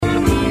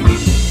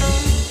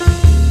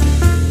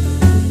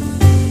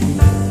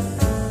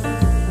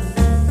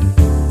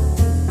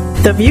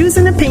The views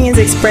and opinions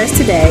expressed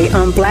today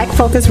on Black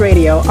Focus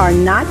Radio are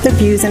not the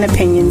views and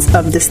opinions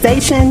of the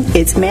station,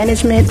 its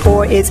management,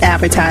 or its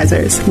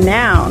advertisers.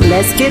 Now,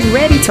 let's get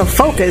ready to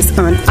focus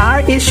on our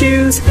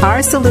issues,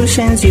 our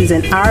solutions,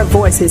 using our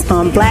voices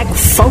on Black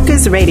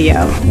Focus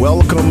Radio.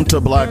 Welcome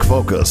to Black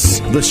Focus,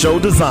 the show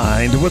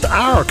designed with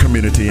our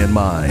community in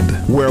mind,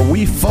 where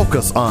we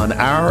focus on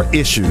our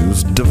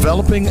issues,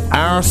 developing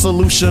our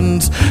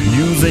solutions,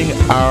 using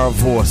our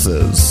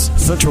voices.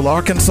 Central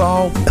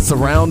Arkansas,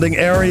 surrounding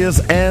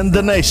areas, and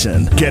the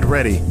nation. Get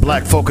ready.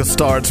 Black Focus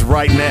starts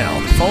right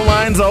now. Phone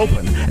lines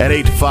open at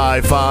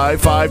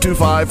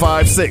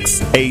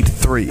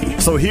 855-525-5683.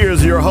 So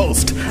here's your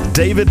host,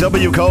 David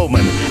W.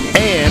 Coleman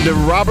and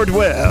Robert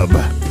Webb.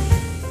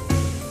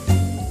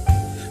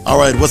 All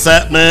right, what's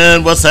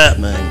happening? What's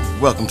happening?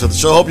 Welcome to the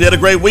show. Hope you had a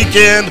great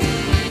weekend.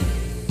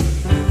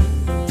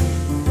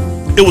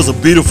 It was a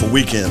beautiful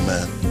weekend,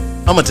 man.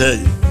 I'm going to tell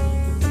you.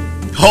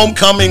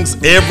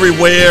 Homecomings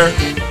everywhere.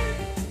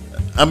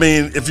 I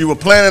mean, if you were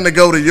planning to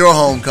go to your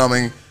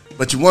homecoming,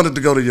 but you wanted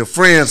to go to your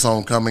friend's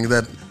homecoming,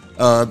 that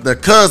their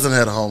cousin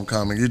had a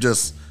homecoming,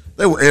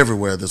 they were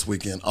everywhere this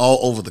weekend, all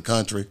over the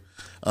country.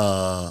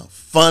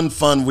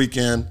 Fun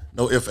weekend.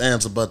 No ifs,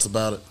 ands, or buts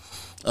about it.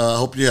 I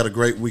hope you had a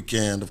great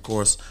weekend. Of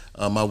course,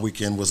 my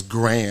weekend was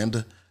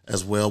grand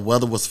as well.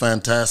 Weather was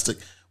fantastic.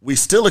 We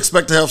still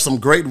expect to have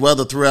some great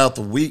weather throughout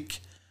the week.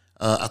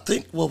 I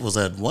think, what was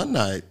that, one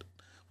night?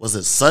 Was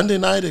it Sunday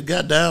night it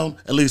got down?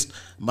 At least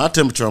my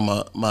temperature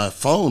on my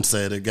phone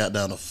said it got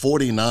down to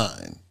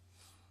 49.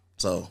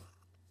 So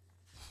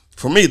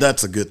for me,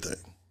 that's a good thing.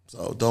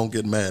 So don't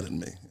get mad at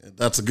me.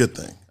 That's a good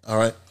thing. All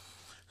right.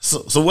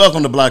 So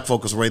welcome to Black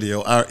Focus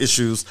Radio. Our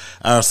issues,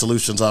 our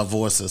solutions, our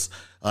voices.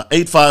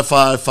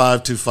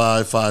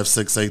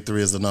 855-525-5683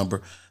 is the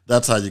number.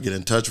 That's how you get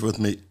in touch with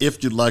me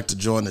if you'd like to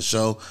join the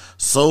show.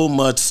 So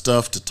much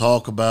stuff to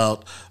talk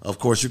about. Of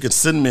course, you can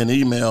send me an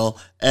email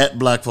at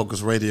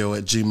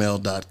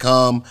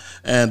blackfocusradio@gmail.com.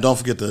 And don't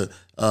forget to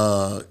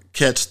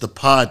catch the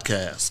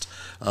podcast.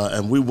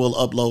 And we will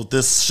upload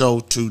this show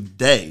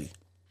today.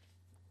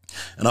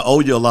 And I owe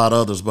you a lot of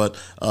others, but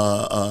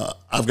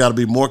I've got to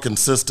be more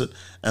consistent.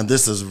 And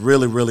this is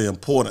really, really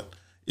important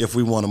if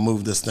we want to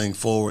move this thing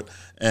forward.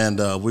 And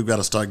we've got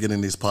to start getting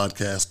these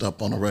podcasts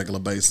up on a regular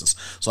basis.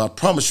 So I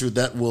promise you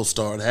that will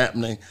start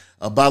happening.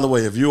 By the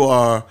way, if you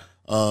are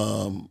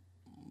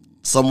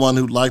someone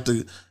who'd like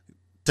to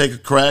take a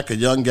crack, a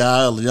young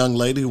guy or a young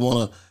lady who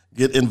want to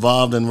get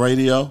involved in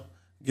radio,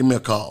 give me a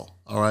call,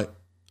 all right?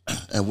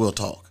 And we'll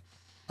talk,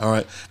 all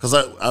right? Because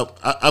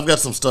I've got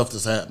some stuff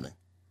that's happening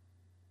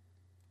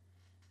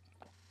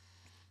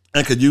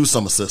and could use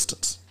some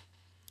assistance,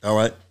 all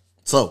right?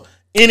 So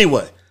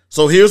anyway,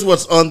 so here's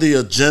what's on the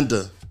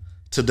agenda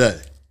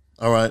today,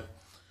 all right?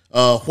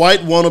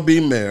 White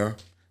wannabe mayor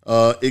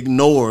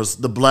ignores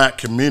the black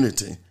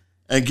community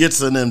and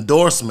gets an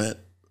endorsement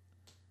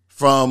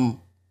from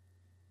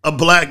a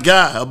black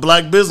guy, a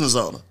black business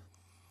owner.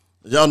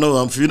 Y'all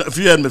know him. If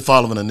you hadn't been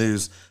following the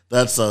news,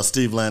 that's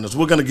Steve Landers.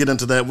 We're going to get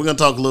into that. We're going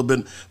to talk a little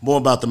bit more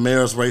about the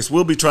mayor's race.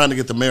 We'll be trying to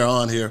get the mayor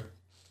on here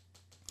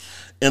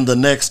in the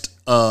next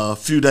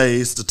few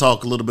days to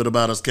talk a little bit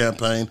about his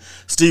campaign.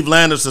 Steve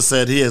Landers has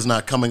said he is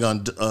not coming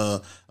on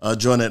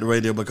Joint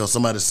Radio because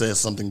somebody said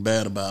something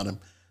bad about him.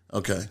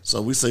 Okay,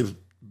 so we say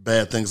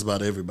bad things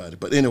about everybody.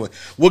 But anyway,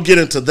 we'll get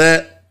into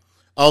that.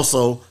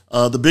 Also,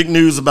 the big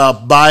news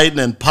about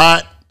Biden and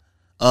pot,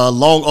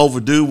 long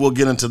overdue. We'll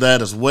get into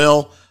that as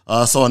well.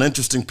 I saw an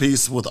interesting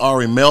piece with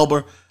Ari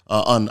Melber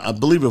on, I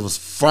believe it was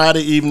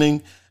Friday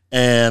evening,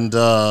 and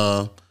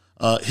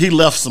he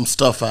left some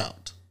stuff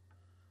out.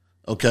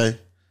 Okay?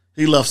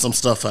 He left some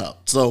stuff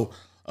out. So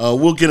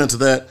we'll get into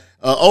that.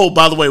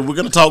 By the way, we're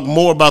going to talk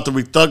more about the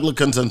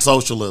Republicans and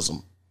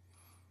socialism.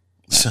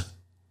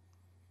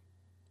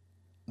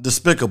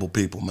 Despicable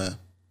people, man.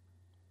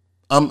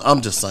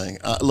 I'm just saying.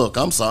 Look,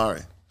 I'm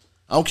sorry.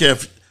 I don't care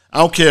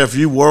if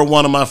you were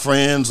one of my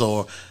friends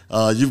or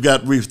you've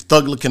got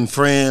Republican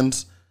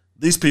friends.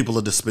 These people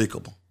are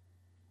despicable.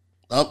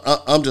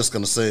 I'm just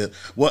going to say it.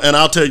 Well, and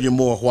I'll tell you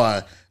more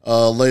why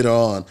later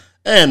on.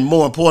 And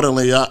more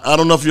importantly, I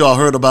don't know if you all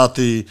heard about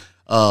the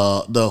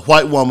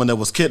white woman that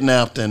was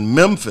kidnapped in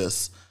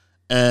Memphis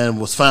and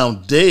was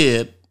found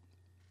dead.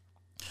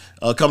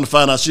 Come to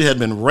find out she had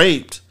been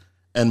raped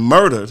and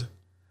murdered.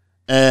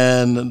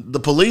 And the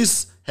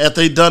police, had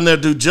they done their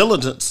due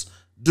diligence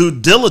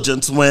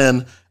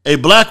when a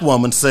black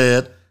woman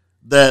said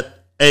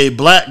that a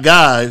black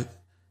guy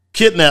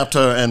kidnapped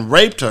her and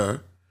raped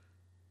her,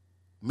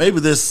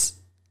 maybe this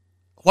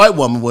white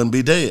woman wouldn't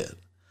be dead.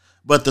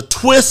 But the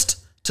twist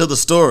to the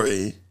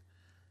story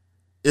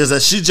is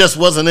that she just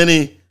wasn't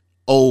any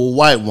old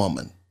white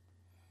woman.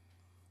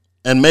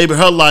 And maybe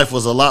her life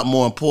was a lot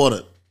more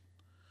important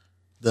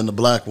than the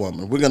black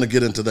woman. We're going to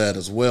get into that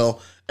as well.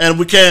 And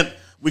we can't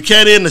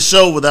end the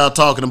show without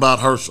talking about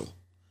Herschel.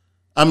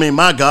 I mean,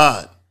 my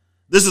God,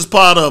 this is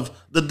part of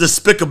the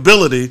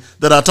despicability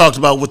that I talked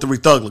about with the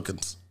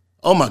Republicans.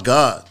 Oh my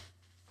God.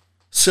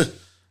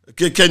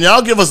 Can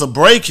y'all give us a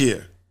break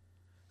here?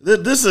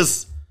 This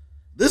is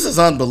This is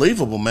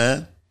unbelievable,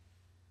 man.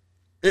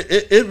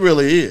 It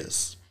really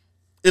is.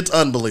 It's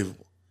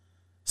unbelievable.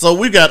 So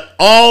we got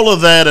all of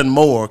that and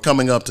more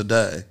coming up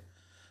today.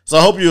 So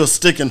I hope you'll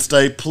stick and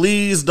stay.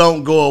 Please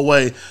don't go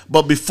away.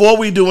 But before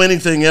we do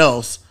anything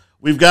else,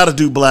 we've got to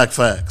do Black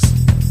Facts.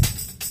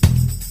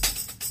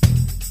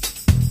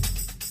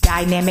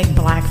 Dynamic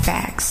Black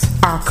Facts.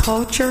 Our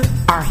culture,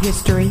 our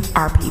history,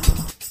 our people.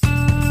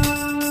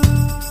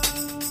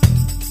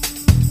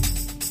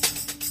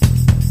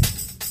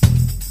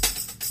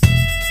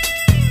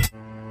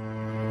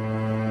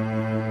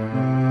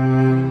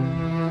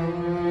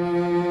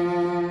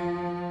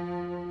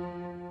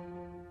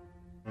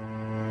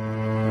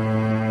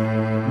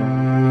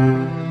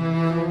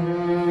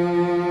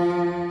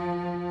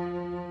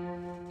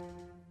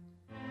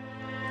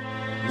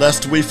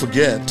 Lest we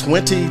forget,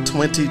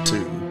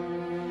 2022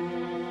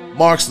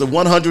 marks the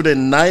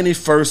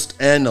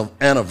 191st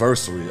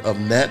anniversary of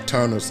Nat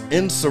Turner's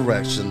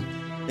insurrection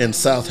in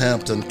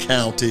Southampton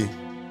County,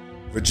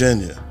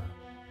 Virginia.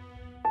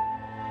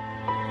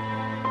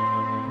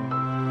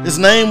 His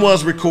name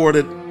was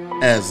recorded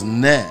as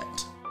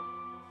Nat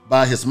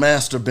by his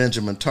master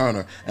Benjamin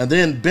Turner, and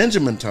then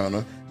Benjamin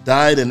Turner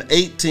died in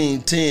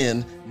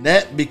 1810.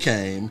 Nat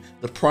became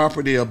the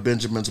property of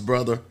Benjamin's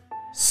brother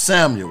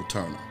Samuel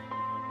Turner.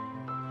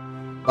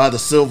 By the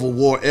Civil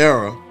War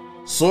era,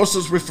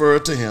 sources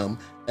referred to him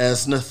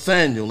as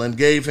Nathaniel and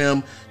gave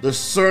him the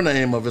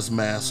surname of his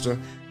master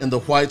in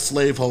the white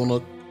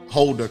slaveholder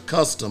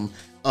custom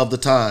of the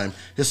time.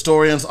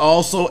 Historians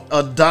also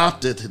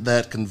adopted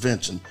that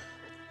convention.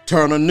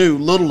 Turner knew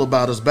little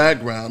about his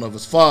background of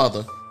his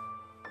father,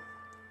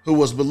 who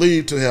was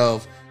believed to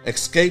have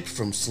escaped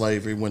from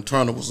slavery when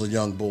Turner was a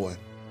young boy.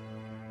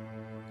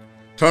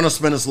 Turner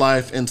spent his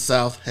life in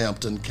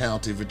Southampton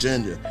County,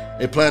 Virginia,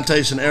 a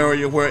plantation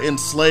area where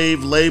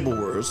enslaved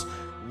laborers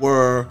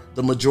were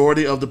the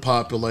majority of the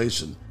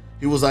population.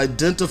 He was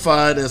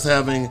identified as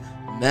having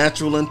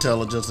natural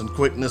intelligence and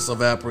quickness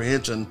of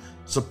apprehension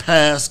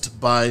surpassed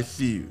by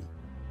few.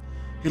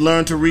 He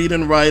learned to read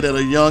and write at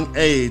a young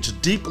age.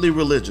 Deeply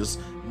religious,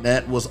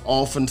 Nat was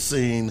often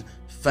seen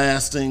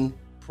fasting,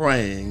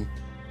 praying,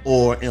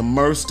 or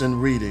immersed in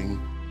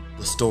reading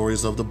the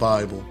stories of the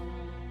Bible.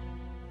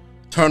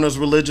 Turner's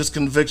religious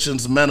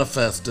convictions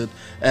manifested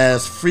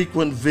as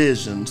frequent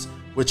visions,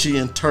 which he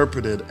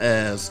interpreted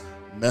as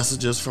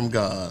messages from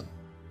God.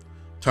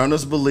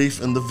 Turner's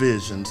belief in the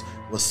visions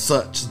was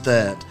such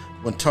that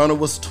when Turner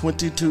was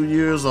 22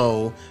 years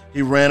old,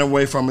 he ran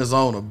away from his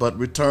owner, but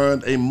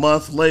returned a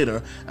month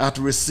later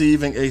after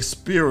receiving a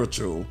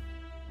spiritual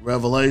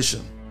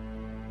revelation.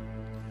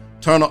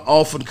 Turner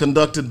often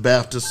conducted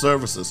Baptist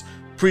services,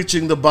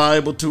 preaching the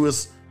Bible to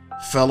his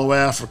fellow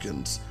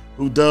Africans,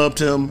 who dubbed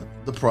him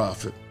the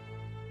prophet.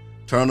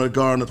 Turner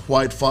garnered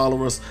white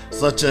followers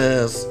such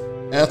as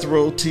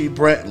Athro T.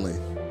 Brantley,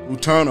 who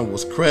Turner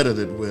was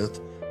credited with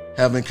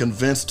having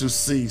convinced to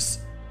cease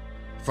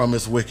from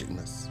his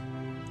wickedness.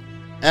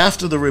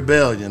 After the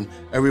rebellion,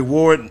 a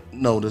reward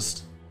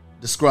notice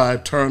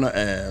described Turner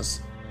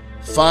as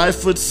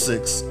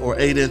 5'6" or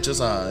 8 inches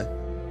high,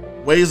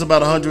 weighs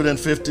about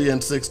 150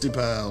 and 60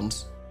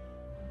 pounds,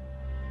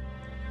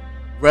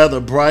 rather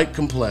bright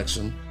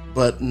complexion,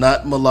 but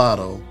not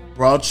mulatto,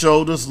 broad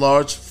shoulders,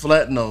 large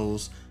flat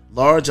nose,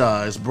 large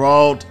eyes,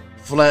 broad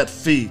flat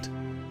feet,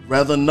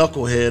 rather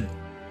knucklehead,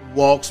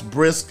 walks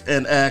brisk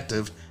and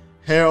active,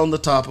 hair on the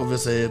top of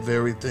his head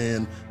very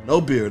thin,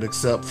 no beard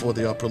except for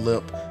the upper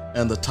lip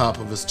and the top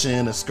of his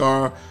chin, a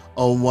scar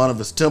on one of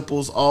his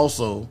temples,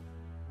 also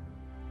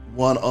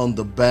one on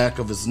the back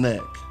of his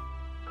neck.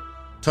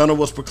 Turner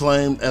was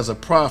proclaimed as a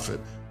prophet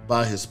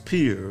by his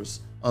peers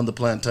on the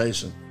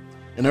plantation.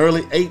 In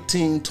early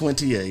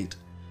 1828,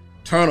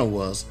 Turner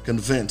was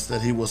convinced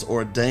that he was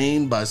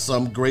ordained by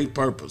some great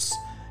purpose,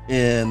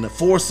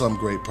 for some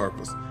great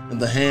purpose, in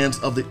the hands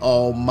of the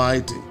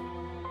Almighty,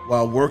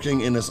 while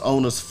working in his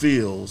owner's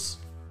fields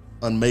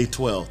on May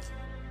 12th.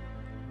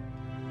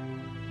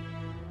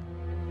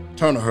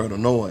 Turner heard a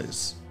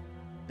noise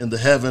in the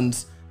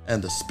heavens,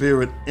 and the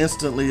Spirit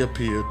instantly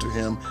appeared to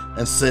him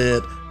and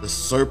said, "The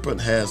serpent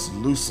has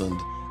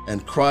loosened,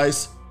 and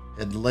Christ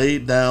had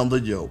laid down the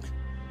yoke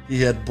he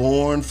had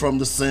borne from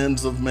the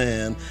sins of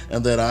man,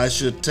 and that I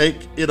should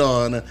take it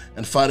on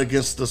and fight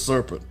against the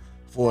serpent,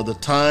 for the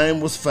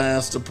time was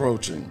fast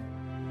approaching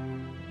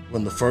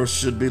when the first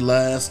should be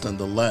last and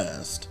the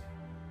last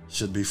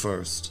should be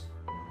first."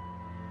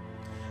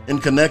 In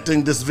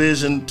connecting this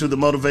vision to the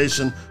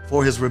motivation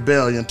for his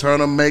rebellion,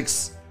 Turner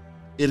makes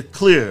it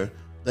clear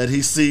that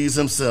he sees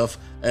himself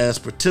as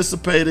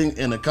participating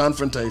in a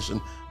confrontation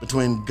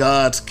between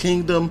God's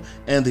kingdom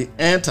and the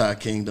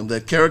anti-kingdom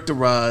that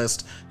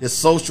characterized his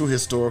social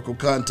historical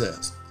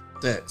context.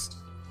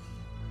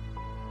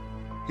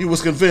 He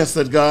was convinced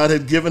that God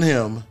had given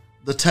him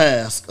the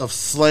task of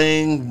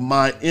slaying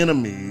my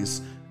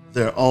enemies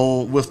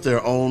with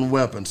their own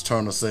weapons.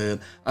 Turner said,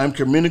 "I'm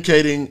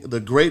communicating the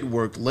great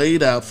work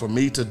laid out for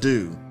me to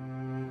do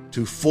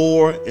to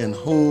four in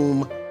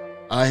whom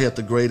I had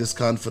the greatest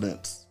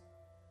confidence: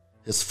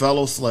 his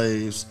fellow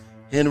slaves,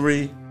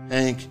 Henry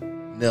Hank,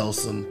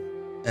 Nelson,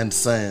 and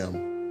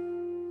Sam.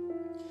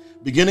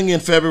 Beginning in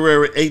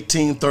February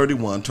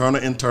 1831, Turner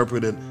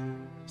interpreted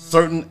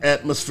certain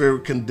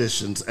atmospheric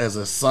conditions as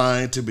a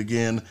sign to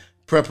begin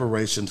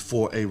preparations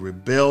for a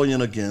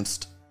rebellion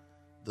against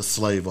the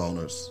slave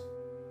owners.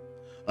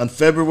 On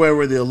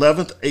February the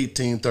 11th,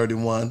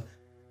 1831,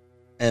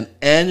 an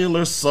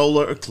annular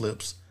solar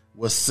eclipse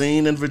was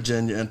seen in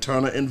Virginia, and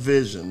Turner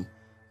envisioned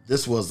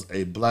this was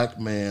a black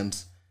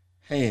man's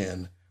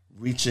hand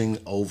reaching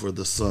over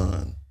the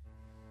sun.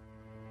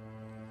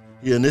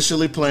 He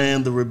initially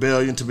planned the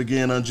rebellion to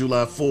begin on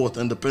July 4th,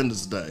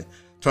 Independence Day.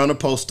 Turner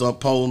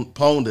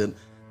postponed it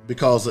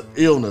because of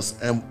illness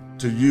and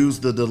to use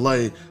the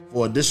delay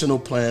for additional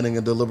planning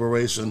and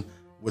deliberation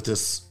with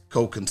his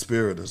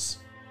co-conspirators.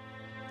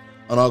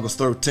 On August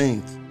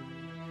 13th,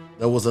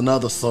 there was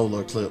another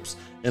solar eclipse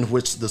in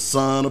which the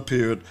sun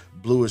appeared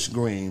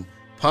bluish-green,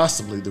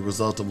 possibly the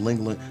result of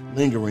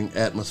lingering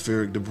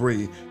atmospheric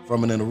debris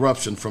from an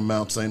eruption from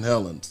Mount St.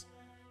 Helens.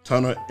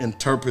 Turner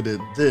interpreted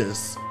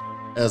this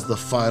as the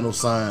final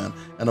sign,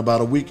 and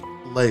about a week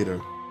later,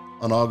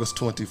 on August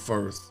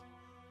 21st,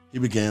 he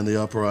began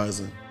the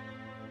uprising.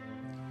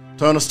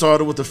 Turner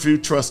started with a few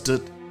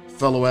trusted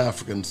fellow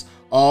Africans.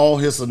 All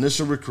his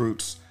initial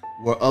recruits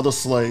were other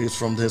slaves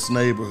from his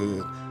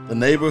neighborhood. The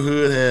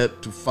neighborhood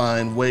had to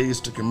find ways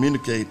to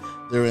communicate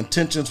their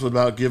intentions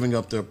without giving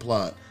up their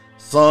plot.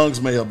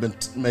 Songs may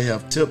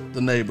have tipped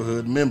the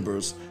neighborhood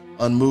members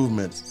on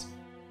movements.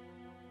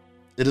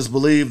 It is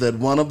believed that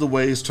one of the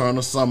ways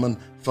Turner summoned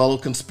fellow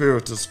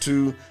conspirators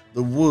to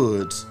the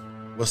woods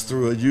was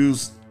through a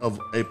use of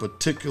a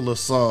particular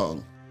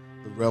song.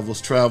 The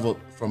rebels traveled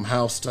from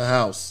house to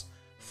house,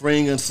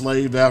 freeing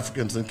enslaved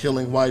Africans and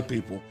killing white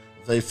people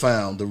they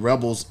found. The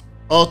rebels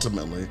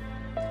ultimately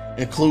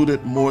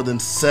included more than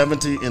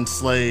 70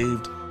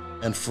 enslaved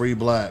and free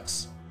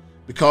blacks.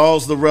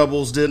 Because the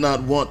rebels did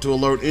not want to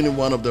alert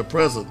anyone of their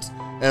presence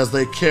as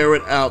they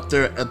carried out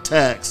their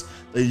attacks,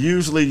 they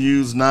usually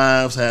used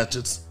knives,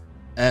 hatchets,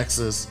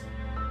 axes,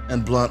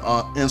 and blunt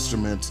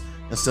instruments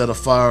instead of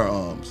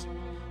firearms.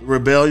 The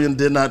rebellion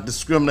did not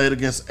discriminate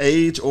against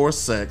age or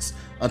sex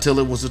until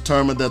it was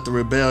determined that the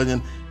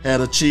rebellion had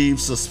achieved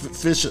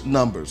sufficient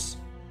numbers.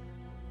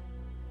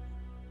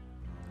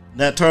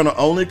 Nat Turner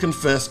only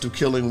confessed to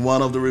killing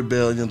one of the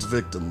rebellion's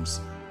victims,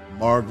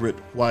 Margaret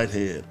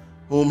Whitehead,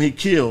 whom he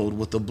killed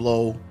with a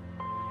blow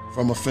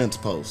from a fence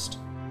post.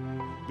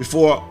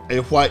 Before a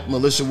white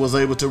militia was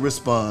able to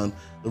respond,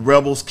 the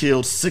rebels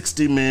killed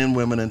 60 men,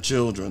 women, and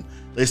children.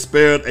 They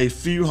spared a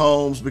few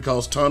homes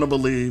because Turner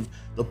believed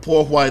the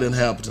poor white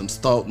inhabitants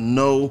thought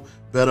no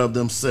better of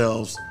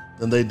themselves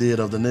than they did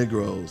of the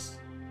Negroes.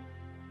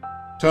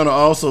 Turner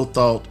also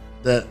thought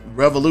that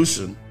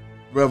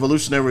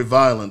revolutionary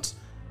violence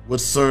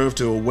would serve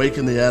to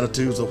awaken the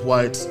attitudes of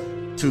whites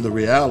to the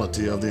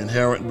reality of the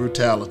inherent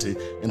brutality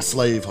in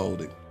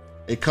slaveholding,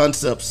 a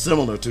concept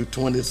similar to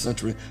 20th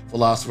century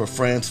philosopher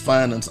Frantz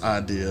Fanon's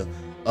idea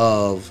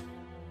of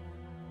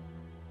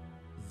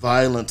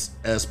violence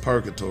as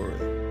purgatory.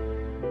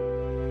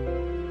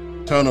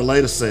 Turner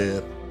later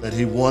said that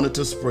he wanted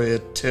to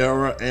spread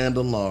terror and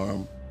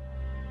alarm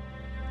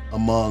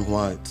among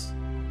whites.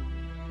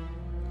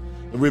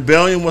 The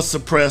rebellion was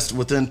suppressed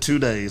within 2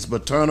 days,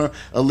 but Turner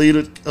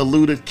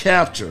eluded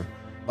capture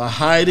by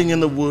hiding in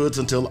the woods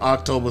until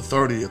October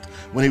 30th,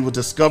 when he was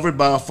discovered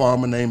by a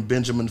farmer named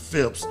Benjamin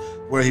Phipps,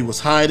 where he was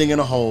hiding in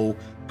a hole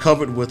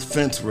covered with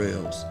fence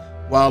rails.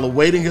 While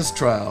awaiting his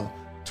trial,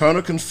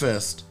 Turner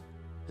confessed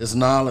his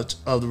knowledge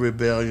of the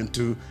rebellion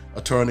to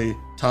attorney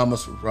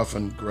Thomas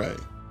Ruffin Gray.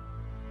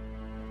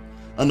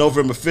 On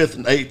November 5th,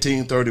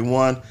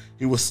 1831,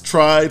 he was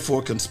tried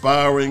for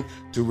conspiring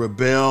to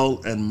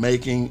rebel and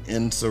making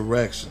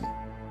insurrection,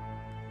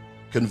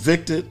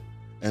 convicted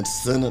and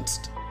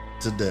sentenced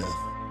to death.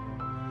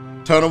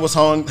 Turner was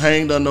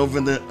hanged on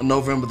November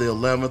the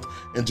 11th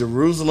in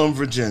Jerusalem,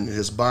 Virginia.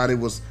 His body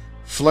was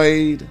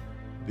flayed,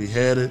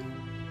 beheaded,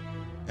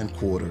 and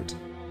quartered.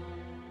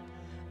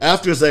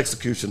 After his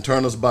execution,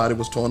 Turner's body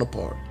was torn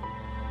apart.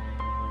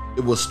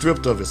 It was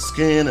stripped of his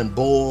skin and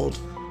boiled.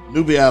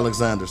 Newby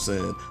Alexander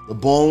said the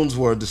bones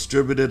were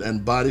distributed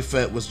and body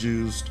fat was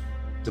used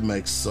to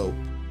make soap.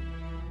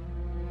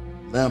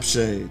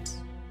 Lampshades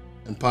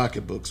and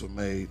pocketbooks were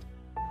made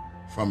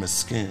from his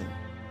skin.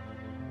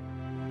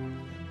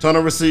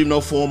 Turner received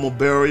no formal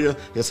burial.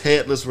 His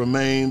headless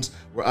remains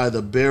were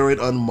either buried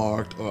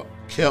unmarked or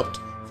kept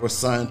for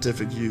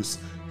scientific use.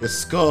 His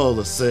skull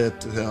is said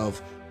to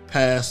have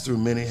passed through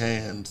many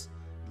hands,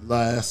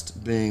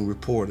 last being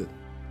reported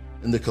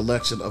in the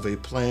collection of a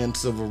planned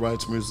civil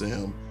rights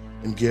museum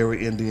in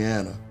Gary,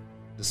 Indiana,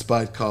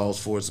 despite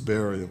calls for its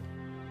burial.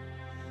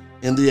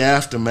 In the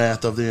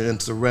aftermath of the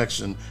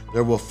insurrection,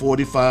 there were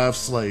 45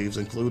 slaves,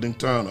 including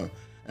Turner,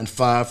 and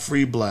 5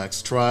 free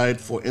blacks tried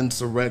for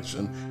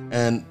insurrection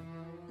and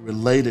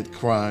related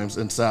crimes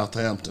in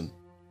Southampton.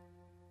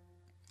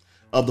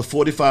 Of the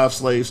 45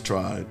 slaves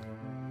tried,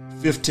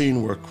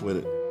 15 were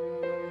acquitted.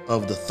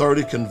 Of the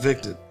 30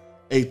 convicted,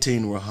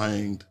 18 were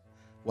hanged,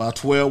 while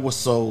 12 were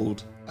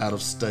sold out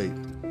of state.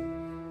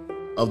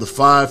 Of the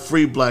 5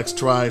 free blacks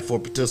tried for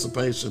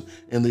participation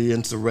in the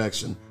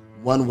insurrection,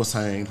 1 was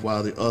hanged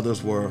while the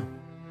others were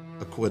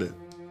acquitted.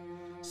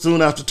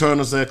 Soon after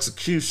Turner's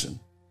execution,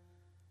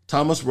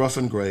 Thomas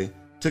Ruffin Gray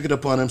took it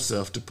upon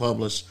himself to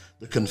publish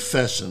the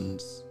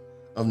Confessions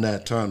of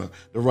Nat Turner,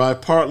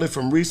 derived partly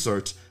from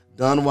research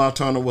done while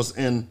Turner was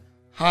in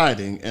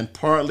hiding and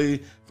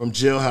partly from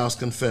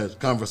jailhouse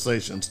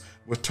conversations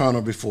with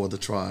Turner before the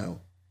trial.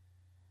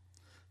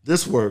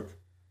 This work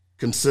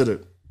is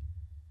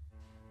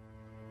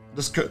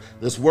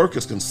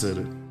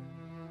considered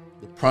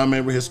the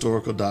primary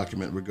historical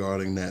document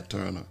regarding Nat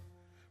Turner,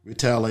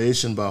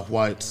 retaliation by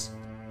whites,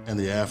 and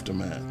the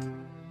aftermath.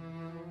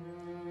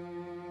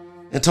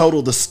 In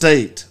total, the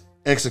state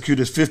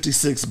executed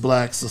 56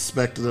 blacks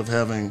suspected of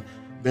having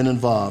been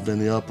involved in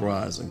the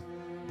uprising,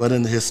 but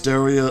in the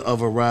hysteria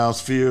of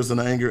aroused fears and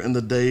anger in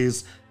the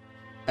days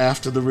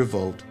after the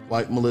revolt,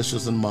 white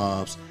militias and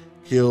mobs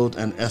killed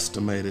an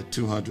estimated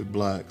 200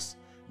 blacks,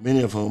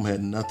 many of whom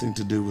had nothing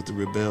to do with the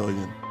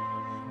rebellion.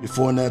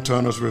 Before Nat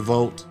Turner's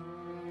revolt,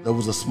 there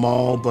was a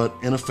small but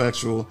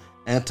ineffectual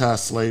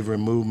anti-slavery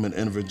movement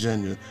in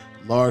Virginia,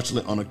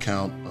 largely on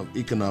account of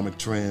economic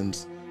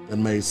trends that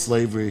made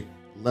slavery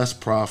less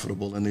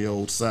profitable in the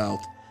Old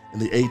South in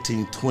the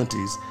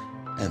 1820s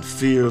and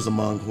fears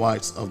among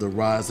whites of the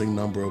rising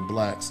number of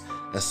blacks,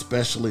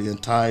 especially in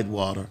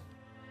Tidewater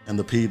and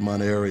the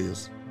Piedmont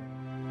areas.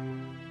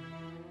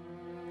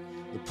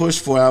 The push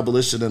for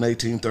abolition in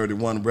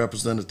 1831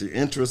 represented the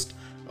interest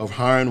of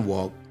Hiram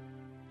Walk,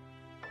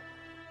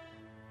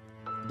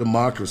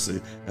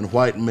 democracy, and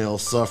white male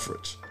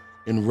suffrage.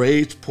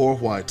 Enraged poor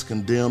whites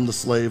condemned the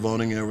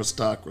slave-owning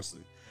aristocracy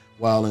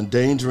while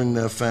endangering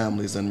their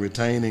families and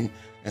retaining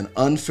an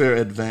unfair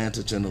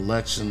advantage in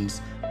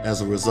elections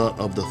as a result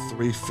of the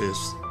 3/5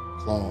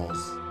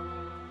 clause.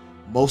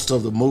 Most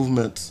of the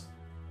movement's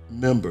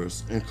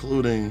members,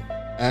 including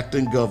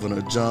acting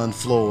Governor John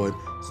Floyd,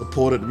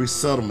 supported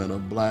resettlement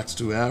of blacks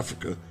to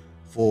Africa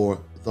for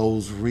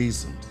those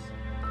reasons.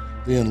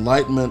 The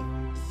Enlightenment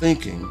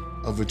thinking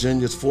of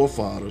Virginia's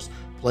forefathers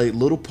played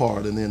little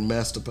part in the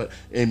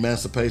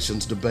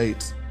emancipation's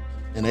debates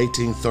in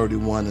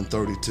 1831 and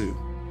 32.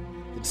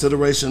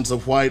 Considerations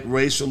of white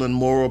racial and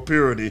moral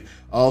purity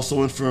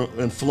also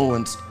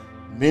influenced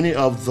many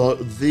of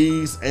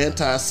these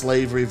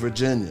anti-slavery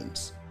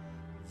Virginians.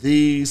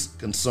 These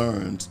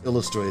concerns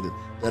illustrated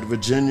that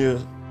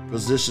Virginia's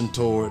position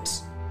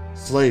towards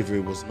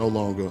slavery was no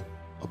longer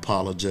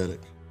apologetic.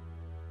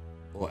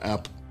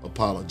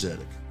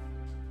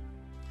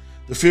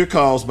 The fear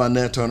caused by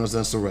Nat Turner's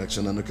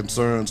insurrection and the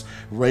concerns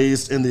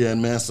raised in the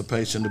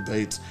emancipation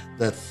debates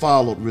that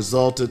followed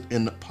resulted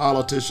in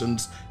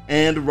politicians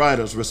and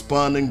writers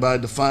responding by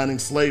defining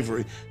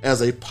slavery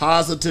as a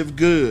positive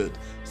good.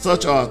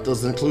 Such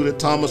authors included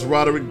Thomas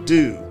Roderick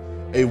Dew,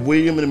 a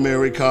William and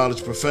Mary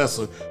College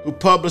professor who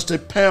published a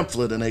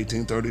pamphlet in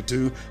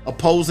 1832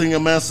 opposing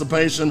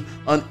emancipation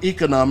on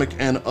economic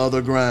and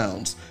other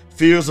grounds.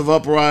 Fears of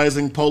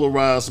uprising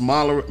polarized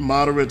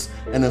moderates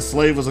and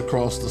enslavers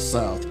across the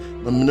South.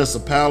 The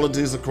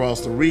municipalities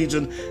across the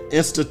region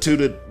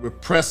instituted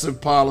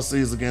repressive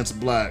policies against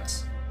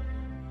blacks.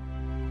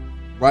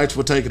 Rights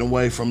were taken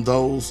away from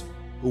those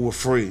who were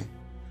free.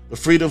 The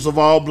freedoms of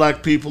all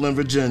black people in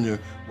Virginia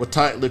were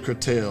tightly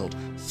curtailed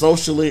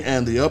socially,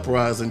 and the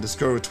uprising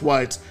discouraged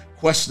whites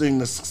questioning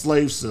the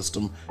slave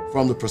system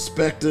from the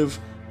perspective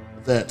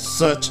that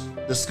such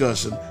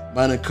discussion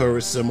might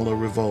encourage similar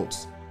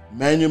revolts.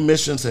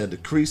 Manumissions had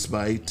decreased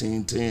by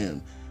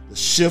 1810. The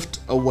shift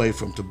away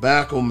from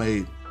tobacco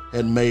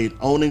had made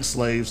owning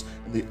slaves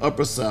in the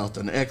Upper South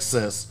an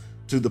excess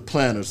to the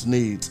planters'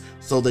 needs,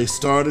 so they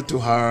started to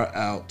hire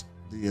out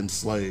the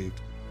enslaved.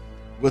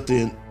 With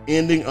the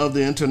ending of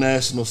the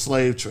international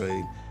slave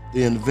trade,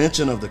 the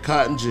invention of the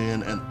cotton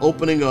gin, and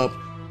opening up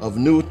of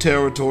new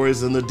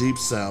territories in the Deep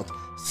South,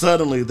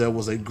 suddenly there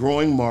was a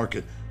growing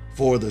market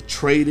for the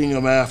trading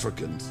of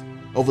Africans.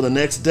 Over the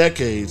next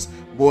decades,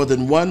 more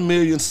than 1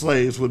 million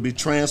slaves would be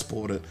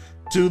transported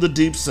to the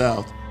Deep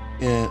South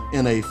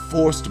in a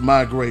forced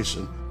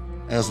migration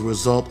as a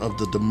result of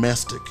the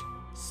domestic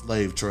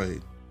slave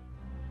trade.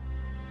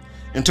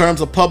 In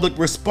terms of public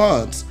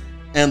response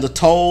and the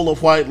toll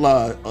of white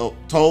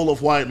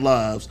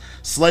lives,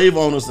 slave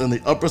owners in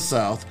the Upper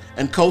South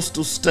and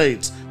coastal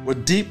states were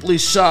deeply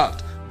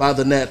shocked by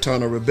the Nat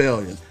Turner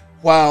Rebellion.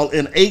 While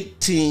in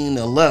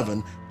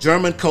 1811,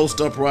 German coast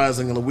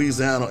uprising in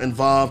Louisiana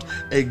involved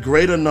a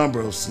greater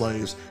number of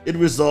slaves, it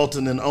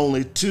resulted in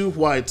only 2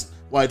 white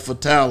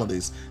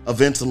fatalities.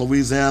 Events in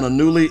Louisiana,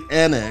 newly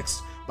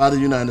annexed by the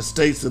United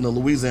States in the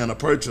Louisiana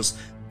Purchase,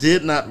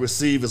 did not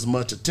receive as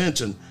much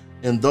attention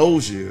in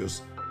those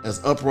years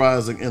as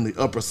uprising in the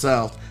Upper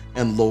South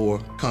and lower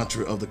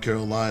country of the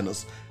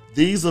Carolinas.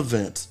 These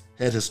events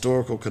had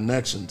historical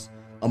connections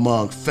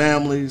among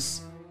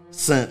families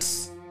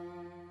since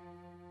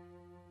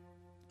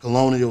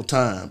colonial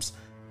times.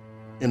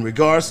 In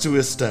regards to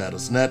his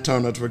status, Nat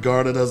Turner is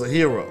regarded as a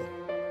hero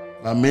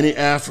by many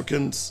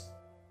Africans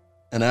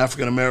and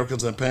African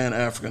Americans and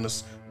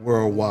Pan-Africanists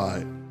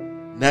worldwide.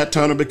 Nat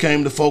Turner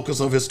became the focus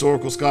of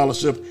historical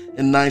scholarship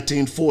in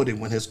 1940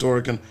 when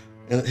historian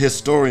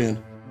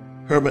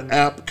Herbert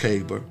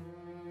Apkaber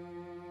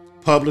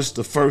published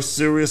the first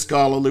serious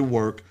scholarly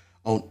work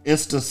on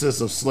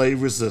instances of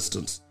slave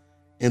resistance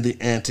in the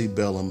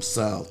antebellum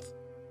South.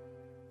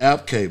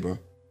 Apkaber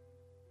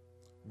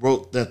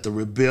wrote that the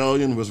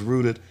rebellion was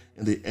rooted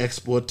in the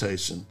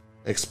exploitive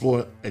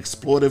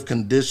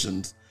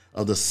conditions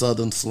of the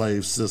Southern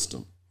slave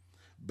system.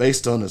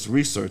 Based on his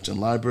research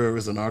in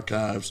libraries and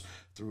archives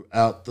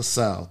throughout the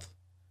South,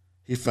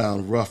 he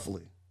found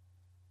roughly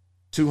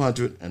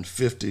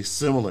 250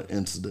 similar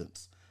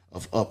incidents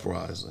of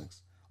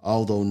uprisings,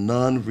 although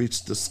none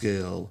reached the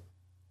scale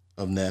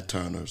of Nat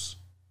Turner's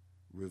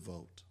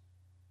revolt.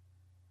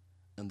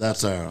 And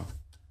that's our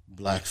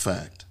Black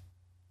Fact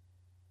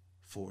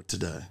for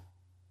today.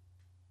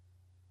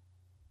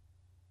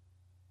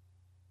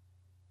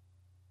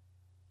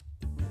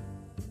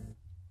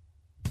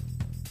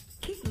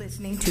 Keep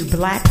listening to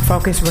Black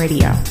Focus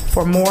Radio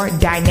for more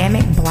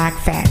dynamic Black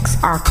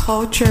facts, our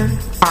culture,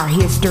 our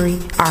history,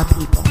 our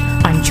people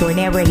on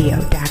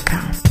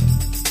joynetradio.com.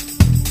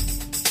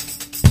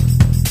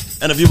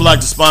 And if you would like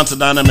to sponsor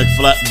Dynamic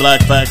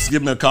Black Facts,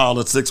 give me a call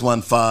at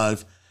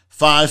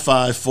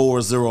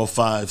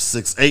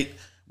 615-554-0568.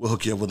 We'll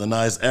hook you up with a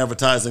nice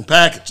advertising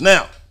package.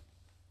 Now, a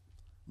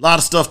lot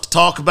of stuff to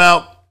talk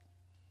about.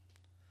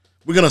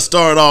 We're going to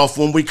start off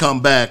when we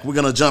come back. We're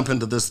going to jump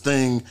into this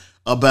thing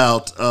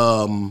about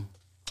the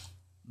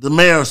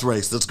mayor's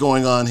race that's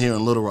going on here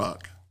in Little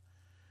Rock.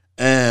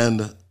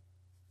 And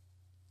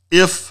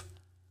if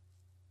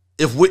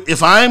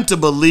I'm to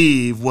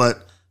believe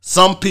what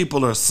some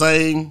people are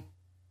saying,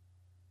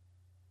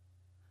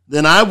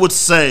 then I would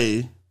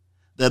say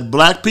that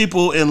black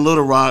people in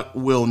Little Rock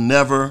will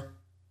never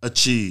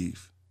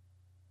achieve.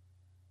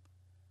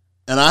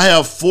 And I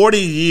have 40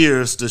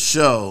 years to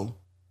show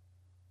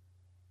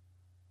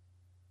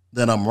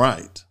that I'm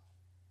right.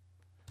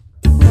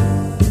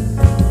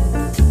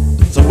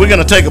 So we're going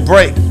to take a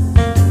break.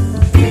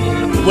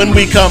 When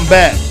we come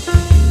back,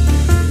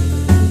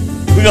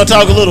 we're going to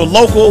talk a little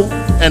local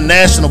and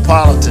national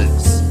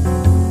politics.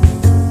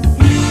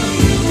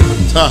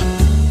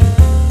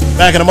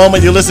 Back in a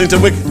moment, you're listening to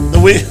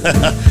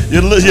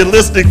you're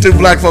listening to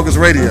Black Focus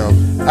Radio.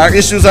 Our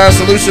issues, our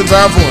solutions,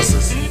 our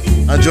voices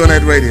on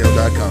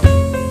joynetradio.com.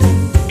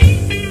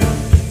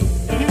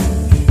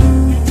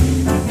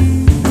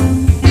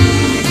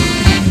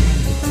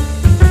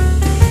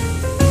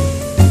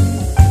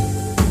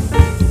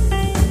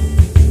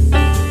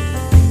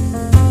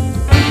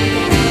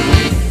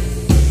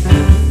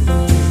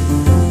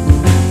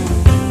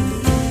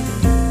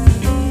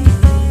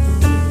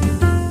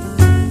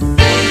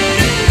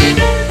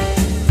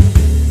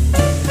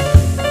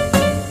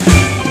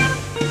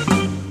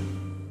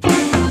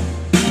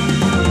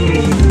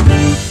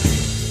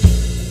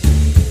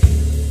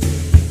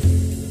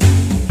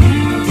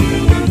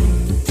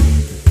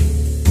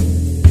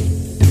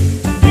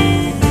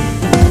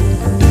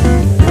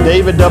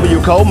 David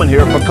W. Coleman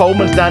here for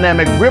Coleman's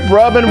Dynamic Rib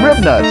Rub and Rib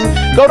Nuts.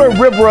 Go to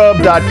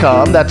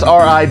ribrub.com, that's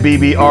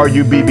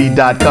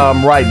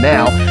RIBBRUBB.com right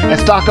now, and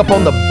stock up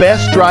on the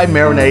best dry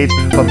marinades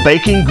for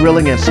baking,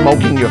 grilling, and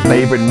smoking your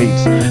favorite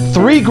meats.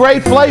 3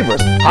 great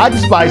flavors, hot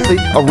and spicy,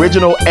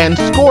 original, and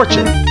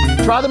scorching.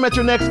 Try them at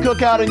your next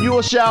cookout and you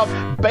will shout,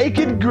 bake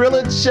it, grill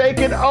it, shake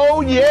it,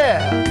 oh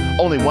yeah!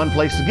 Only one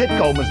place to get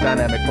Coleman's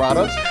Dynamic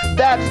products,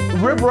 that's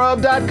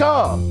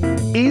ribrub.com.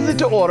 Easy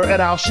to order,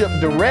 and I'll ship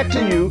direct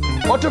to you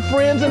or to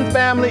friends and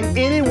family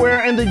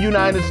anywhere in the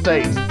United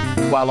States.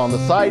 While on the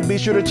site, be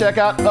sure to check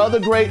out other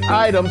great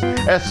items,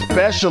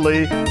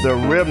 especially the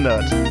rib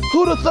nuts.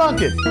 Who'd have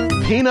thunk it?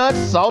 Peanuts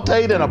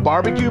sauteed in a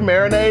barbecue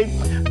marinade?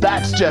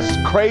 That's just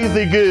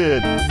crazy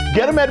good.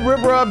 Get them at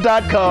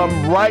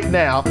ribrub.com right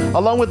now,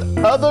 along with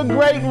other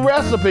great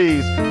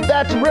recipes.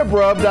 That's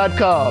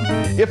ribrub.com.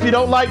 If you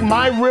don't like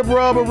my rib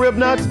rub or rib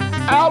nuts,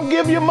 I'll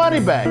give you money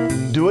back.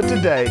 Do it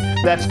today.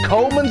 That's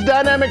Coleman's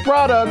Dynamic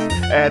Products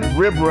at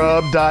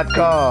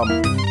ribrub.com.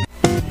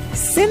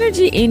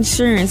 Synergy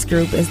Insurance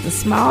Group is the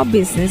small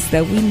business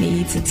that we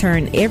need to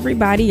turn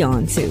everybody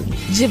on to.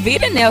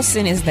 Javita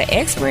Nelson is the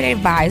expert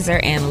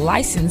advisor and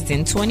licensed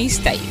in 20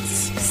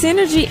 states.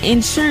 Synergy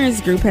Insurance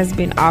Group has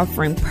been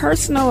offering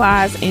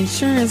personalized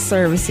insurance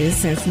services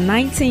since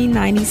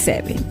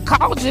 1997.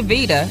 Call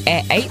Javita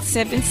at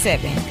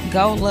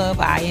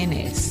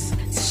 877-GO-LOVE-INS.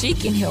 She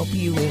can help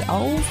you with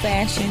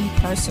old-fashioned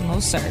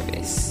personal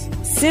service.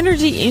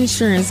 Synergy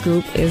Insurance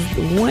Group is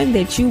the one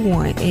that you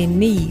want and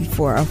need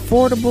for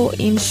affordable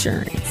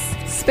insurance,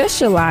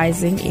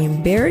 specializing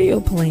in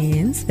burial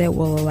plans that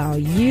will allow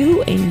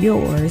you and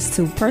yours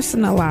to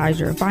personalize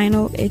your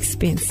final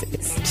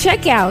expenses.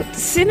 Check out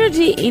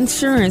Synergy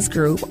Insurance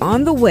Group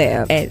on the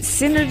web at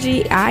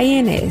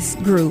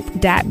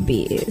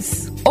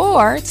synergyinsgroup.biz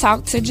or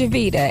talk to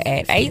Javita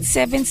at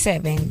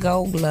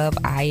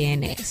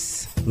 877-GO-LOVE-INS.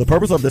 The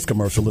purpose of this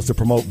commercial is to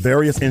promote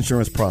various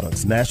insurance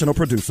products. National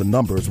producer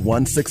numbers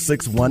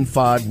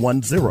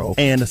 1661510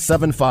 and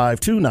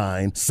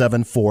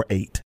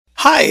 7529748.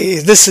 Hi,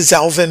 this is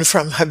Alvin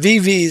from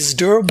Habibi's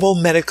Durable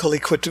Medical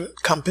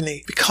Equipment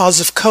Company. Because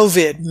of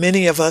COVID,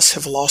 many of us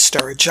have lost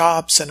our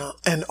jobs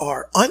and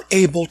are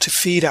unable to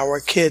feed our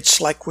kids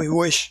like we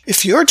wish.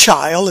 If your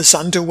child is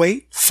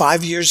underweight,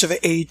 5 years of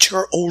age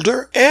or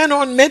older, and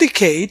on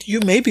Medicaid, you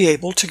may be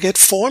able to get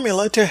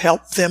formula to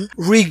help them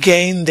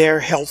regain their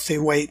healthy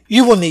weight.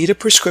 You will need a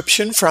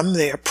prescription from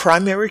their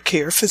primary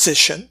care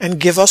physician and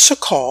give us a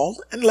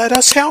call and let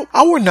us help.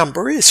 Our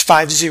number is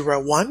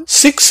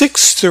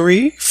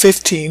 501-663-1553.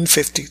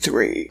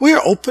 We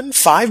are open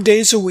 5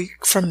 days a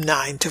week from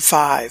 9 to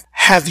 5.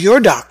 Have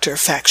your doctor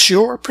fax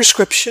your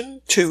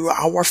prescription to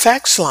our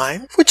fax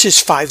line, which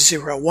is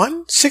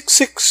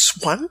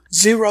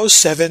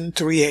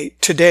 501-661-0738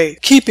 today.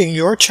 Keeping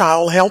your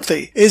child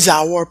healthy is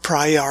our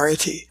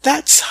priority.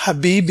 That's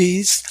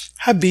Habibi's,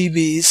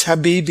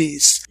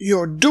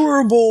 your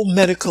durable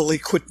medical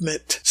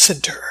equipment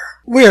center.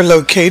 We're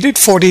located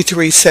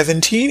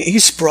 4317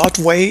 East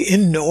Broadway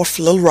in North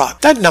Little Rock.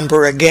 That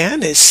number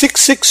again is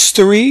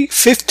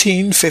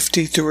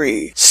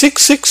 663-1553.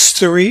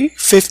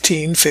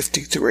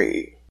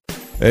 663-1553.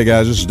 Hey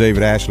guys, this is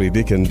David Ashley,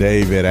 Deacon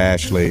David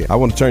Ashley. I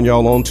want to turn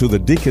y'all on to the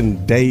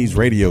Deacon Days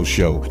radio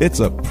show. It's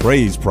a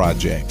praise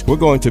project. We're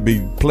going to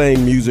be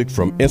playing music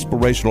from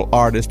inspirational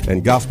artists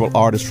and gospel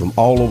artists from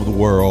all over the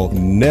world,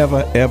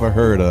 never ever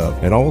heard of.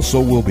 And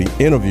also we'll be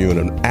interviewing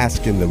and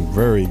asking them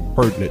very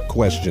pertinent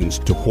questions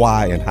to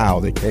why and how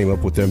they came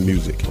up with their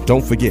music.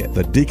 Don't forget,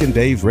 the Deacon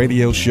Days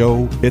radio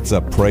show, it's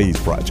a praise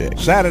project.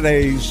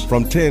 Saturdays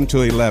from 10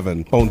 to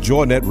 11 on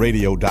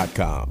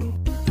joynetradio.com.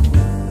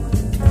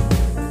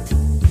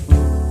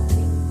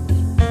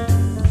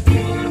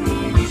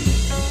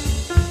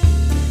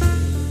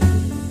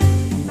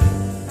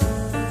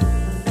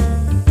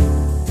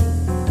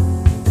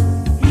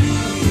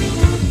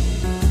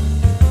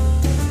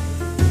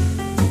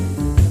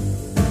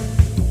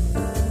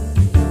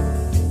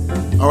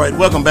 All right,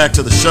 welcome back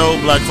to the show,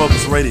 Black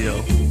Focus Radio.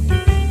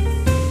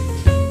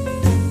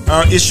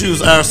 Our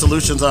issues, our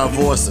solutions, our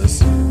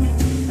voices.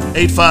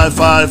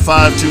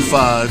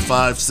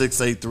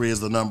 855-525-5683 is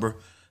the number.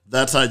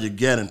 That's how you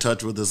get in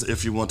touch with us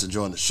if you want to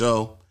join the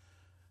show.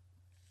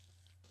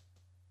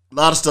 A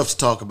lot of stuff to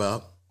talk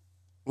about.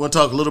 We want to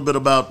talk a little bit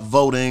about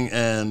voting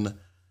and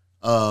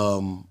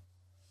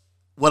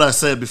what I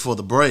said before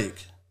the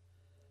break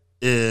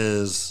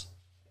is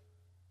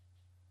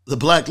the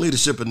black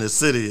leadership in this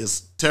city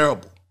is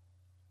terrible.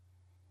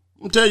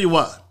 I'll tell you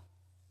why.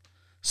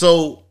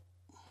 So,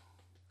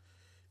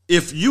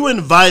 if you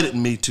invited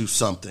me to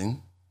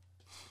something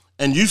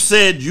and you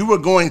said you were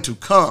going to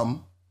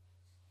come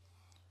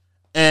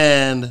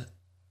and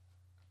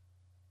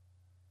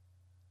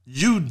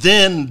you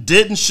then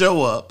didn't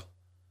show up,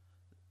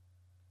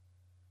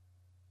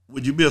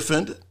 would you be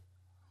offended?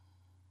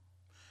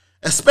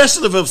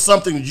 Especially if it was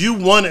something you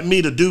wanted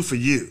me to do for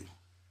you.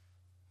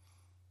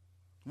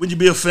 Would you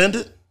be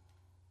offended?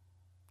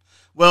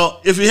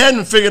 Well, if you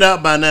hadn't figured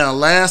out by now,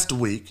 last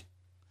week,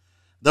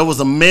 there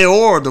was a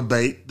mayoral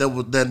debate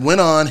that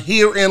went on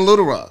here in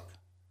Little Rock.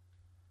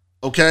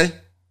 Okay?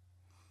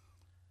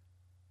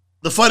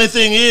 The funny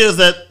thing is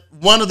that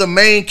one of the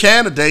main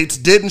candidates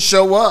didn't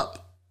show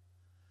up.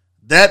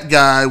 That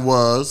guy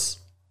was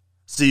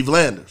Steve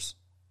Landers.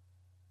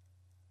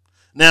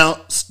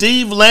 Now,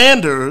 Steve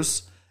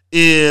Landers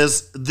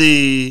is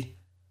the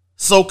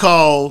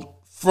so-called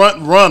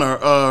front runner,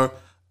 or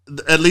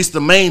at least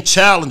the main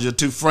challenger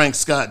to Frank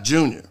Scott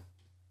Jr.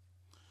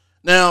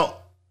 Now,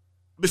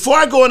 before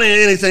I go into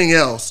anything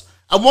else,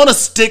 I want to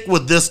stick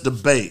with this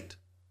debate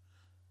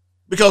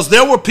because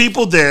there were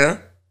people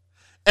there.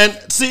 And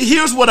see,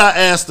 here's what I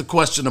asked the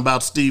question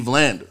about Steve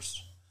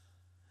Landers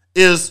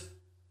is,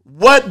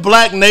 what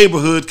black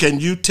neighborhood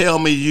can you tell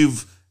me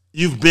you've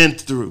been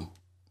through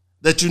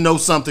that you know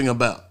something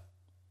about?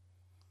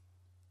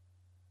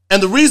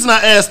 And the reason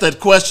I asked that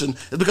question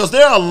is because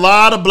there are a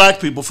lot of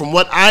black people, from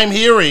what I'm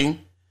hearing,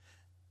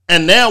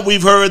 and now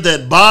we've heard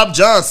that Bob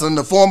Johnson,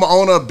 the former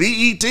owner of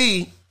BET,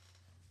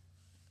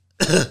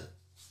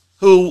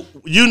 who,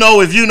 you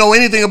know, if you know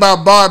anything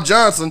about Bob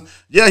Johnson,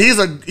 yeah, he's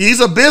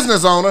a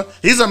business owner.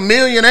 He's a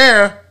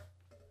millionaire.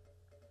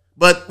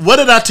 But what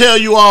did I tell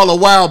you all a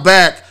while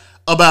back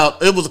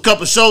about? It was a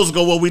couple of shows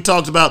ago where we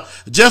talked about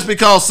just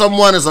because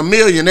someone is a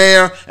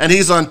millionaire and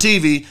he's on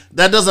TV,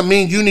 that doesn't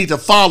mean you need to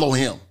follow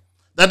him.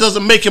 That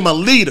doesn't make him a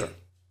leader.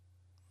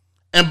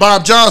 And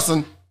Bob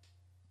Johnson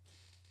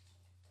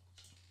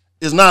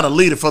is not a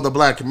leader for the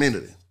black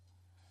community.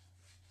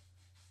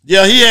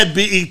 Yeah, he had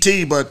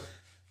BET, but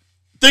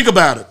think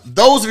about it.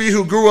 Those of you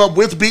who grew up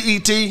with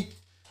BET,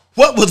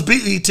 what was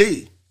BET?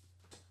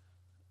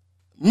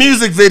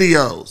 Music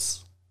videos.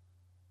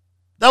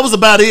 That was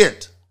about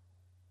it.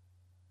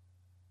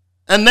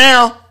 And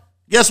now,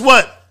 guess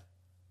what?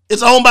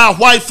 It's owned by a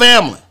white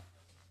family.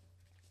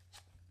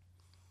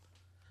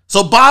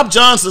 So Bob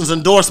Johnson's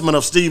endorsement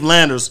of Steve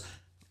Landers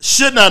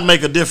should not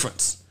make a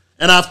difference.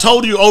 And I've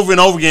told you over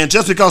and over again,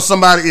 just because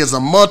somebody is a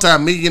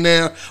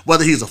multimillionaire,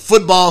 whether he's a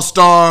football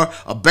star,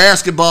 a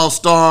basketball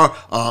star,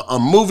 a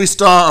movie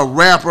star, a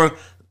rapper,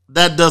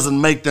 that doesn't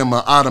make them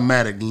an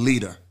automatic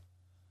leader.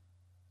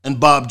 And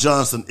Bob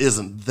Johnson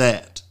isn't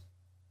that.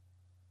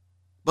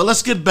 But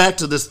let's get back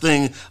to this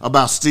thing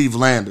about Steve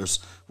Landers,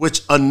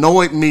 which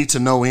annoyed me to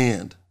no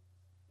end.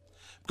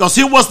 Because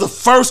here was the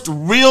first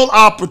real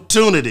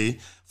opportunity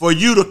for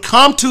you to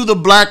come to the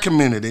black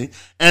community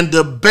and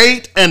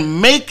debate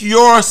and make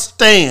your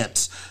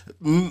stance,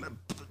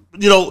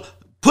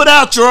 put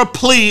out your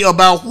plea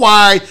about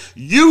why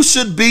you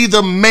should be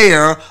the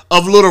mayor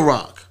of Little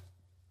Rock.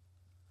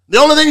 The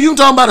only thing you can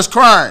talk about is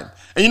crime.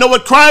 And you know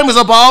what? Crime is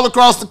up all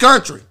across the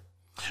country.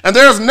 And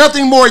there's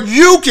nothing more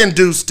you can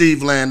do,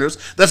 Steve Landers,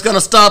 that's going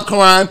to stop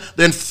crime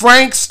than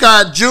Frank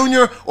Scott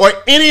Jr. or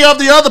any of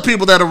the other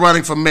people that are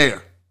running for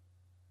mayor.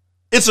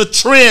 It's a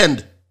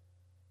trend.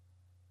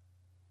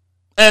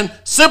 And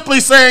simply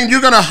saying you're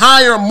going to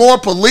hire more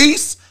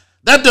police,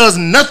 that does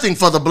nothing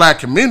for the black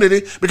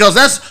community, because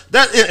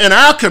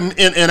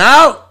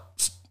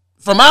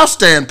from our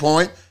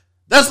standpoint,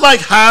 that's like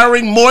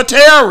hiring more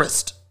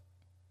terrorists.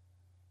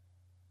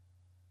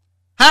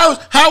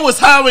 How is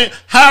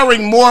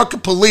hiring more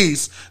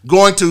police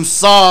going to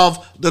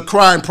solve the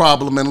crime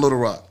problem in Little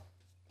Rock?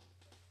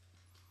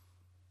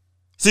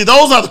 See,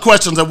 those are the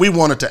questions that we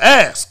wanted to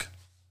ask.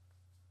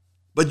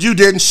 But you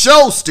didn't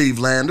show, Steve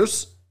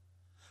Landers.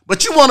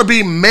 But you want to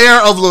be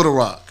mayor of Little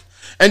Rock.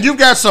 And you've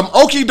got some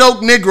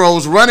okey-doke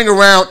Negroes running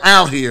around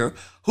out here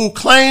who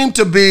claim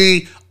to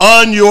be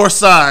on your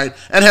side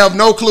and have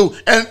no clue.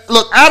 And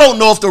look, I don't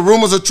know if the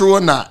rumors are true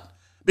or not.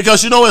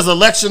 Because, as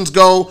elections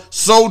go,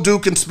 so do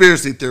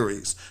conspiracy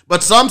theories.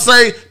 But some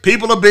say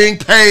people are being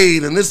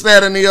paid and this,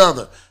 that, and the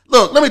other.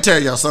 Look, let me tell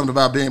y'all something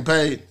about being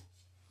paid.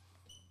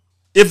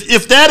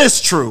 If that is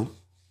true,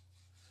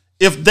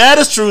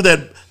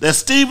 that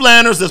Steve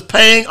Landers is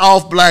paying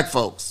off black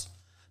folks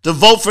to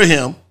vote for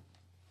him,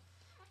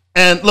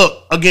 and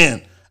look,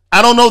 again,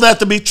 I don't know that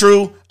to be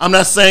true. I'm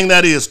not saying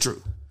that is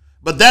true.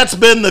 But that's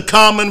been the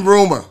common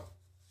rumor.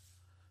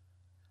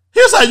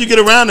 Here's how you get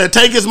around that.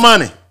 Take his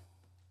money.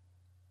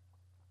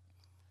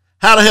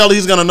 How the hell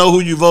he's going to know who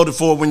you voted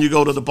for when you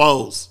go to the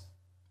polls?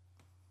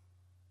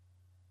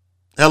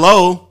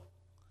 Hello?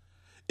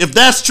 If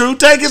that's true,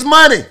 take his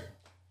money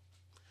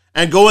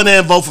and go in there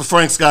and vote for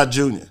Frank Scott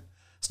Jr.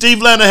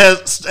 Steve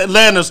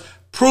Landers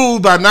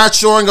proved by not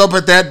showing up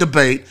at that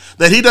debate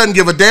that he doesn't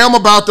give a damn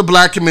about the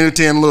black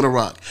community in Little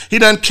Rock. He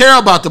doesn't care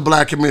about the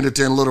black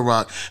community in Little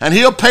Rock. And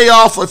he'll pay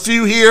off a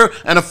few here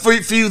and a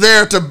few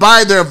there to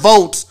buy their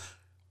votes.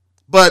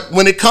 But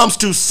when it comes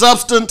to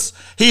substance,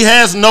 he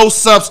has no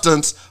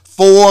substance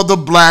for the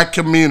black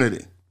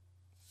community.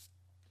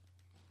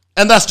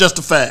 And that's just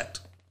a fact.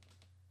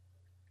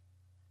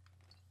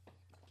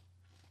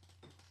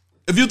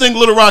 If you think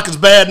Little Rock is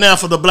bad now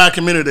for the black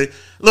community,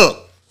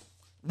 look,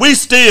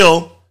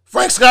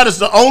 Frank Scott is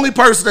the only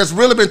person that's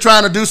really been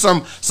trying to do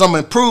some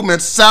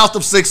improvements south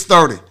of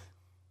 630.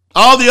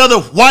 All the other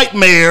white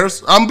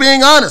mayors, I'm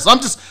being honest,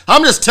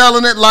 I'm just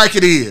telling it like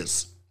it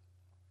is,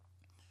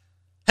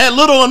 had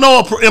little or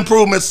no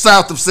improvements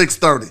south of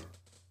 630.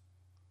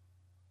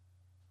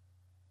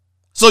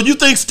 So you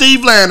think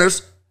Steve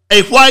Landers,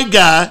 a white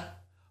guy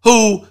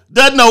who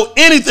doesn't know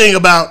anything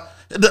about,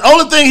 the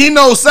only thing he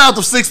knows south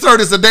of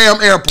 630 is the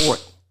damn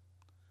airport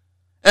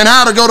and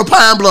how to go to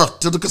Pine Bluff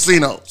to the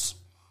casinos.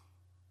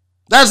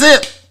 That's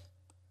it.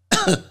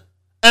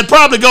 And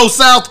probably go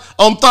south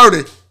on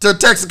 30 to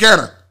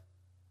Texarkana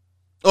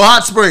or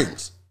Hot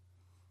Springs.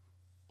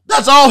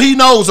 That's all he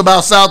knows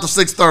about south of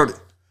 630.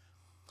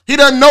 He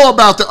doesn't know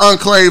about the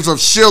enclaves of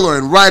Schiller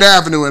and Wright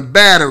Avenue and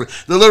Battery,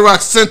 the Little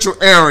Rock Central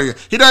area.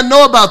 He doesn't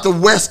know about the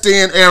West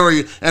End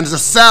area and the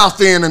South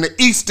End and the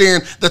East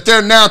End that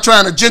they're now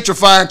trying to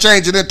gentrify and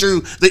change it into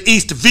the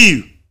East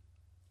View.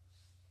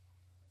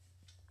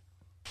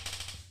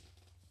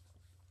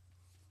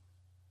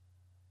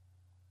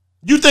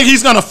 You think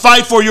he's going to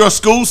fight for your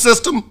school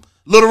system,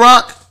 Little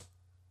Rock?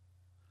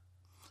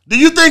 Do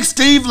you think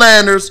Steve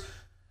Landers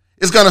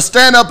is going to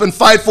stand up and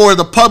fight for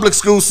the public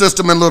school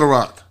system in Little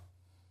Rock?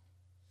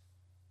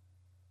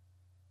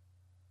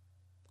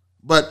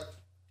 But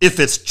if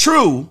it's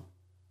true,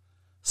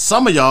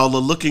 some of y'all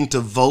are looking to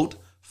vote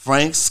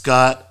Frank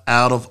Scott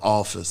out of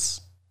office.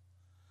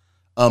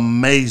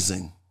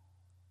 Amazing.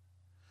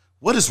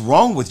 What is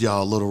wrong with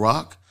y'all, Little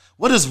Rock?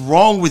 What is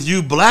wrong with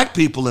you black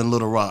people in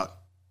Little Rock?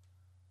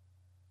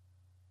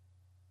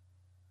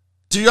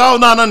 Do y'all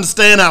not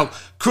understand how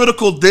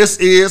critical this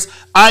is?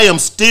 I am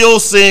still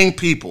seeing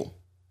people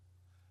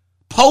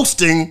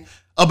posting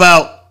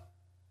about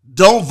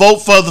don't vote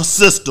for the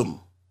system.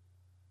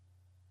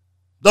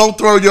 Don't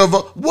throw your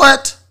vote.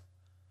 What?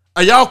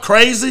 Are y'all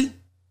crazy?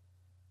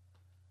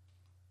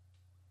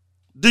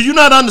 Do you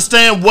not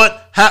understand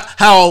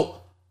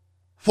how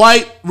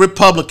white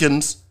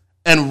Republicans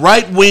and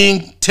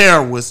right-wing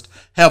terrorists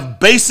have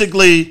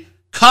basically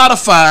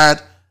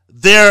codified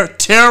their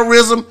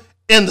terrorism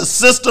in the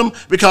system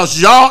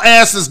because y'all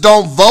asses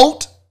don't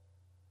vote?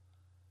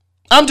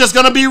 I'm just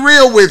going to be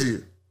real with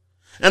you.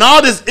 And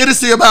all this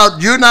idiocy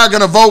about you're not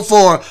going to vote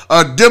for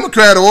a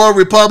Democrat or a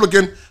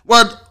Republican,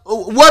 what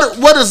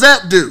does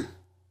that do?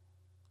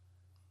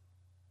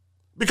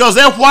 Because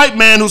that white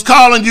man who's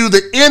calling you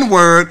the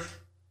N-word,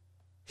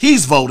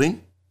 he's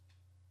voting.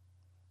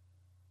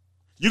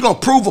 You're going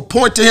to prove a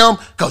point to him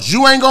because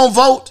you ain't going to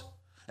vote?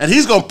 And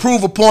he's going to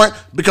prove a point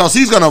because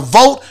he's going to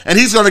vote, and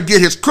he's going to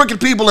get his crooked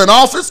people in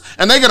office,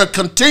 and they're going to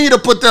continue to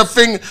put their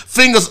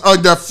fingers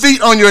on their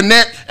feet on your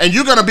neck, and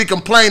you're going to be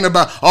complaining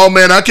about, oh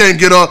man, I can't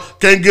get up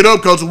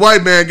because the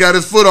white man got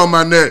his foot on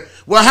my neck.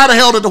 Well, how the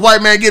hell did the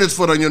white man get his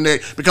foot on your neck?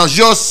 Because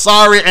your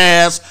sorry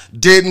ass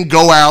didn't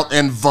go out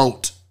and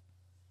vote.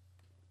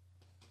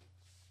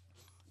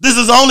 This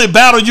is the only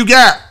battle you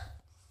got.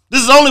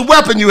 This is the only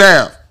weapon you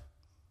have.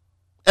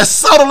 As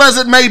subtle as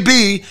it may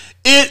be,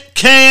 it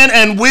can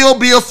and will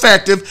be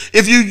effective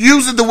if you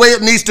use it the way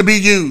it needs to be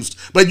used.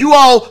 But you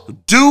all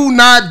do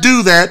not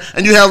do that,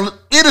 and you have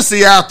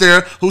idiocy out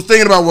there who's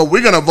thinking about, well,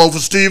 we're going to vote for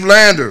Steve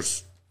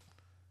Landers.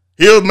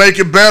 He'll make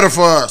it better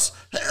for us.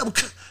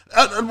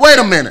 Wait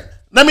a minute.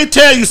 Let me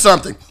tell you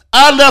something.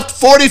 I left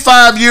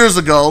 45 years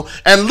ago,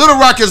 and Little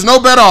Rock is no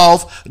better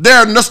off. There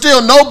are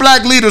still no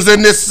black leaders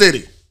in this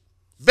city.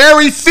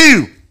 Very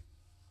few.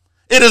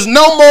 It is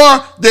no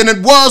more than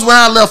it was when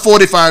I left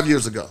 45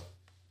 years ago.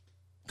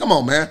 Come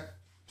on, man.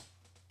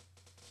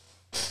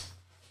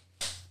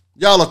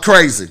 Y'all are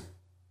crazy.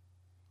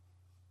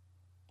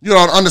 You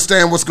don't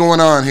understand what's going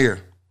on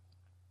here.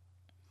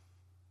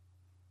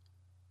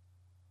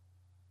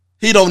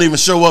 He don't even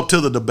show up to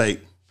the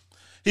debate.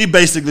 He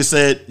basically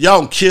said,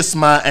 y'all can kiss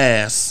my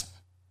ass.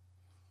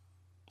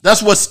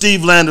 That's what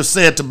Steve Landers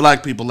said to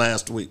black people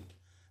last week.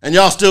 And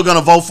y'all still going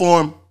to vote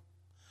for him?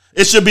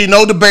 It should be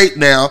no debate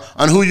now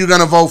on who you're going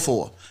to vote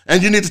for.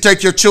 And you need to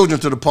take your children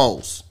to the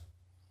polls.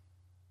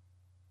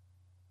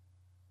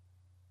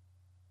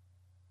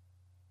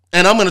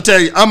 And I'm going to tell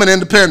you, I'm an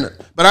independent,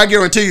 but I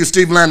guarantee you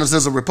Steve Landers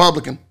is a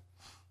Republican.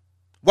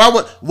 Why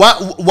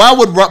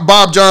would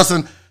Bob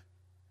Johnson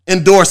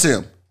endorse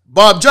him?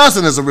 Bob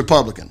Johnson is a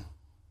Republican.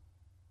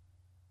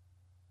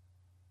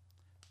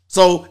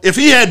 So if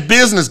he had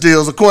business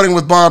deals, according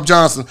with Bob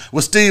Johnson,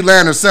 with Steve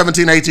Landers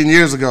 17, 18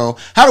 years ago,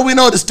 how do we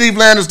know that Steve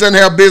Landers doesn't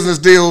have business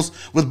deals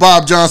with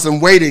Bob Johnson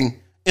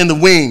waiting in the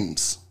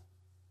wings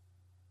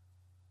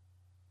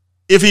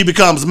if he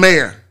becomes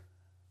mayor?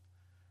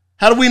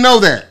 How do we know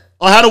that?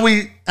 Or how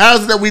is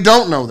it that we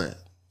don't know that?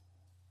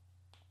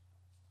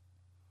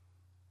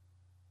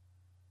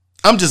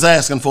 I'm just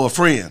asking for a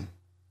friend.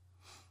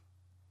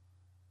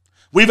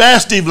 We've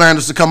asked Steve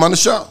Landers to come on the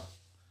show.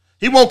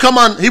 He won't come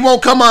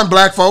on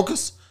Black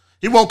Focus.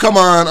 He won't come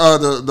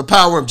on the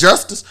Power of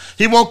Justice.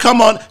 He won't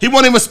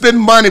even spend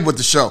money with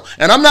the show.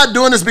 And I'm not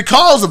doing this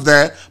because of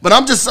that, but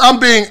I'm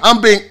being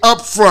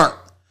upfront.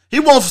 He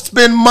won't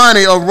spend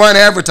money or run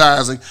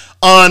advertising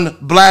on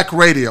black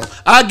radio.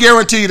 I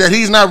guarantee that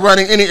he's not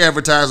running any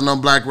advertising on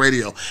black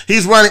radio.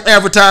 He's running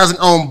advertising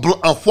on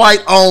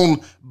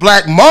white-owned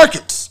black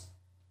markets.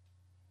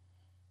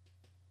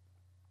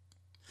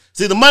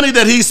 See, the money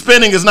that he's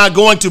spending is not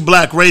going to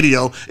black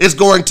radio. It's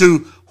going to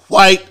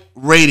white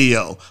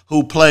radio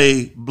who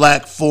play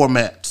black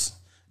formats.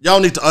 Y'all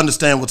need to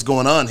understand what's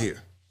going on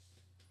here.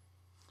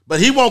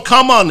 But he won't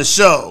come on the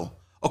show,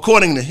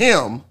 according to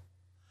him,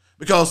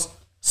 because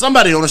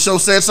somebody on the show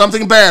said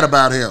something bad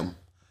about him.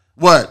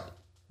 What?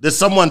 Did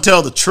someone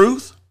tell the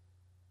truth?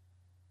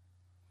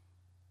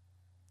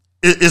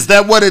 Is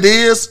that what it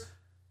is?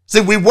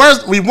 See, we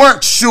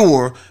weren't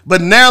sure,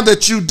 but now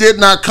that you did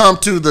not come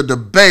to the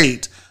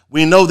debate,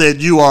 we know that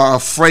you are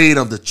afraid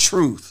of the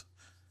truth.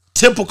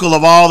 Typical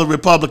of all the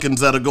Republicans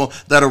that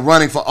are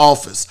running for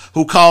office,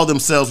 who call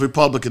themselves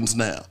Republicans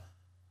now.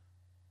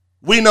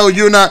 We know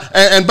you're not,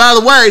 and by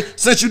the way,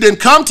 since you didn't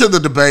come to the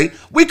debate,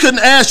 we couldn't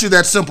ask you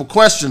that simple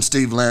question,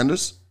 Steve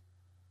Landers.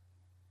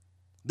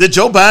 Did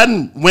Joe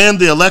Biden win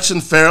the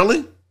election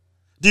fairly?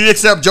 Do you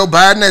accept Joe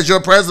Biden as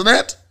your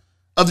president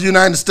of the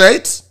United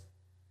States?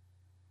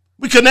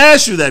 We couldn't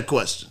ask you that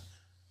question.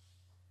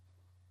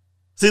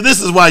 See,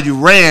 this is why you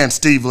ran,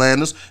 Steve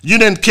Landers. You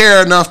didn't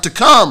care enough to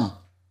come.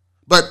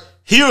 But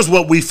here's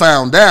what we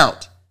found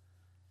out.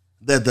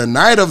 That the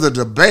night of the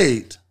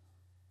debate,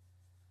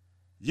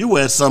 you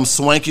were at some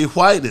swanky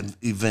white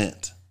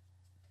event.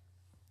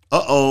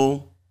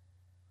 Uh-oh.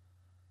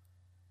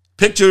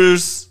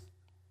 Pictures.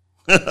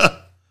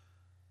 The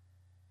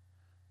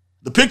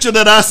picture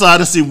that I saw, I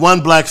didn't see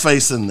one black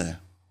face in there.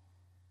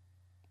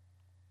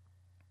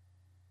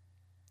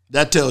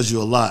 That tells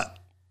you a lot.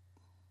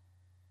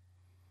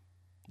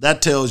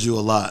 That tells you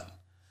a lot.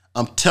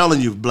 I'm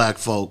telling you, black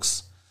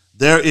folks,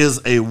 there is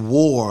a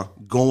war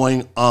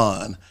going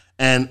on,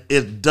 and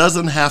it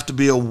doesn't have to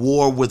be a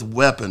war with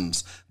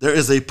weapons. There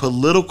is a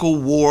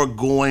political war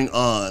going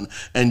on,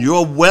 and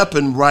your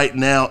weapon right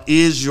now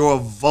is your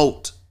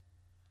vote.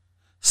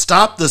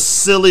 Stop the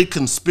silly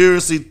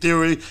conspiracy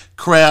theory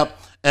crap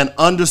and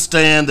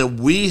understand that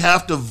we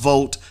have to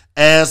vote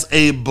as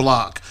a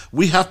block.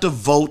 We have to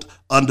vote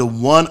under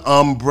one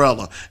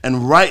umbrella.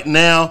 And right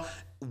now,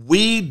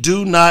 we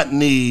do not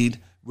need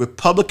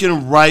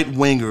Republican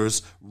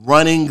right-wingers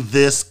running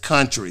this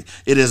country.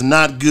 It is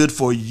not good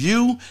for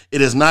you. It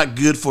is not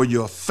good for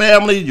your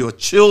family, your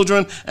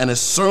children, and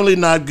it's certainly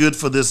not good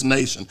for this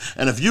nation.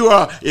 And if you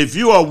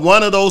are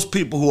one of those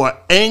people who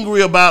are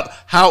angry about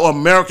how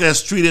America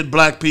has treated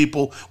black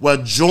people,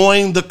 well,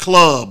 join the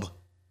club.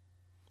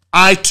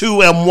 I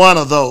too am one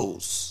of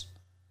those.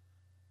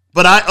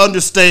 But I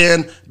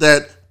understand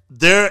that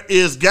there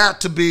is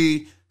got to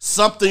be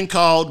something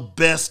called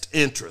best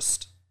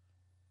interest.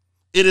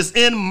 It is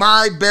in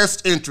my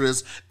best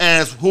interest,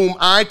 as whom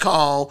I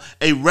call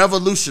a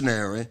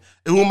revolutionary,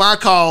 whom I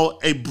call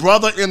a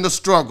brother in the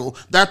struggle.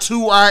 That's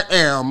who I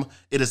am.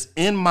 It is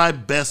in my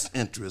best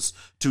interest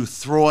to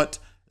thwart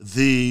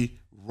the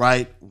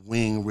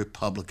right-wing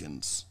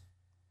Republicans,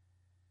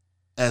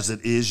 as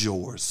it is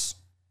yours.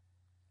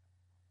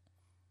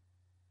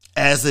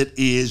 As it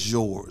is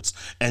yours.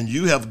 And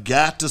you have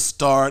got to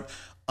start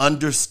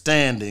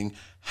understanding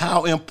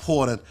how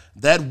important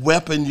that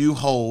weapon you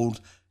hold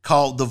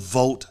called the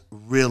vote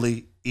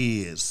really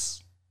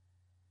is.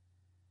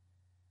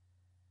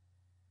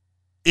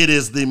 It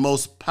is the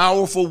most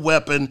powerful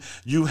weapon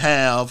you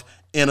have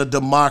in a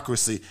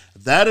democracy.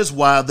 That is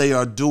why they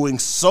are doing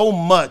so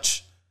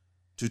much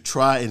to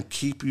try and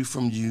keep you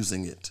from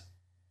using it.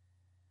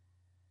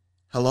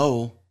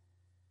 Hello?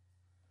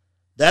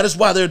 That is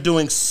why they're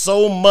doing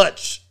so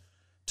much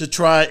to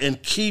try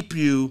and keep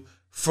you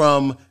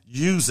from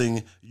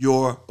using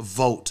your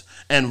vote.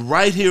 And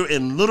right here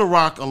in Little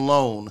Rock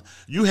alone,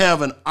 you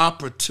have an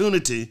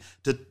opportunity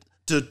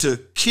to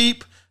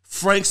keep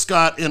Frank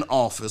Scott in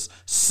office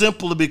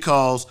simply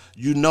because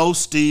you know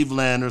Steve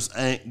Landers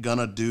ain't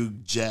gonna do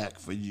jack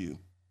for you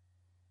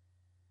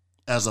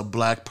as a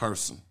black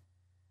person.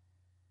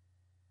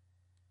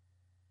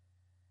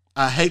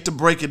 I hate to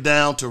break it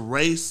down to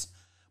race,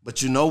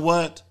 but you know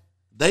what?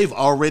 They've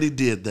already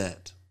did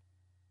that.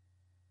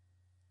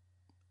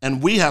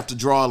 And we have to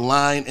draw a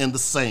line in the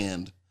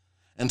sand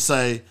and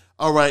say,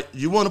 all right,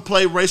 you want to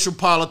play racial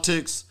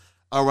politics?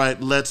 All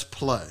right, let's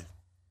play.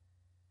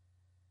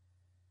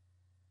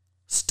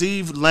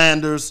 Steve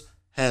Landers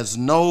has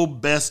no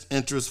best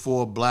interest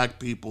for black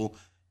people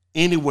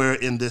anywhere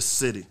in this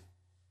city.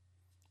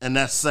 And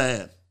that's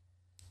sad.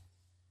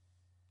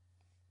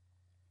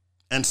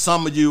 And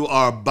some of you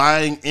are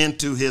buying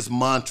into his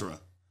mantra.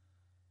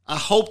 I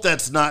hope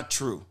that's not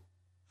true.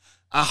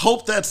 I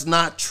hope that's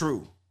not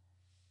true.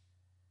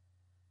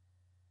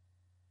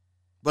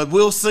 But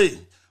we'll see.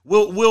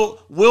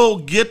 We'll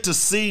get to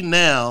see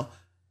now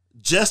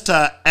just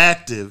how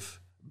active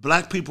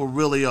black people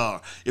really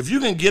are. If you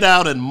can get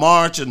out and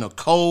march in the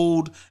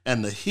cold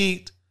and the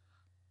heat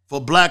for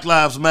Black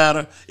Lives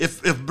Matter,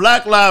 if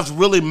Black lives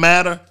really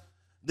matter,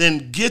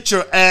 then get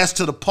your ass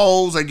to the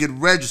polls and get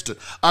registered.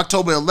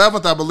 October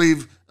 11th, I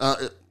believe,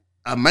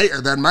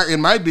 it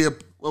might be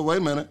well, wait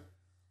a minute.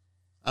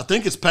 I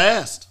think it's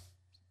passed.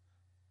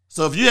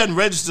 So if you hadn't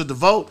registered to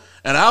vote,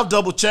 and I'll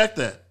double check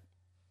that.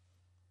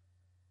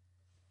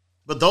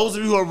 But those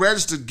of you who are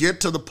registered,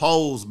 get to the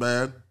polls,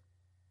 man.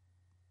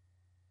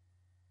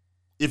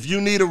 If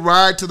you need a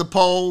ride to the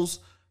polls,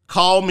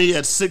 call me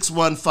at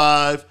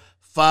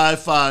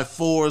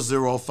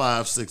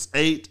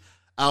 615-554-0568.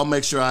 I'll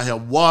make sure I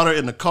have water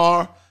in the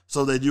car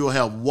so that you'll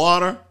have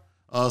water.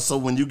 So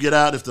when you get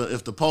out,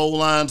 if the poll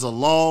lines are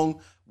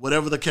long,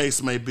 whatever the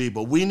case may be.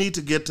 But we need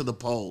to get to the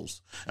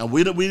polls. And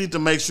we need to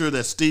make sure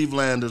that Steve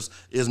Landers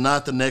is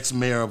not the next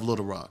mayor of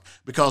Little Rock.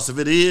 Because if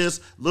it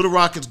is, Little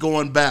Rock is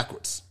going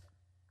backwards.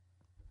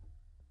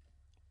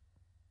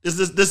 This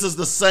is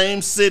the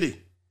same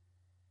city.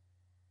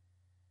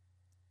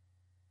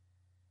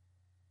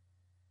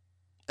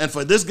 And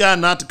for this guy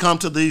not to come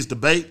to these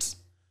debates,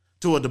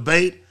 to a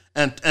debate,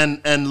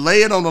 and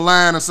lay it on the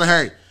line and say,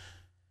 hey,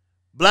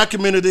 black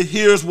community,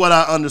 here's what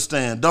I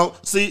understand.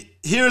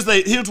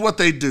 Here's what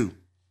they do.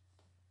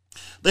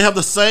 They have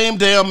the same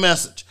damn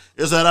message.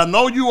 Is that I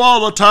know you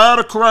all are tired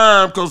of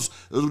crime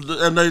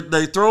and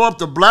they throw up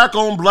the black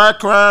on black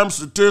crime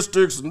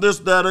statistics and this,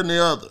 that, and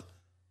the other.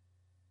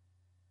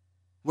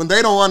 When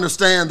they don't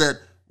understand that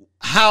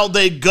how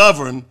they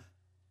govern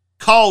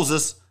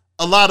causes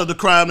a lot of the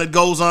crime that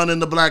goes on in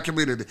the black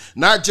community.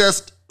 Not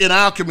just in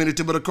our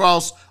community, but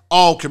across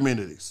all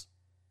communities.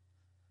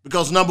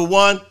 Because number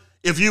one,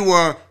 if you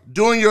were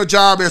doing your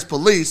job as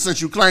police,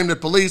 since you claim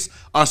that police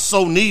are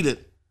so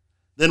needed,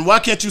 then why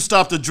can't you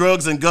stop the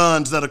drugs and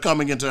guns that are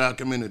coming into our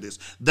communities?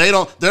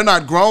 They're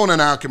not grown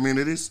in our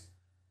communities.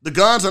 The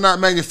guns are not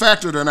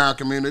manufactured in our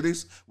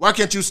communities. Why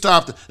can't you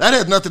stop that? That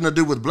has nothing to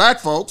do with black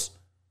folks.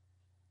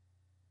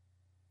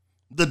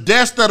 The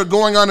deaths that are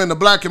going on in the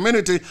black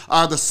community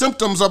are the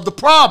symptoms of the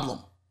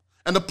problem.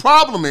 And the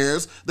problem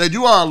is that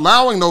you are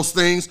allowing those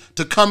things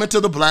to come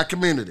into the black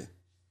community.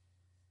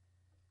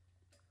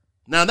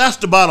 Now, that's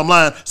the bottom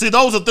line. See,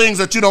 those are things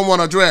that you don't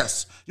want to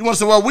address. You want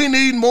to say, well, we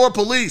need more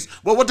police.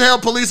 Well, what the hell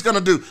are police going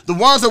to do? The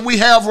ones that we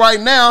have right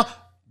now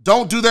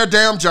don't do their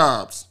damn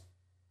jobs.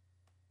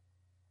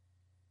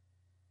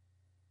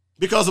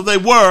 Because if they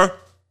were,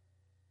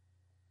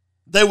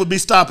 they would be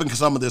stopping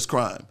some of this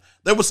crime.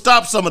 They would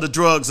stop some of the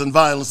drugs and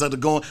violence that are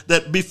going,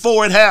 that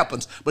before it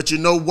happens. But you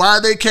know why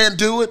they can't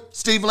do it,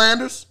 Steve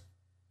Landers?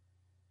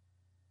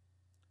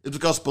 It's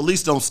because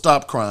police don't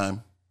stop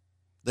crime.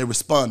 They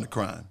respond to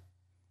crime.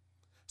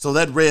 So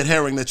that red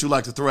herring that you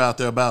like to throw out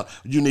there about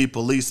you need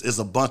police is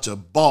a bunch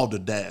of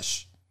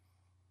balderdash.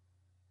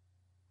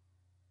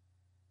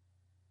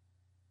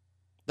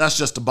 That's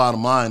just the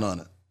bottom line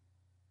on it.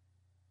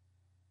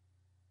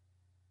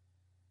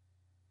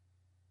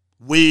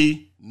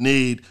 We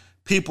need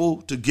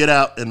people to get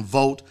out and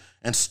vote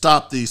and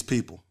stop these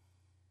people.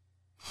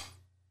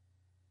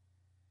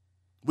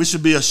 We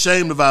should be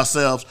ashamed of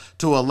ourselves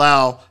to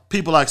allow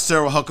people like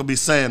Sarah Huckabee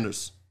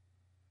Sanders,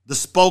 the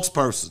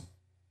spokesperson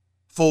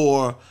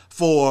for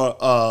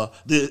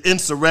the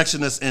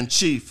insurrectionists in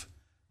chief,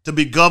 to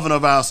be governor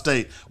of our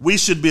state. We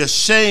should be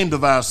ashamed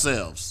of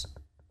ourselves.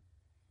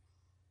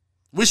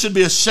 We should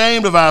be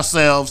ashamed of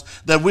ourselves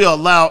that we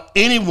allow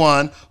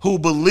anyone who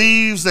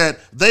believes that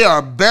they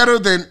are better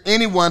than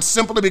anyone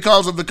simply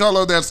because of the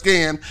color of their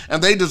skin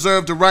and they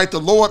deserve to write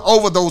the Lord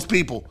over those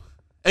people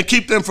and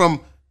keep them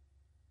from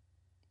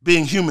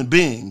being human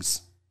beings.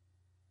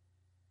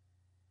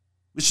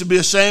 We should be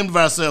ashamed of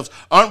ourselves.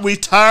 Aren't we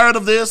tired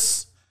of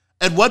this?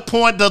 At what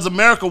point does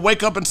America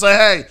wake up and say,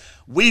 hey,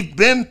 we've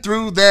been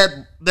through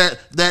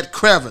that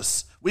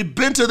crevice. We've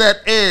been to that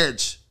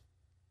edge.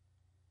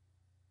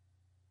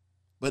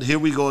 But here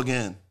we go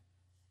again.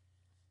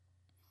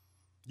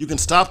 You can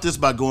stop this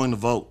by going to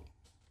vote.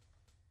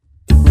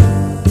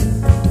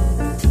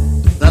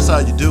 That's how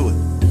you do it.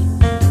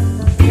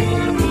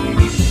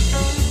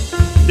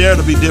 Dare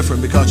to be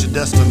different because you're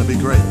destined to be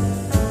great.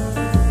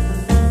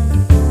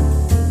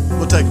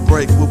 We'll take a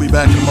break. We'll be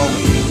back in a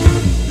moment.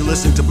 You're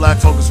listening to Black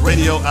Focus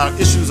Radio, our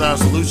issues, our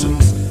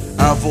solutions,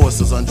 our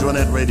voices on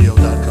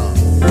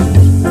JoyNetRadio.com.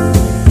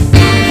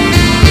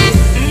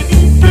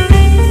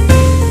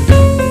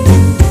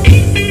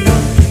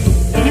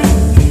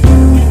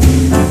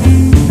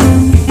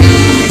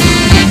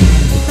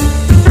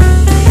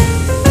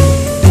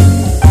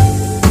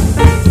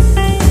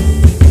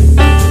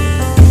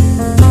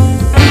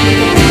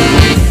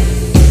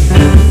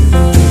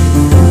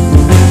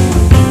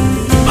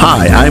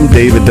 Hi, I'm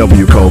David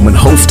W. Coleman,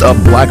 host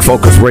of Black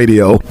Focus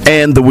Radio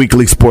and the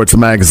Weekly Sports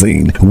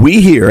Magazine. We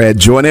here at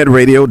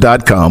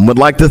JoyNetRadio.com would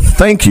like to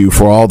thank you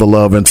for all the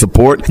love and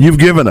support you've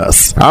given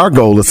us. Our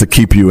goal is to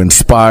keep you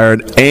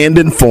inspired and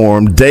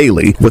informed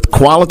daily with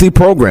quality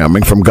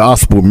programming from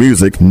gospel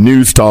music,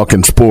 news, talk,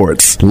 and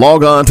sports.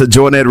 Log on to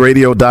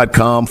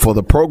JoyNetRadio.com for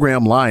the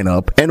program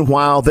lineup, and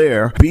while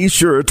there, be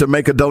sure to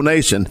make a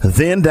donation.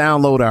 Then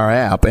download our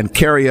app and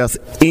carry us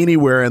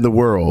anywhere in the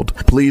world.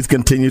 Please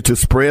continue to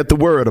spread the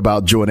word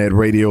about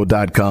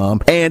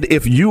JoyNetRadio.com. And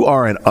if you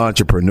are an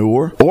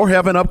entrepreneur or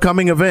have an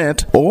upcoming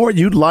event or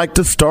you'd like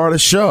to start a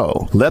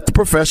show, let the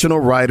professional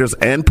writers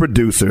and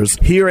producers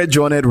here at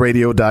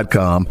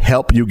JoyNetRadio.com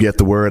help you get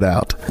the word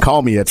out.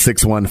 Call me at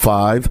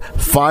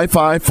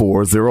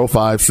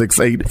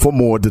 615-554-0568 for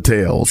more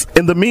details.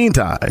 In the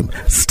meantime,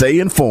 stay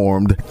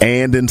informed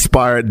and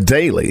inspired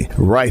daily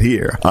right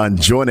here on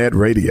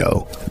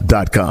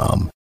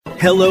JoyNetRadio.com.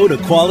 Hello to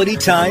quality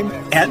time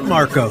at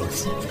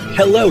Marco's.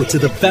 Hello to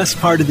the best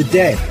part of the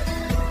day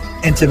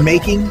and to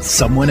making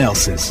someone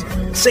else's.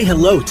 Say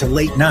hello to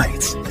late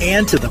nights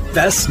and to the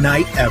best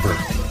night ever.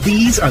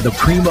 These are the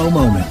primo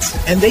moments,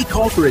 and they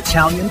call for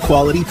Italian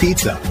quality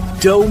pizza.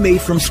 Dough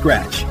made from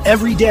scratch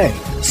every day.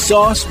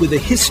 Sauce with a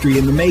history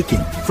in the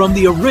making from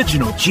the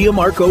original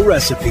Gianmarco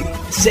recipe.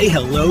 Say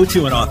hello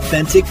to an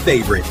authentic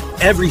favorite.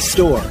 Every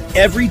store,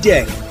 every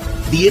day,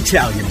 the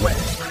Italian way.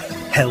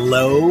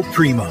 Hello,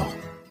 Primo.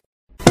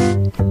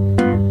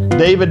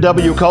 David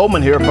W.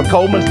 Coleman here for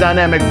Coleman's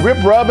Dynamic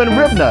Rib Rub and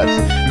Rib Nuts.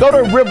 Go to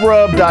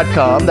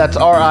ribrub.com, that's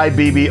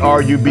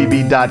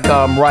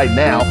RIBBRUBB.com right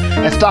now,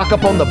 and stock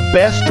up on the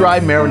best dry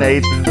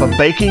marinades for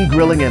baking,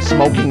 grilling, and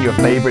smoking your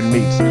favorite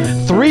meats.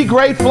 3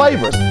 great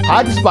flavors,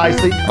 hot and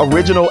spicy,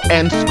 original,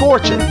 and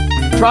scorching.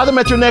 Try them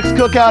at your next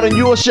cookout and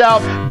you will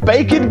shout,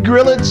 bake it,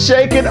 grill it,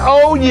 shake it,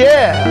 oh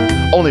yeah!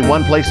 Only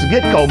one place to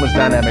get Coleman's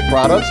Dynamic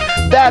products,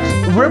 that's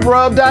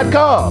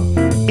ribrub.com.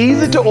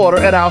 Easy to order,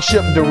 and I'll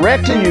ship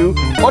direct to you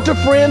or to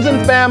friends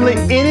and family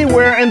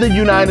anywhere in the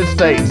United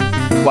States.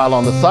 While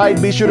on the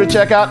site, be sure to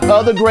check out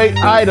other great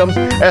items,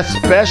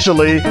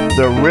 especially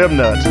the rib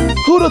nuts.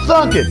 Who'd have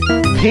thunk it?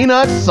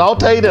 Peanuts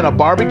sauteed in a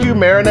barbecue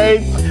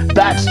marinade?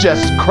 That's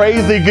just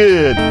crazy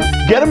good.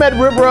 Get them at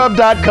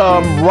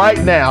ribrub.com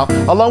right now,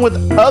 along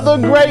with other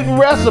great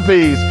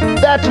recipes.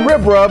 That's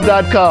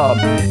ribrub.com.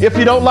 If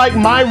you don't like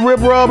my rib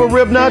rub or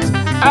rib nuts,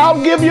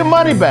 I'll give you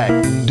money back.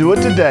 Do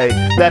it today.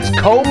 That's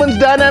Coleman's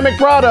Dynamic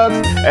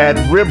Products at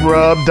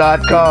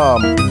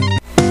ribrub.com.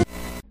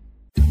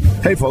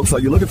 Hey folks, are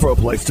you looking for a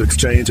place to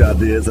exchange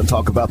ideas and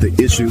talk about the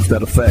issues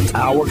that affect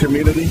our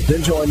community?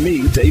 Then join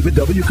me, David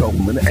W.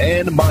 Coleman,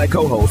 and my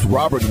co-host,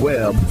 Robert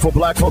Webb, for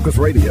Black Focus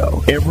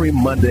Radio every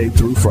Monday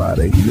through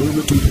Friday,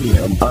 noon to 2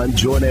 p.m. on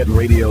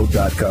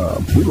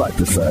joynetradio.com. We like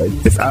to say,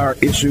 it's our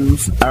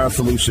issues, our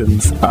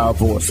solutions, our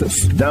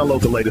voices.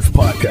 Download the latest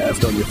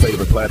podcast on your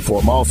favorite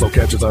platform. Also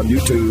catch us on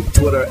YouTube,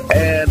 Twitter,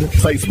 and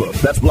Facebook.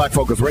 That's Black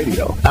Focus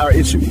Radio. Our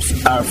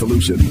issues, our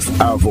solutions,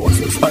 our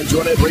voices on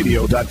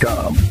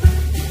joynetradio.com.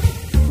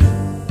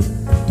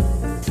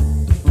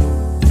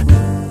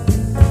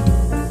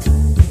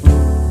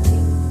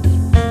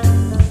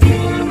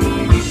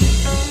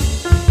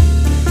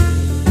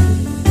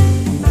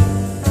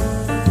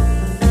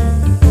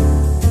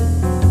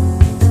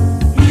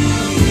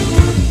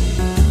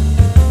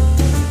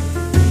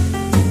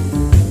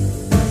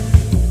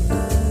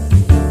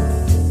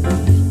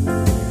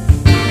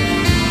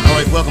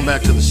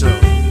 Back to the show.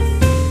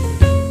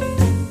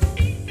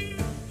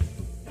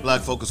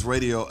 Black Focus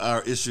Radio,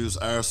 our issues,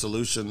 our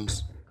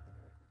solutions,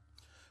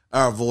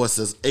 our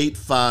voices.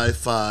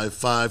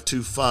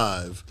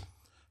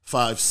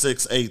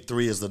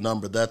 855-525-5683 is the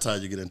number. That's how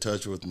you get in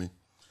touch with me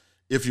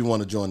if you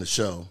want to join the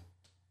show.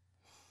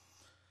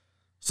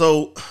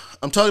 So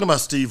I'm talking about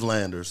Steve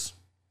Landers,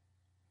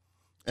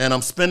 and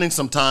I'm spending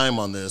some time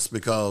on this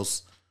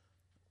because,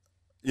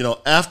 you know,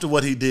 after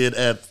what he did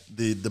at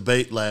the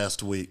debate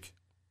last week,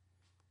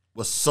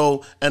 was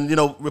so, and you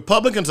know,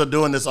 Republicans are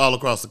doing this all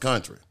across the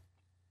country.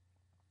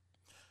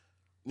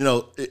 You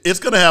know, it's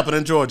going to happen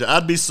in Georgia.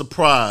 I'd be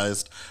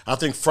surprised. I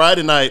think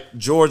Friday night,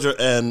 Georgia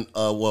and,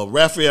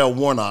 Raphael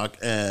Warnock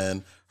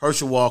and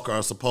Herschel Walker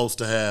are supposed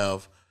to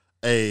have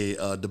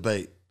a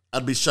debate.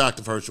 I'd be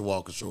shocked if Herschel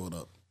Walker showed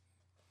up.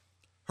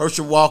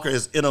 Herschel Walker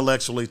is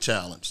intellectually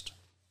challenged.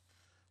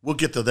 We'll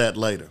get to that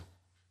later.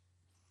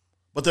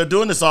 But they're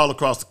doing this all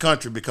across the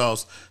country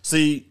because,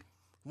 see,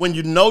 when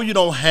you know you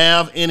don't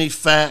have any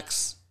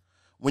facts,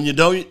 when you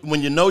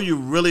know you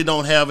really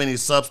don't have any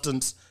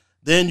substance,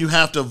 then you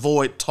have to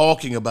avoid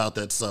talking about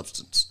that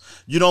substance.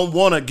 You don't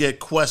want to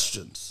get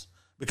questions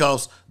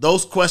because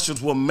those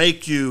questions will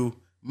make you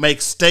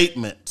make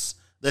statements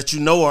that you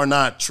know are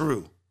not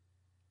true.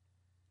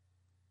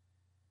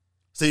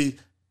 See,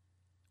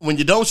 when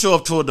you don't show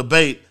up to a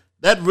debate,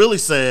 that really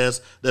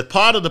says that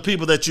part of the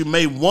people that you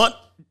may want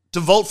to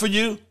vote for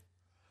you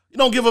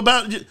don't give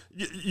about.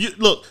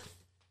 Look,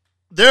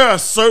 there are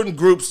certain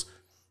groups,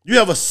 you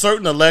have a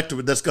certain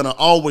electorate that's going to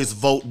always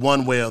vote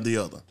one way or the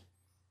other.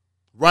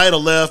 Right or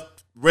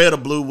left, red or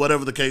blue,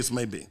 whatever the case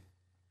may be.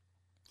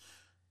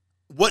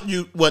 What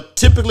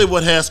typically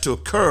has to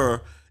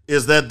occur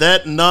is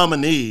that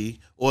nominee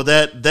or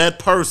that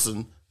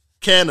person,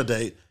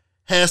 candidate,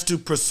 has to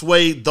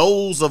persuade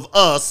those of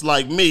us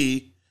like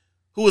me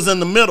who is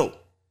in the middle,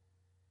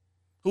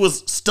 who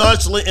is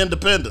staunchly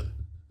independent.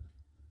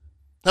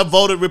 I've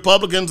voted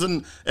Republicans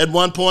at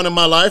one point in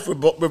my life.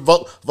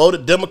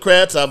 Voted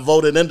Democrats. I've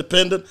voted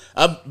independent.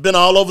 I've been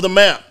all over the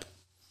map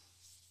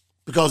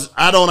because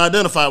I don't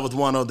identify with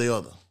one or the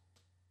other.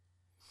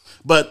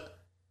 But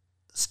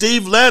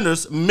Steve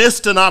Landers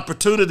missed an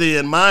opportunity,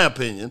 in my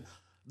opinion,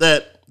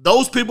 that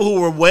those people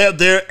who were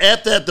there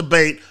at that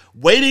debate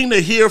waiting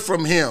to hear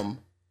from him,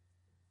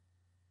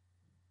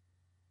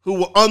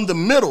 who were in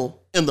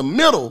the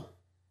middle,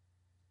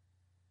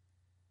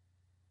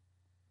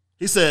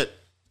 he said,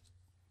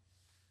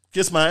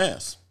 kiss my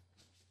ass.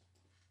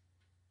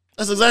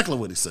 That's exactly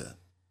what he said.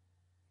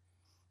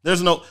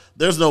 There's no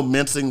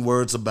mincing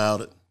words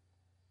about it.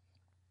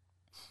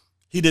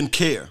 He didn't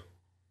care.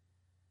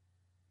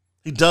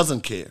 He doesn't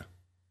care.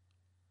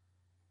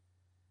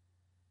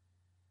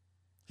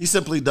 He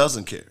simply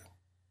doesn't care.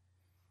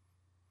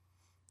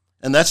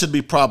 And that should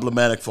be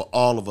problematic for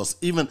all of us,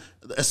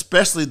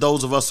 especially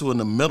those of us who are in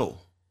the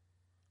middle,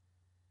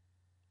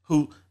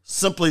 who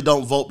simply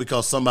don't vote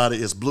because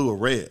somebody is blue or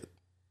red,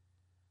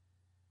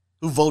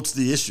 who votes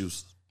the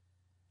issues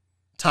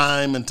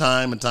time and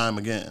time and time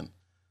again.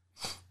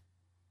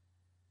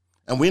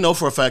 And we know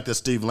for a fact that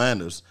Steve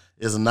Landers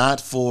is not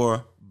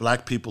for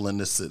black people in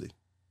this city.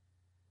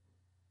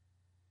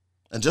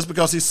 And just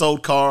because he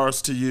sold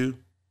cars to you,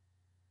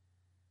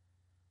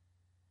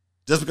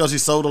 just because he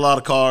sold a lot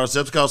of cars,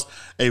 just because,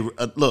 do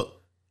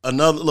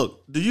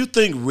you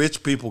think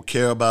rich people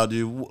care about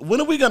you?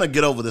 When are we going to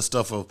get over this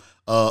stuff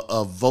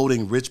of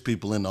voting rich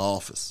people into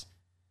office?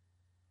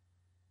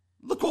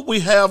 Look what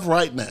we have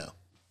right now.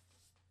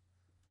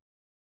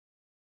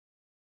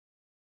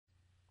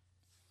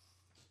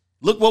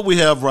 Look what we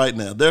have right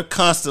now. They're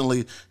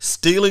constantly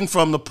stealing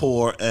from the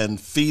poor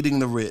and feeding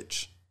the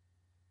rich.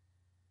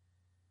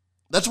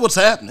 That's what's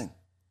happening.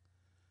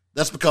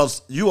 That's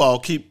because you all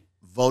keep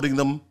voting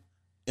them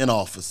in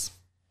office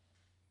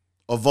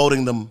or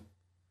voting them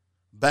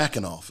back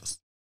in office.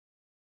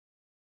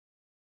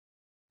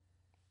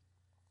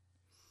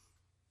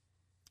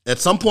 At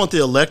some point,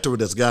 the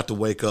electorate has got to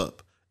wake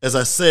up. As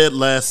I said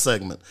last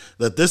segment,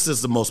 that this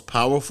is the most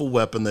powerful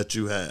weapon that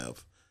you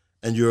have,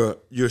 and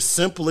you're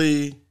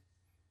simply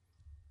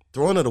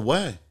throwing it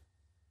away.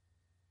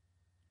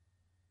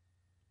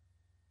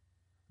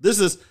 This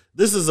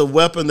is a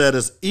weapon that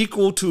is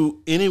equal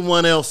to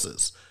anyone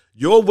else's.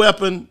 Your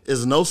weapon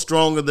is no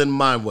stronger than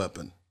my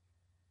weapon.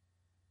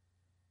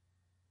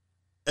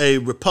 A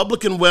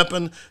Republican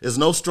weapon is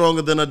no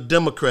stronger than a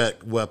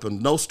Democrat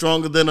weapon, no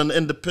stronger than an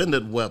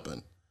independent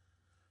weapon,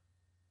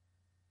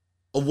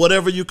 or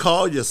whatever you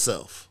call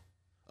yourself,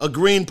 a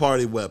Green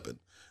Party weapon.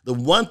 The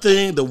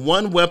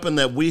one weapon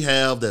that we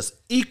have that's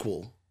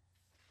equal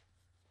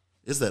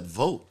is that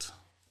vote.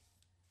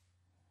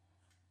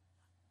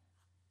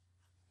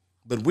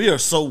 But we are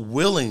so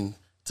willing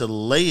to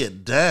lay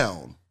it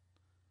down.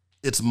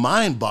 It's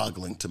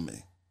mind-boggling to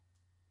me.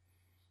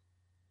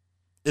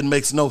 It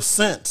makes no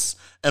sense.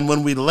 And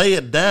when we lay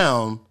it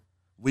down,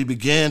 we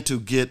begin to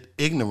get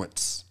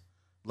ignorance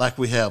like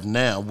we have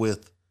now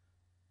with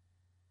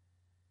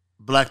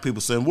black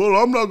people saying, well,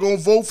 I'm not going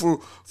to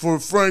vote for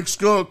Frank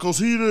Scott because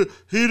he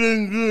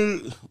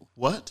didn't.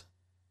 What?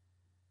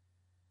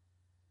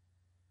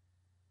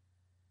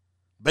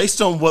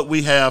 Based on what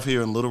we have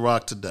here in Little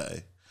Rock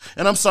today,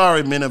 and I'm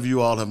sorry many of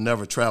you all have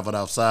never traveled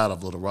outside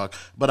of Little Rock,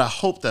 but I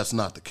hope that's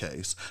not the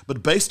case.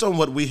 But based on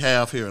what we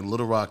have here in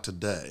Little Rock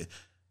today,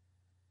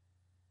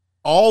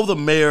 all the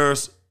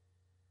mayors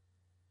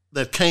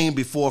that came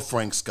before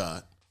Frank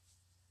Scott,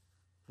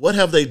 what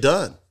have they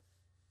done?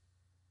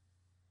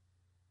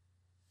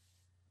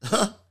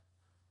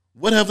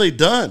 What have they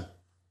done?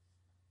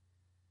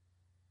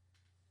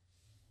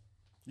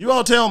 You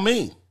all tell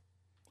me.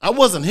 I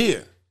wasn't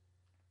here.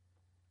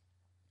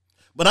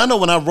 But I know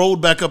when I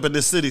rode back up in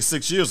this city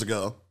 6 years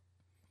ago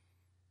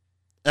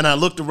and I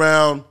looked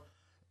around,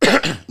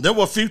 there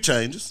were a few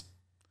changes.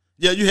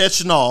 Yeah, you had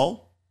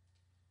Chenal.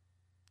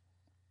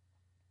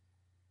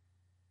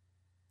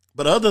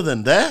 But other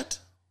than that,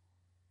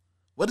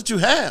 what did you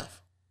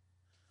have?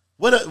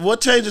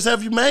 What changes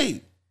have you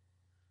made?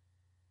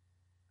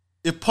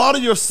 If part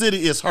of your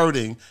city is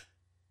hurting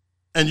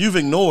and you've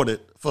ignored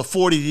it for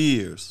 40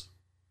 years,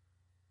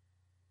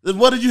 then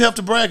what did you have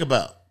to brag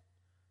about?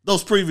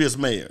 Those previous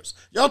mayors.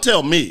 Y'all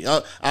tell me.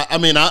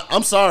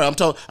 I'm sorry. I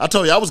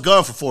told you I was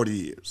gone for 40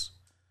 years.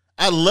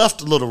 I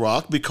left Little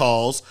Rock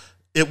because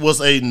it was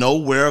a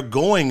nowhere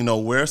going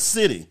nowhere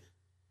city.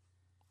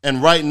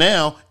 And right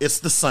now, it's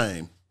the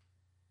same.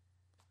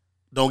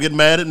 Don't get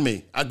mad at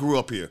me. I grew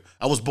up here.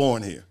 I was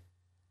born here.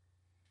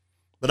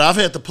 But I've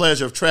had the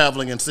pleasure of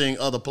traveling and seeing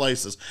other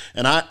places,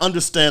 and I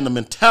understand the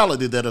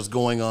mentality that is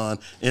going on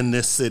in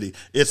this city.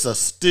 It's a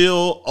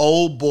still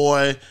old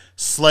boy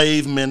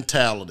slave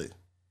mentality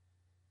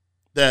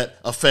that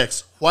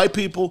affects white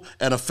people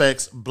and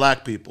affects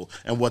black people.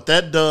 And what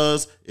that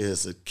does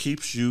is it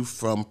keeps you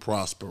from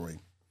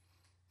prospering.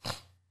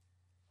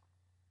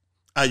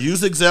 I use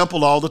the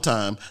example all the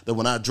time that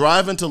when I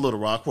drive into Little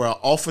Rock, where I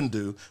often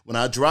do, when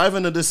I drive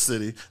into this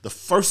city, the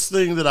first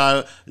thing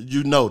that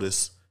you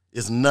notice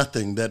is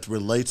nothing that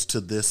relates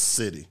to this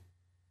city.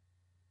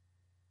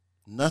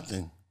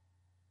 Nothing.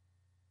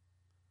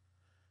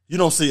 You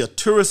don't see a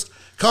tourist,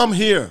 come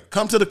here,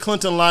 come to the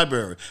Clinton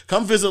Library,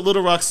 come visit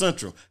Little Rock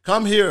Central,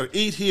 come here,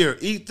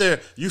 eat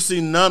there. You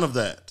see none of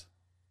that.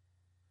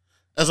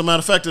 As a matter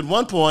of fact, at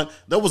one point,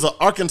 there was a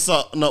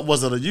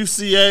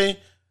UCA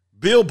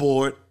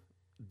billboard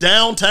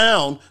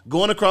downtown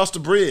going across the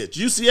bridge.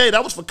 UCA,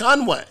 that was for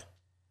Conway.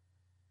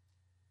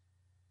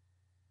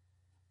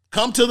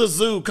 Come to the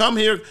zoo, come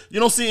here. You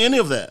don't see any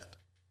of that.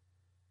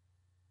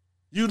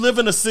 You live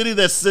in a city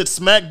that sits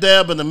smack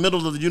dab in the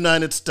middle of the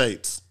United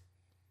States.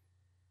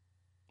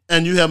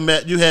 And you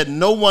had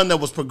no one that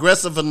was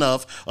progressive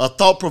enough or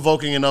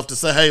thought-provoking enough to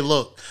say, hey,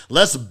 look,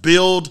 let's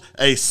build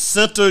a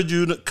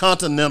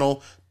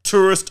continental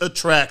tourist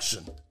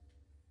attraction.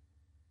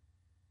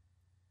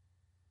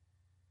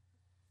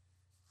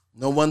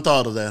 No one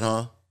thought of that,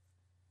 huh?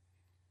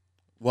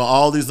 Well,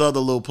 all these other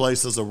little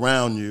places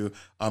around you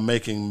are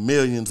making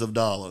millions of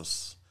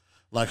dollars,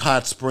 like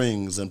Hot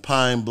Springs and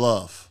Pine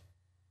Bluff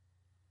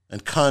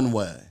and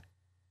Conway.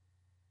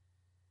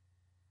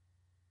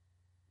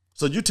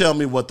 So you tell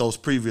me what those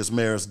previous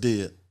mayors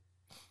did.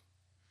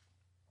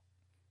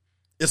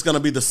 It's going to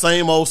be the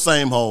same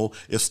old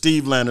if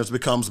Steve Landers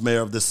becomes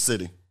mayor of this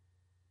city.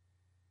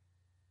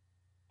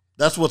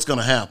 That's what's going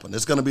to happen.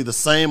 It's going to be the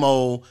same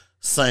old.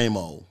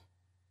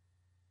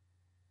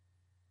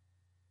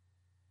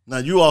 Now,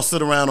 you all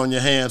sit around on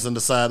your hands and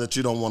decide that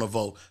you don't want to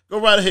vote. Go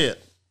right ahead.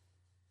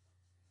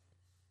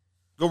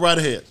 Go right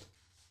ahead.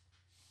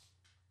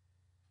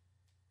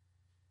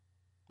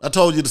 I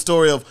told you the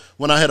story of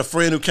when I had a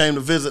friend who came to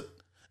visit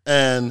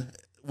and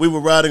we were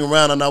riding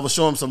around and I was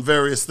showing him some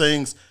various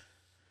things.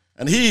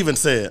 And he even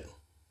said,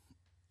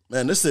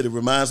 man, this city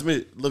reminds me,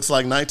 it looks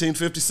like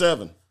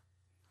 1957.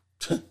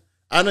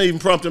 I didn't even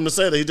prompt him to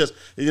say that. He just,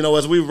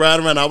 as we were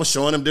riding around, I was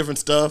showing him different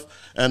stuff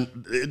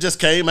and it just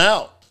came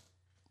out.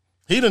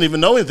 He didn't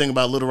even know anything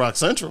about Little Rock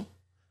Central.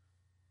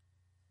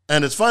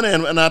 And it's funny,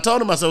 and I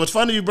told him, I said, it's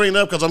funny you bring it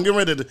up because I'm getting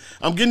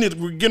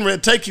ready to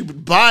take you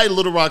by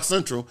Little Rock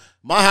Central,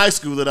 my high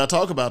school that I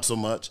talk about so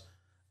much,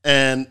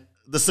 and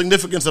the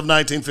significance of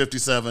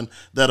 1957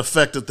 that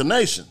affected the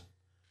nation.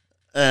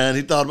 And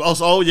he thought,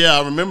 oh yeah,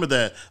 I remember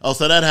that. Oh,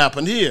 so that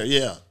happened here,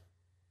 yeah.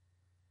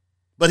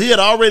 But he had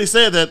already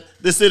said that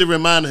this city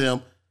reminded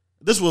him,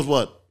 this was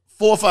what,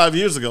 4 or 5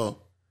 years ago,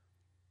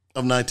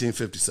 of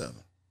 1957.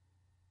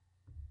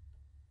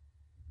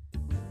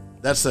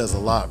 That says a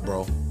lot,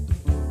 bro.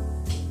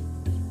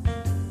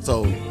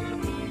 So,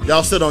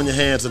 y'all sit on your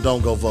hands and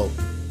don't go vote.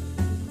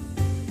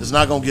 It's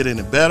not going to get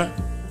any better.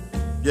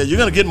 Yeah, you're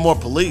going to get more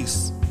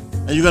police,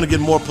 and you're going to get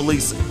more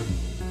policing.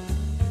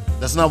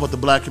 That's not what the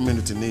black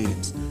community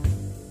needs.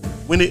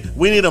 We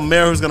need a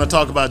mayor who's going to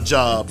talk about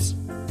jobs.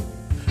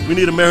 We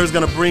need a mayor who's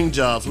going to bring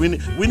jobs. We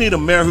need a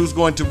mayor who's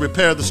going to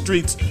repair the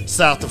streets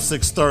south of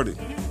 630.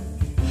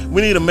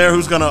 We need a mayor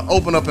who's going to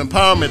open up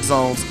empowerment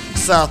zones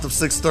south of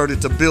 630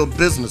 to build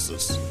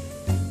businesses.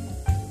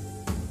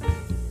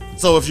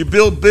 So if you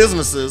build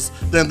businesses,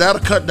 then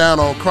that'll cut down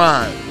on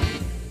crime.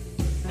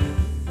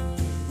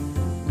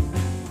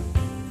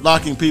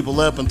 Locking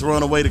people up and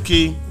throwing away the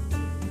key,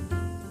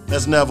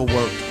 that's never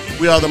worked.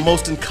 We are the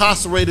most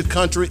incarcerated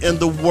country in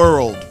the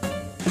world.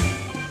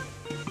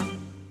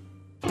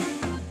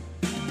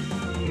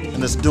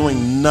 And it's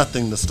doing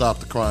nothing to stop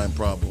the crime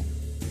problem.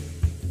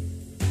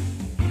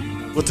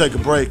 We'll take a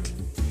break.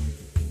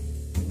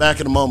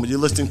 Back in a moment. You're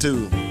listening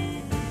to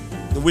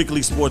the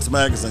Weekly Sports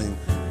Magazine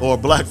or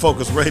Black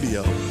Focus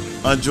Radio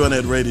on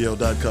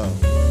joynetradio.com.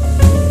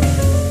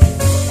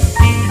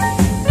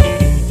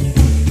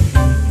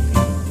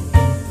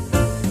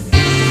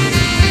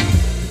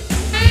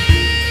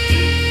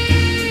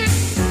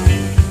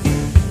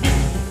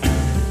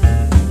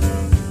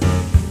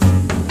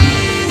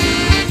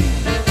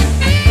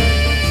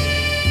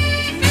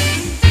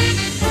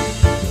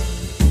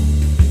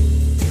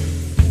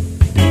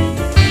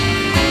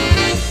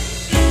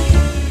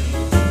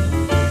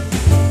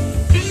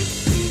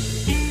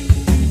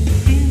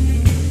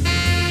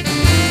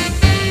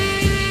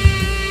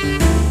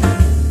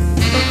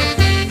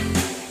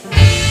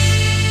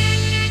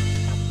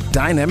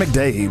 Dynamic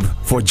Dave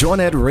for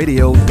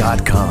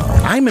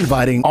joynetradio.com. I'm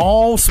inviting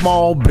all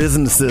small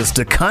businesses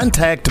to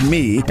contact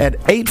me at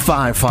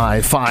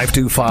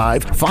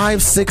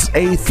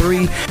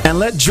 855-525-5683 and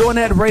let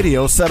Joynet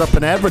Radio set up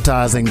an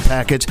advertising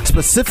package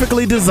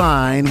specifically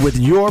designed with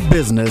your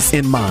business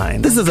in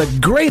mind. This is a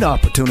great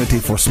opportunity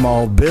for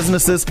small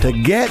businesses to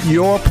get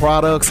your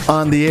products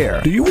on the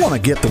air. Do you want to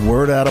get the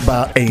word out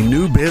about a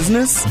new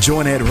business?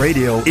 Joynet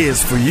Radio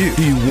is for you.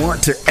 Do you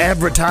want to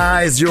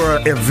advertise your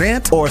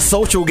event or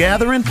social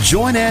gathering?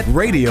 Joynet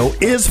Radio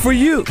is for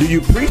you. Do you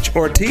preach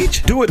or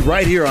teach? Do it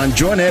right here on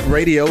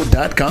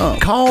joynetradio.com.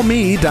 Call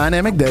me,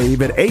 Dynamic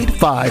Dave, at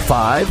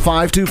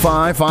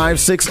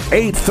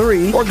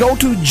 855-525-5683 or go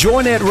to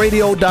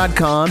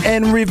joynetradio.com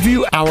and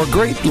review our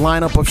great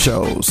lineup of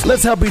shows.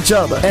 Let's help each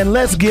other and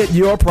let's get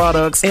your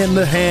products in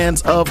the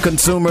hands of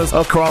consumers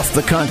across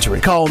the country.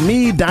 Call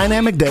me,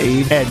 Dynamic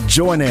Dave, at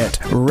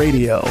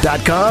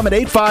joynetradio.com at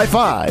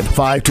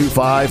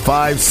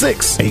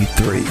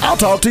 855-525-5683. I'll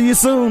talk to you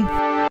soon.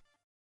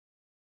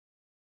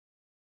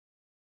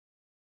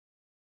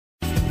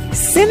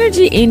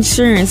 Synergy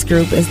Insurance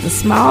Group is the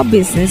small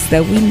business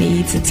that we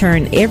need to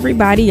turn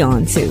everybody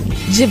on to.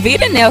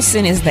 Javita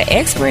Nelson is the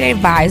expert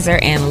advisor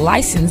and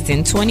licensed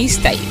in 20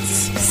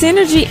 states.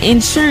 Synergy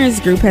Insurance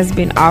Group has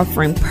been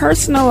offering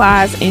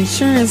personalized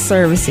insurance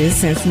services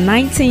since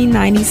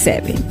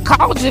 1997.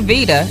 Call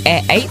Javita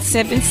at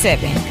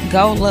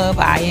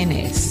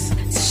 877-GO-LOVE-INS.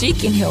 She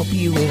can help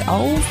you with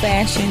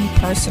old-fashioned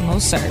personal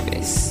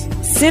service.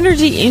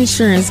 Synergy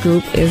Insurance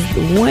Group is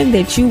the one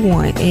that you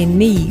want and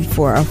need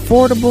for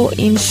affordable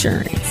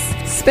insurance,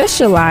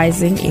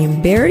 specializing in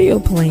burial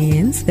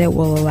plans that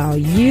will allow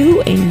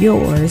you and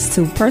yours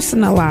to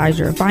personalize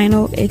your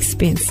final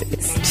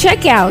expenses.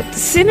 Check out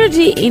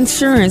Synergy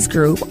Insurance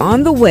Group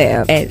on the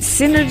web at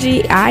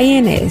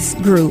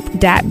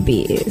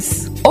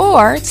synergyinsgroup.biz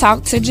or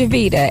talk to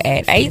Javita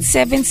at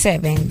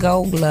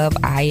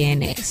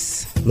 877-GO-LOVE-INS.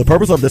 The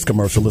purpose of this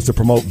commercial is to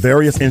promote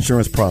various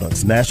insurance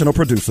products. National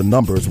producer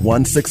numbers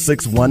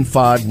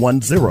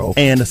 1661510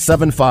 and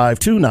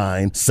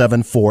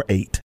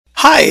 7529748.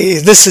 Hi,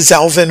 this is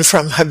Alvin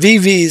from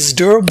Havivi's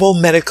Durable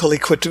Medical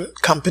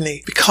Equipment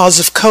Company. Because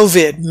of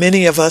COVID,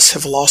 many of us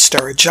have lost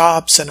our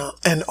jobs and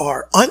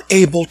are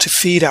unable to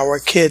feed our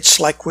kids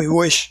like we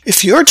wish.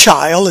 If your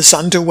child is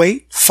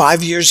underweight,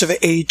 5 years of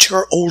age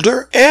or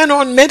older, and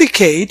on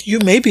Medicaid, you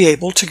may be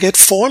able to get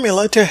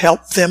formula to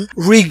help them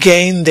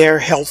regain their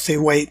healthy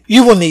weight.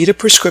 You will need a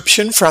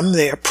prescription from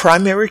their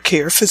primary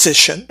care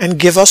physician and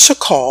give us a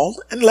call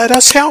and let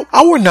us help.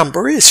 Our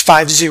number is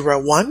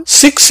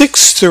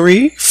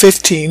 501-663-1553.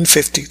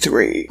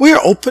 We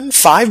are open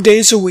 5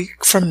 days a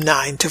week from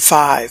 9 to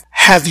 5.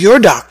 Have your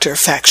doctor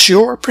fax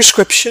your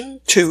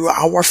prescription to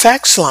our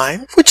fax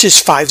line, which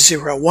is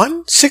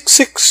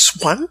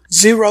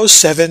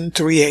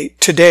 501-661-0738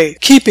 today.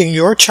 Keeping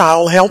your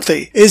child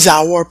healthy is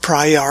our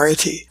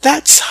priority.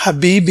 That's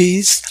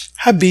Habibis,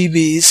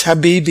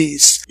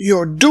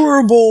 your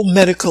durable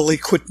medical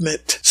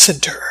equipment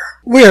center.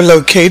 We are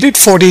located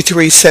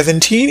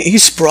 4317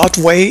 East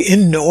Broadway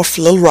in North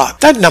Little Rock.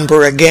 That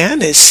number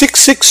again is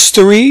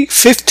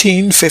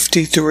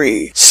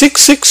 663-1553.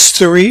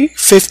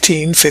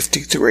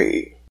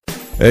 663-1553.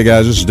 Hey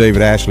guys, this is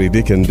David Ashley,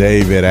 Deacon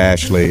David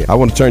Ashley. I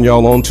want to turn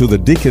y'all on to the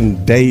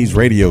Deacon Days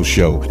radio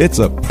show. It's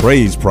a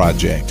praise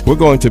project. We're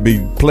going to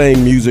be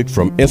playing music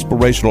from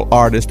inspirational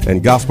artists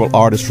and gospel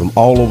artists from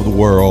all over the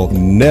world,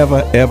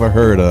 never ever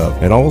heard of.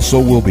 And also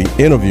we'll be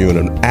interviewing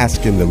and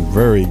asking them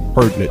very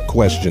pertinent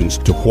questions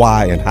to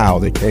why and how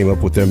they came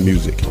up with their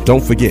music.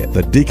 Don't forget,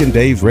 the Deacon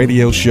Days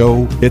radio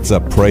show, it's a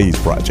praise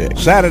project.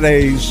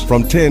 Saturdays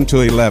from 10 to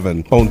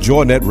 11 on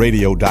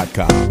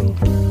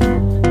joynetradio.com.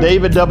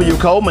 David W.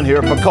 Coleman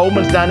here for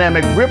Coleman's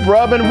Dynamic Rib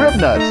Rub and Rib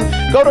Nuts.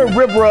 Go to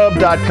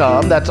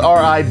ribrub.com, that's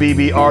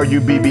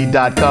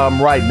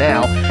RIBBRUBB.com right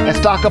now, and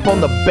stock up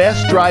on the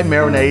best dry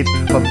marinades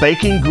for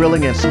baking,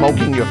 grilling, and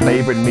smoking your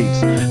favorite meats.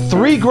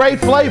 3 great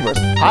flavors,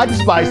 hot and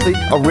spicy,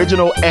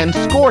 original, and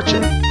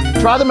scorching.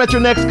 Try them at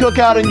your next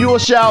cookout and you will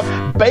shout,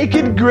 bake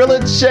it, grill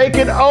it, shake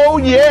it, oh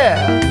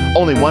yeah!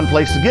 Only one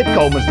place to get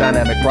Coleman's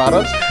Dynamic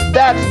products,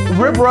 that's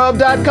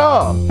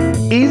ribrub.com.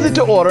 Easy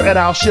to order, and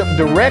I'll ship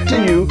direct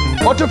to you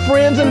or to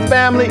friends and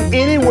family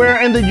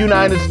anywhere in the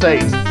United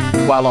States.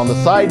 While on the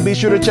site, be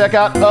sure to check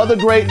out other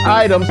great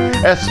items,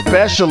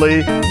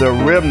 especially the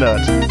rib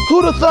nuts.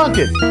 Who'd have thunk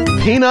it?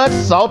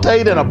 Peanuts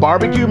sauteed in a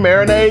barbecue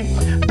marinade?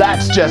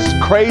 That's just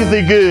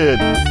crazy good.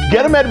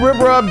 Get them at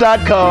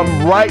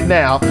ribrub.com right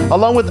now,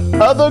 along with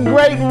other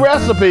great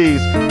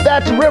recipes.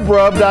 That's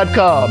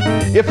ribrub.com.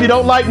 If you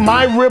don't like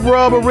my rib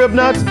rub or rib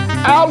nuts,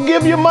 I'll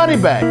give you money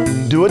back.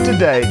 Do it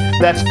today.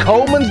 That's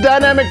Coleman's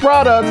Dynamic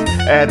Products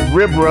at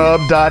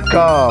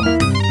ribrub.com.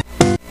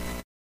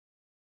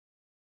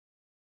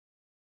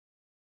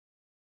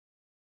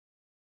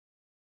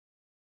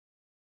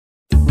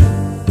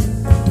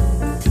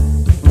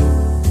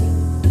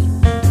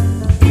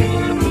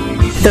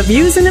 The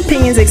views and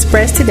opinions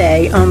expressed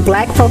today on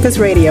Black Focus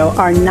Radio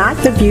are not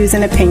the views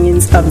and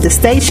opinions of the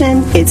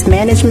station, its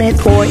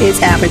management, or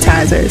its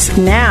advertisers.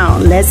 Now,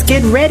 let's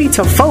get ready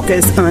to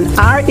focus on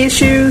our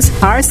issues,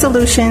 our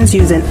solutions,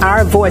 using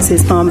our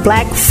voices on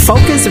Black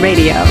Focus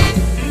Radio.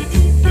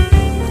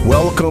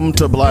 Welcome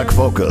to Black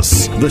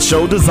Focus, the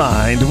show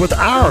designed with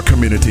our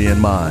community in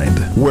mind,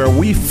 where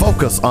we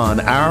focus on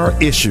our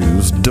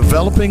issues,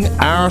 developing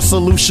our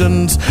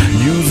solutions,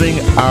 using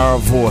our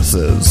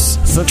voices.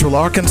 Central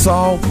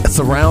Arkansas,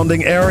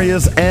 surrounding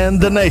areas, and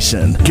the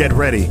nation. Get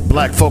ready.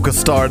 Black Focus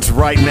starts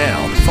right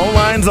now. Phone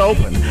lines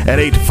open at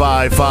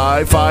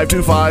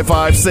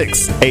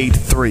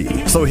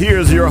 855-525-5683. So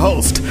here's your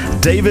host,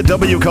 David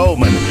W.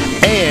 Coleman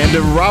and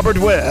Robert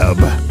Webb.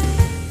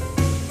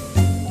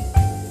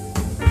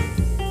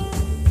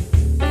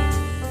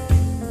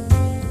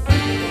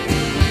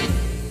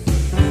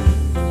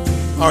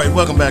 All right,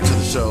 welcome back to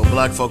the show.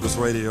 Black Focus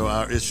Radio,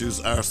 our issues,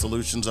 our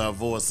solutions, our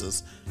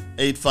voices.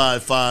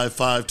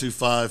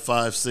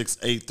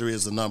 855-525-5683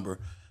 is the number.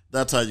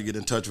 That's how you get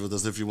in touch with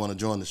us if you want to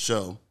join the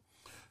show.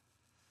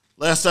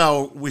 Last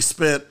hour, we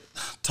spent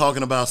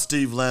talking about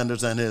Steve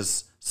Landers and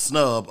his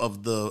snub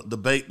of the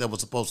debate that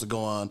was supposed to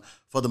go on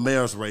for the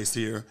mayor's race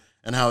here,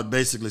 and how it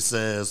basically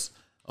says,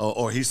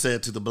 or he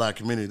said to the black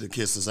community to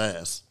kiss his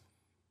ass.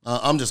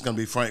 I'm just going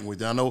to be frank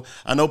with you.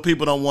 I know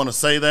people don't want to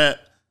say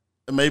that.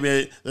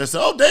 Maybe they say,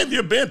 oh, Dave,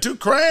 you're being too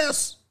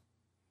crass.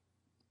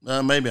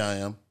 Maybe I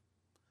am,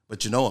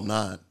 but you know I'm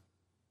not.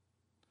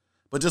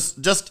 But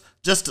just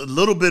a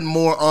little bit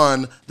more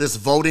on this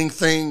voting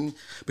thing,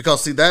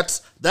 because, see,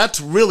 that's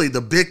really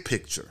the big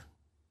picture.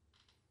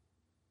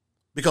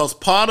 Because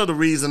part of the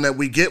reason that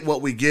we get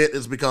what we get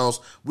is because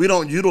we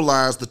don't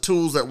utilize the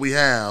tools that we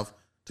have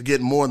to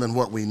get more than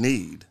what we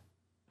need,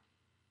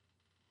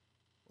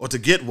 or to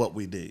get what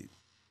we need.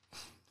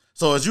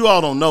 So as you all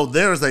don't know,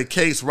 there is a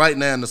case right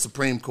now in the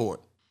Supreme Court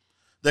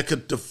that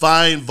could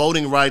define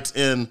voting rights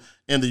in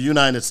the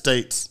United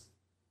States.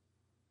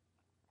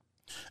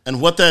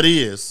 And what that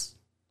is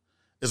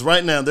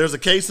right now there's a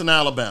case in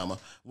Alabama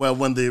where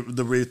when the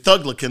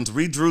Republicans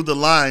redrew the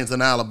lines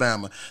in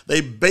Alabama,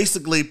 they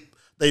basically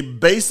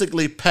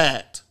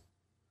packed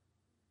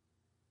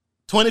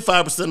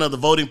 25% of the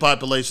voting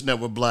population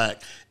that were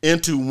black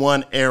into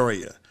one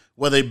area,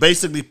 where they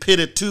basically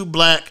pitted 2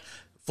 black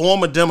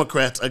former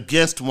Democrats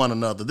against one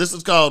another. This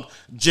is called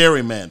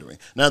gerrymandering.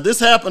 Now,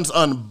 this happens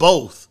on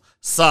both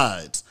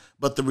sides,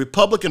 but the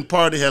Republican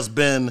Party has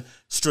been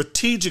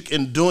strategic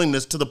in doing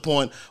this to the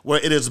point where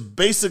it is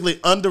basically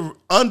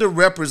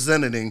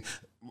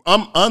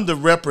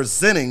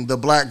underrepresenting the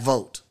black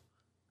vote.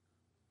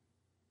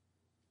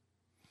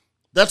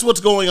 That's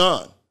what's going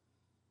on.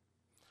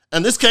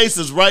 And this case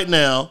is right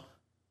now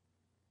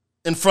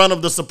in front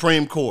of the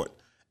Supreme Court.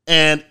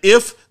 And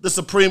if the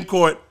Supreme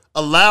Court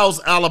allows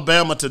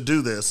Alabama to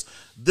do this,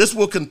 this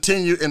will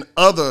continue in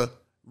other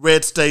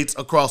red states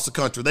across the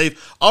country. They've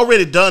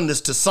already done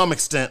this to some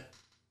extent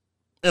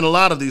in a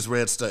lot of these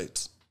red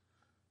states,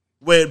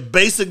 where it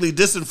basically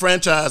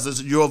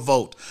disenfranchises your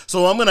vote.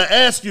 So I'm going to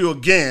ask you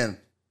again,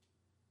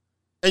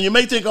 and you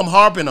may think I'm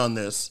harping on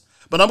this,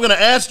 but I'm going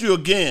to ask you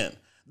again,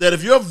 that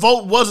if your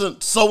vote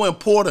wasn't so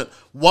important,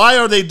 why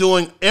are they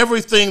doing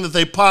everything that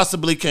they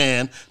possibly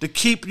can to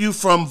keep you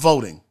from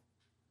voting?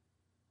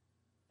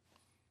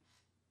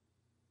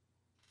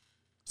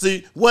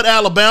 See, what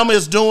Alabama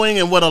is doing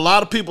and what a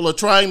lot of people are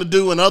trying to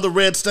do in other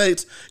red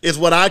states is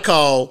what I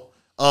call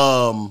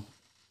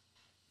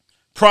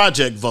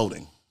project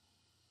voting.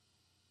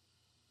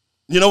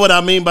 You know what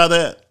I mean by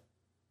that?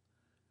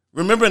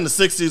 Remember in the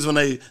 60s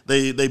when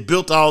they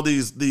built all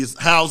these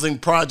housing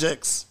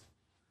projects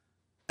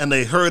and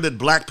they herded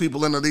black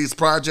people into these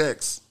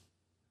projects?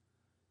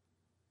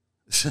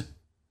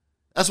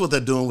 That's what they're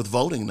doing with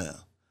voting now.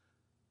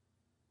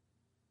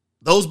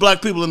 Those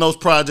black people in those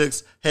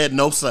projects had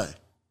no say.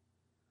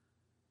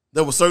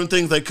 There were certain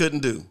things they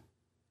couldn't do.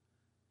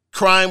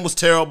 Crime was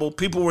terrible.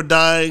 People were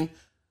dying.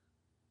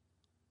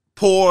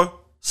 Poor,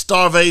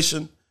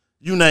 starvation,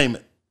 you name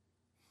it.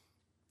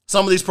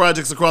 Some of these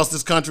projects across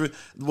this country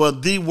were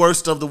the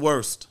worst of the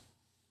worst.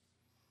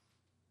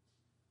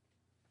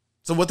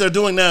 So what they're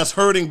doing now is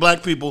herding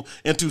black people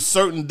into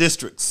certain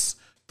districts,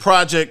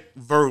 project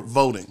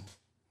voting.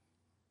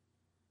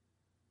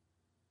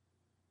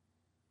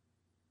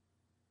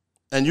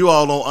 And you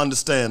all don't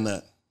understand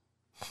that.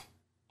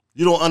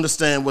 You don't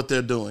understand what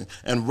they're doing.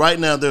 And right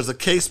now there's a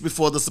case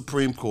before the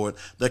Supreme Court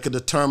that could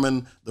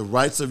determine the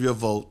rights of your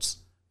votes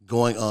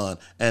going on.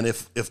 And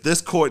if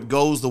this court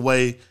goes the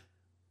way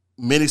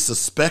many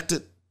suspect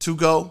it to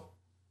go,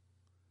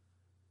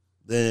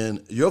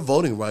 then your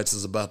voting rights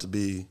is about to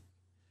be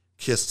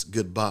kissed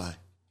goodbye.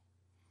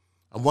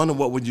 I wonder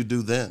what would you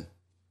do then?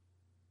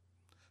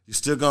 You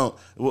still going,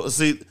 well,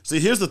 see,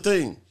 here's the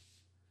thing.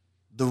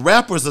 The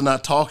rappers are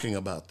not talking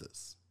about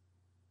this.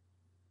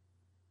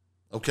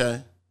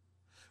 Okay?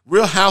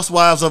 Real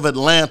Housewives of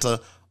Atlanta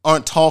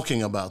aren't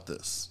talking about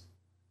this.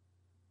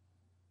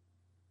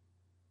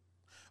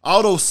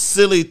 All those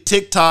silly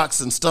TikToks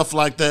and stuff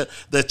like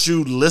that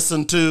you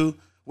listen to,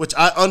 which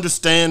I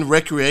understand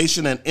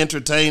recreation and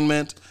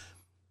entertainment.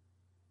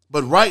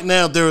 But right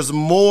now, there's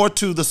more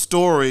to the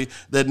story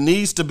that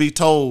needs to be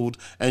told,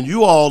 and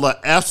you all are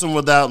absent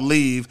without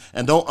leave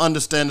and don't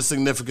understand the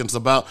significance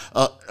about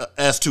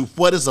as to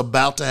what is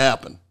about to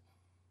happen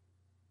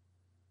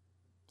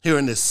here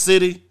in this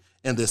city,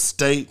 in this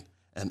state,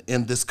 and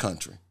in this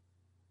country.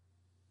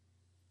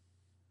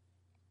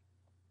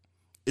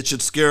 It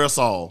should scare us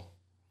all.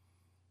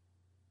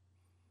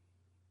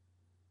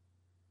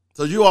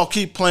 So you all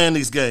keep playing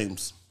these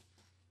games.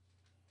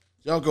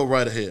 Y'all go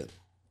right ahead.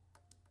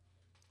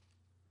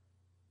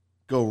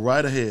 Go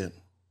right ahead.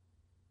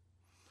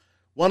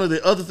 One of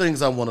the other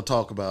things I want to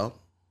talk about,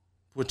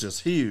 which is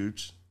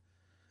huge,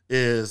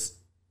 is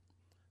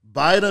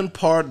Biden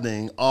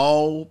pardoning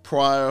all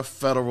prior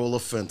federal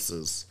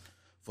offenses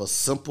for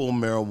simple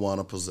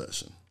marijuana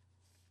possession.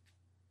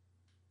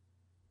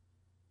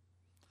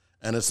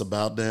 And it's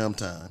about damn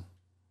time.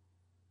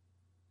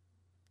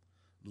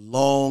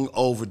 Long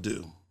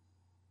overdue.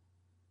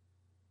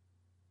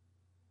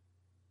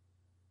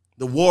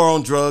 The war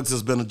on drugs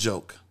has been a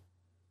joke.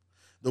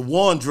 The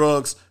war on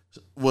drugs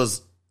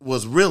was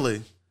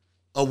really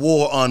a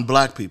war on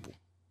black people.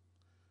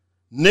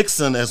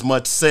 Nixon as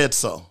much said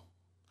so.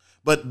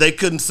 But they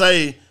couldn't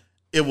say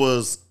it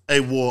was a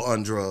war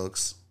on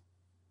drugs.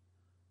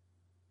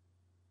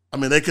 I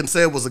mean, they couldn't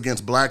say it was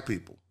against black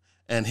people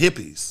and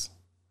hippies.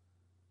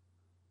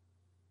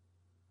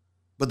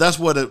 But that's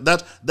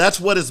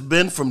what it's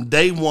been from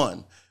day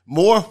one.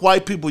 More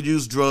white people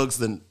use drugs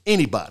than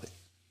anybody,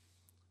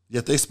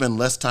 yet they spend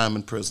less time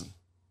in prison.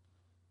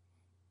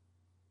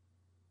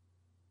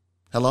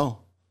 Hello?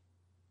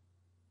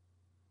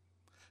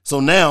 So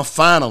now,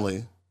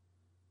 finally,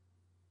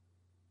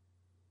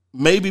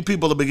 maybe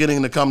people are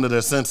beginning to come to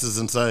their senses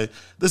and say,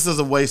 this is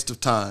a waste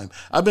of time.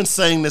 I've been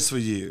saying this for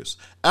years.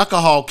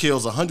 Alcohol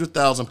kills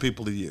 100,000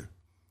 people a year.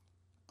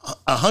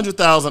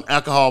 100,000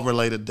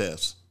 alcohol-related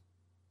deaths.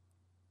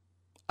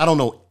 I don't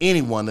know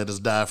anyone that has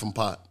died from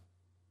pot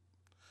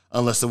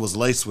unless it was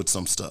laced with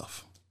some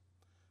stuff.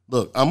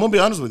 Look, I'm going to be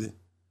honest with you.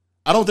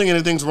 I don't think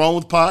anything's wrong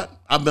with pot.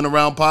 I've been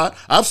around pot.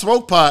 I've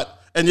smoked pot.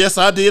 And yes,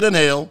 I did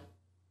inhale.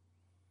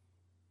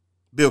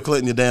 Bill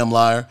Clinton, you damn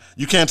liar.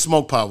 You can't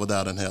smoke pot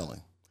without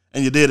inhaling.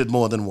 And you did it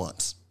more than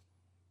once.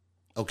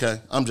 Okay?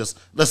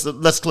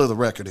 Let's clear the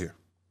record here.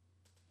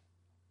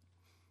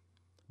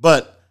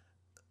 But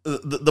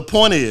the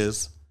point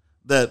is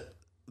that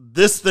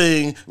this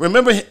thing,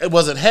 remember,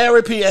 was it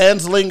Harry P.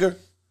 Anslinger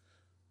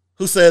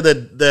who said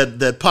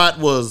that pot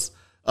was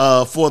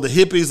for the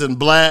hippies and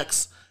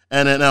blacks,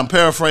 and I'm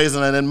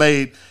paraphrasing, and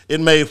it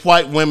made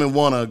white women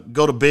want to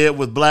go to bed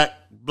with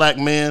black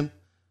men,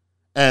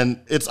 and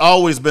it's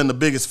always been the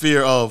biggest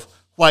fear of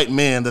white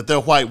men that their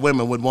white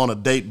women would want to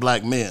date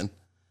black men.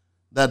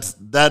 That's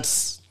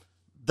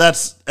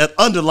an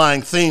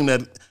underlying theme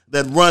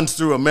that runs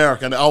through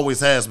America, and it always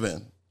has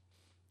been.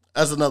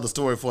 That's another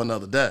story for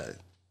another day.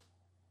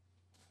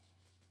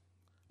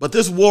 But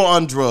this war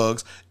on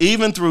drugs,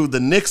 even through the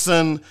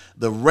Nixon,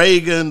 the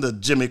Reagan, the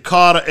Jimmy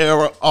Carter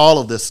era, all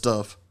of this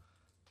stuff,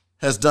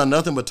 has done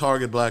nothing but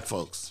target black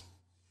folks.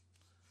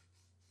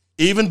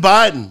 Even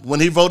Biden, when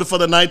he voted for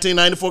the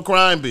 1994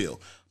 crime bill,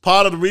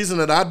 part of the reason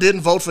that I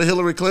didn't vote for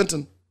Hillary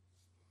Clinton.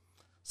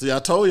 See, I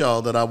told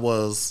y'all that I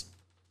was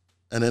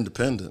an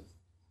independent.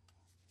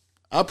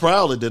 I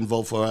proudly didn't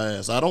vote for her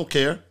ass. I don't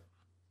care.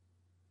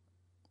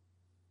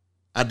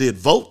 I did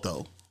vote,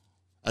 though.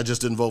 I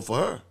just didn't vote for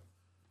her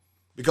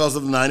because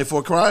of the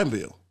 94 crime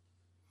bill.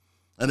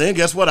 And then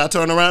guess what? I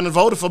turned around and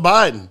voted for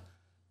Biden.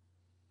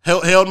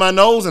 Held my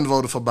nose and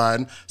voted for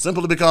Biden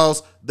simply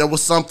because there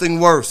was something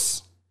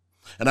worse.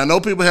 And I know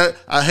people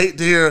I hate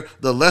to hear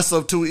the lesser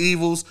of two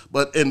evils,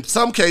 but in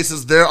some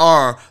cases there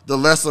are the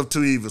lesser of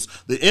two evils.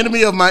 The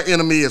enemy of my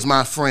enemy is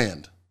my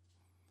friend.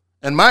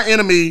 And my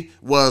enemy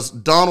was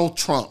Donald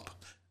Trump.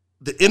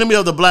 The enemy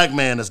of the black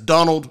man is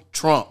Donald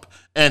Trump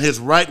and his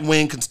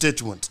right-wing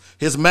constituents,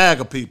 his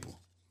MAGA people.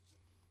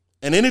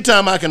 And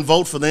anytime I can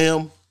vote for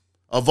them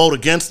or vote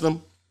against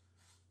them,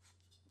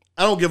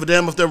 I don't give a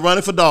damn if they're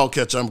running for dog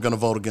catcher, I'm going to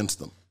vote against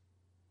them.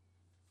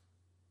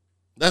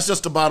 That's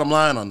just the bottom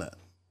line on that.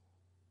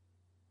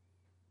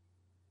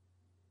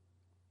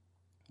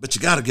 But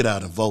you got to get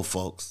out and vote,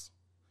 folks.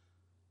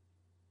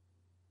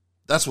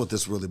 That's what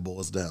this really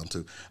boils down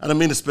to. I don't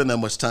mean to spend that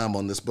much time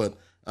on this, but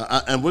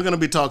and we're going to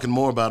be talking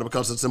more about it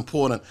because it's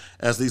important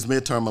as these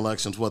midterm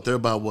elections, they're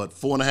about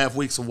 4.5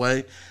 weeks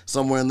away,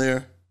 somewhere in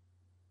there.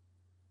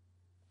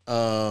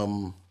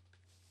 I'll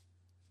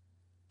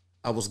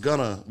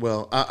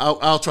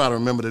try to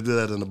remember to do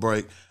that in the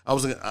break.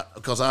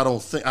 Because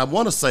I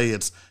want to say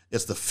it's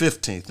the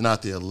 15th,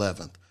 not the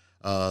 11th,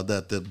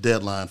 that the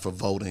deadline for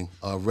voting,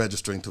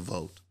 registering to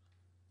vote.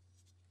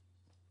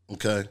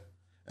 Okay?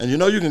 And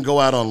you can go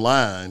out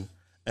online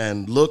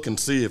and look and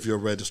see if your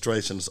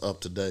registration is up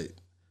to date.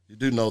 You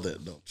do know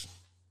that, don't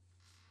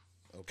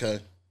you? Okay?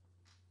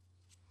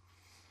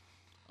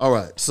 All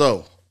right,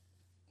 so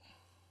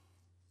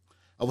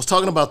I was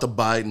talking about the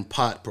Biden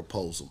pot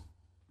proposal.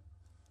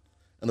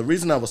 And the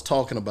reason I was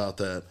talking about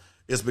that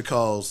is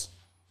because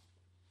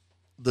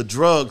the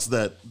drugs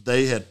that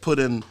they had put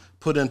into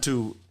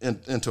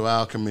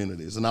our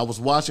communities. And I was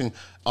watching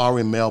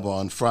Ari Melber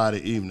on Friday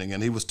evening,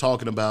 and he was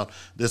talking about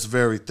this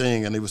very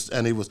thing, and he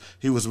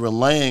was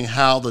relaying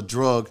how the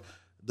drug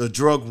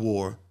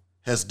war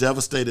has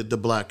devastated the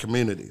black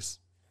communities.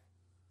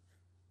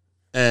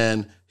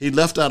 And he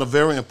left out a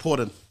very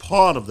important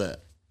part of that.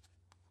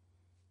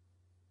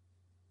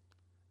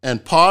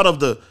 And part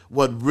of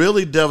what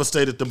really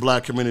devastated the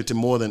black community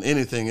more than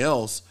anything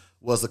else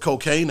was the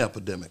cocaine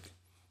epidemic.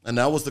 And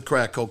that was the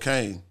crack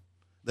cocaine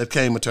that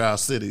came into our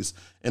cities,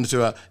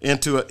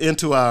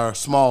 into our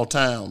small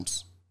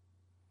towns,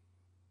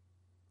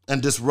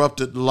 and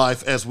disrupted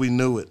life as we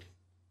knew it.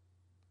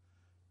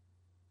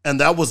 And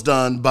that was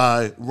done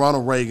by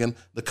Ronald Reagan,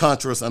 the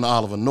Contras, and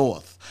Oliver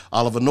North.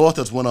 Oliver North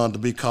has went on to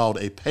be called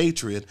a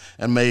patriot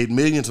and made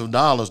millions of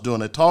dollars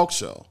doing a talk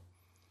show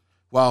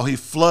while he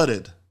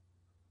flooded.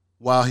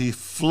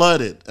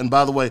 And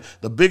by the way,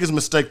 the biggest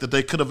mistake that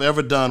they could have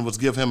ever done was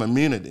give him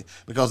immunity,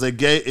 because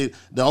the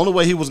only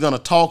way he was going to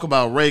talk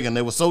about Reagan,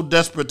 they were so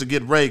desperate to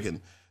get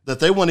Reagan that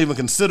they weren't even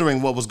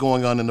considering what was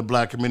going on in the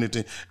black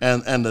community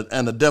and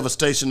the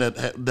devastation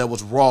that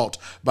was wrought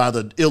by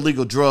the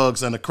illegal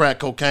drugs and the crack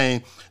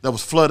cocaine that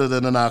was flooded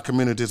in our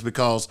communities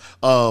because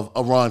of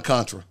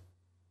Iran-Contra.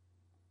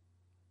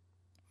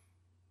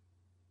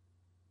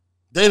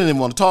 They didn't even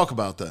want to talk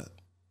about that.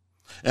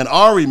 And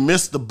Ari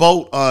missed the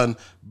boat on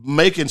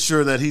making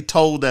sure that he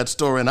told that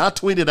story. And I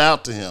tweeted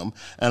out to him,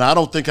 and I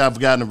don't think I've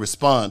gotten a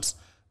response,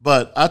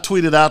 but I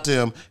tweeted out to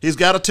him, he's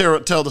got to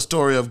tell the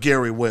story of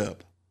Gary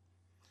Webb.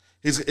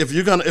 If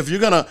you're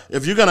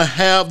gonna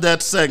have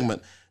that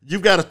segment,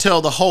 you've got to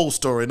tell the whole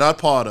story, not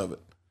part of it.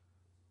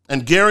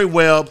 And Gary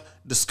Webb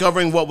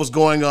discovering what was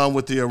going on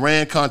with the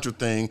Iran-Contra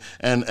thing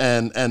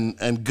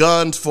and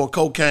guns for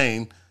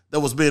cocaine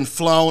that was being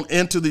flown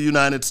into the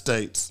United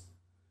States.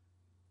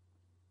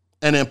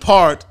 And in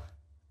part,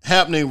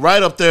 happening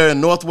right up there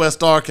in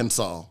northwest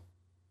Arkansas.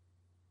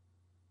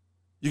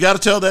 You got to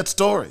tell that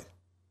story.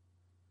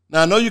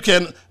 Now, I know you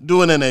can't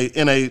do it in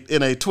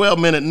a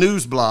 12-minute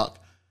news block,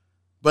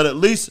 but at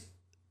least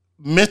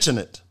mention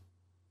it.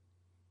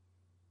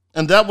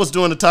 And that was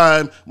during the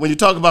time when you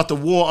talk about the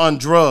war on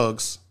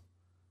drugs.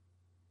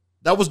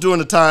 That was during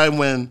the time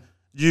when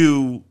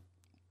you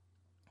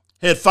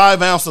had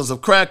 5 ounces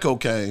of crack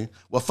cocaine,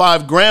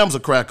 5 grams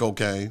of crack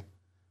cocaine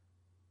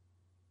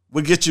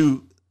would get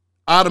you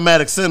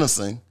automatic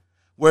sentencing,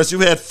 whereas you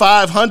had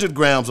 500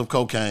 grams of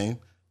cocaine,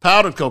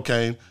 powdered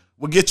cocaine,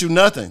 would get you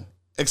nothing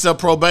except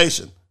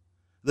probation.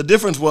 The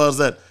difference was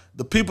that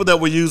the people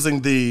that were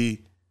using the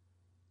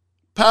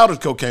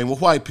powdered cocaine were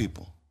white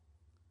people.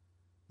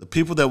 The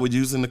people that were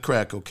using the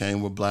crack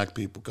cocaine were black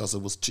people because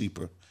it was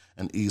cheaper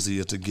and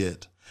easier to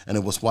get. And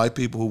it was white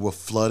people who were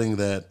flooding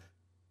that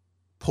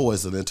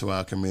poison into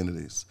our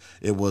communities.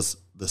 It was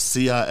the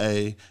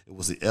CIA, it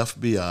was the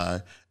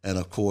FBI, and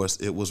of course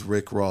it was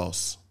Rick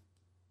Ross.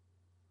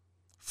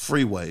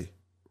 Freeway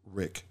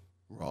Rick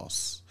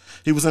Ross.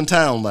 He was in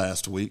town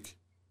last week,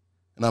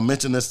 and I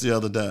mentioned this the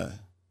other day.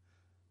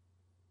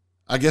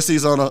 I guess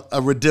he's on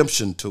a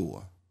redemption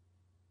tour.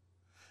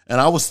 And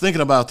I was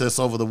thinking about this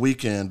over the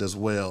weekend as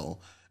well,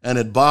 and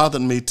it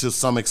bothered me to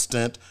some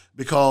extent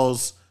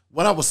because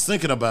what I was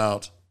thinking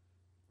about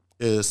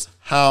is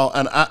how,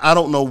 and I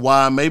don't know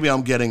why, maybe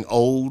I'm getting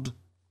old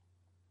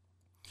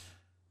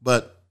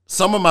But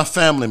some of my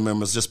family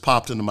members just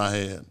popped into my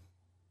head.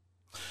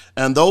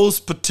 And those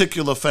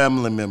particular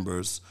family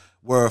members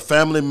were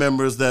family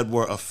members that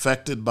were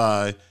affected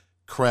by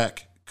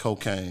crack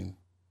cocaine.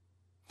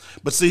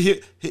 But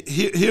see,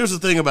 here's the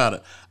thing about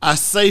it. I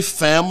say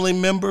family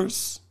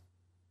members.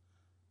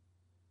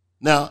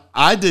 Now,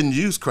 I didn't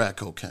use crack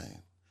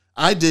cocaine.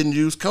 I didn't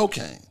use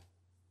cocaine.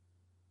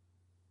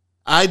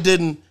 I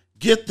didn't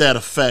get that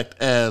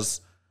effect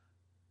as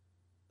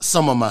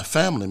some of my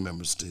family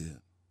members did.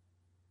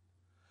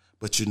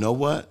 But you know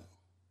what?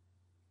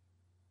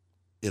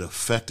 It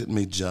affected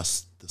me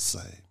just the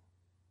same.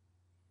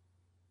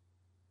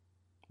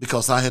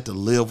 Because I had to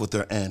live with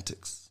their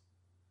antics.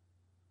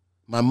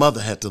 My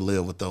mother had to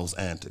live with those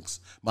antics.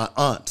 My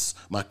aunts,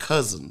 my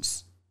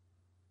cousins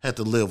had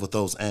to live with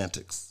those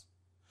antics.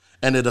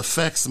 And it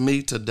affects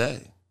me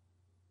today.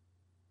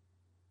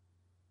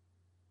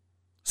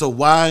 So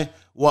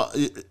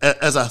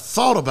as I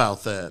thought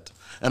about that,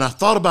 and I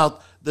thought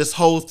about this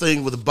whole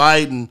thing with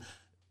Biden,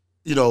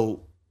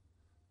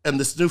 and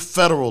this new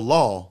federal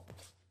law,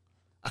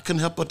 I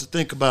couldn't help but to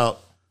think about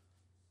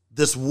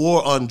this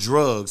war on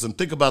drugs and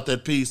think about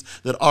that piece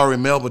that Ari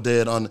Melber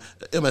did on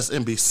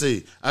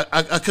MSNBC.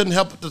 I couldn't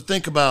help but to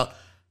think about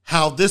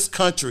how this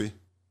country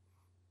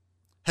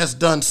has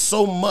done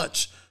so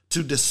much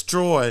to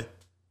destroy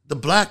the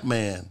black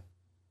man.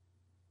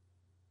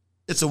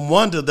 It's a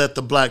wonder that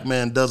the black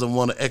man doesn't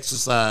want to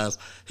exercise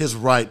his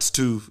rights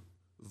to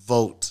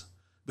vote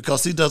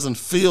because he doesn't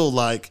feel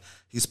like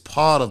he's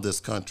part of this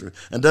country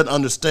and doesn't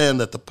understand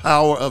that the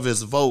power of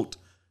his vote,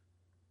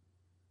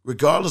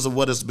 regardless of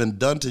what has been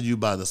done to you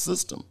by the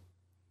system,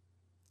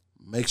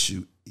 makes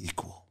you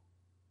equal.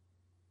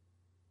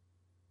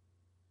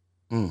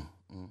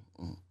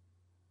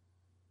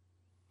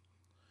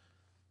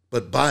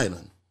 But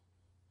Biden,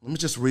 let me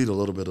just read a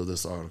little bit of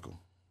this article.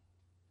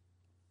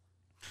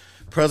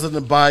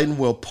 President Biden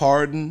will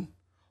pardon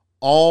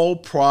all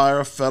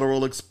prior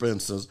federal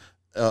offenses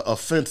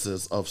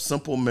of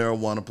simple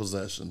marijuana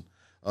possession,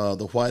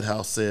 the White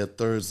House said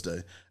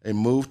Thursday, a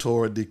move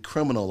toward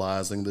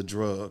decriminalizing the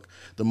drug.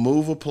 The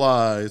move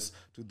applies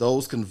to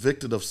those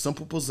convicted of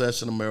simple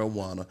possession of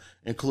marijuana,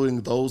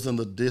 including those in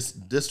the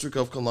District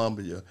of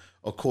Columbia,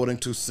 according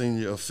to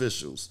senior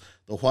officials.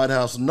 The White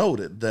House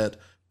noted that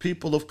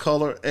people of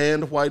color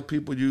and white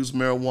people use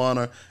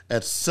marijuana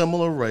at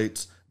similar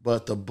rates,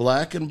 but the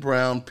black and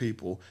brown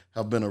people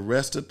have been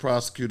arrested,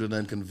 prosecuted,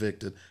 and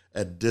convicted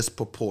at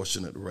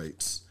disproportionate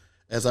rates.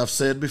 As I've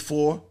said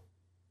before,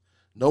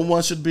 no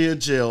one should be in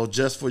jail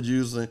just for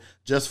using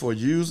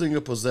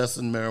or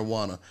possessing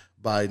marijuana,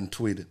 Biden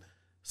tweeted.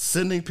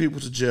 Sending people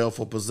to jail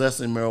for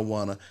possessing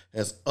marijuana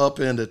has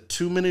upended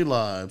too many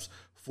lives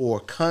for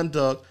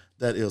conduct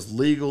that is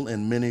legal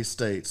in many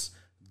states.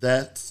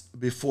 That's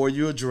before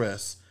you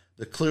address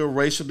the clear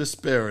racial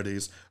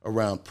disparities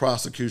around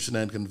prosecution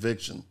and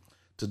conviction.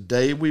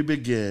 Today we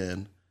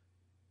begin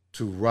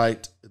to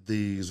right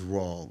these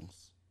wrongs.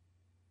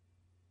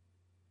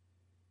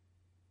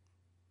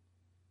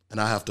 And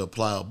I have to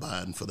applaud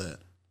Biden for that.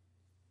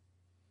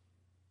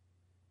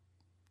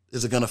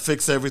 Is it going to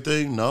fix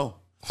everything? No.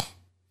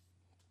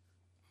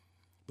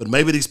 But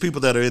maybe these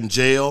people that are in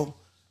jail,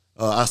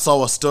 I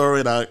saw a story,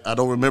 and I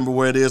don't remember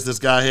where it is. This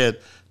guy had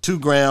 2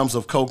 grams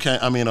of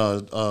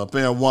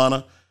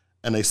marijuana,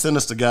 and they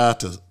sentenced the guy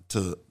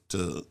to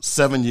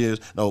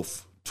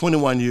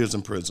 21 years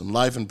in prison,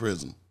 life in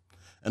prison.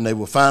 And they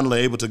were finally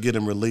able to get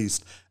him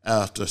released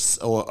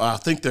or I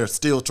think they're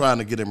still trying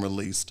to get him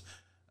released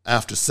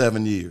after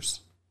 7 years.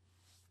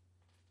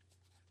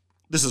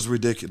 This is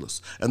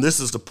ridiculous. And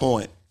this is the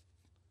point.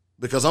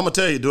 Because I'm going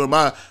to tell you, during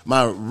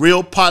my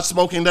real pot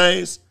smoking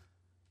days,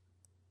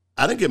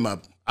 I didn't get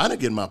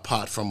my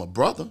pot from a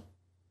brother.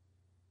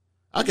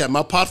 I got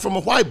my pot from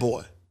a white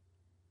boy.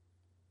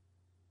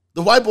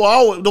 The white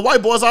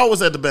boys always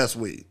had the best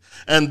weed.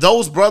 And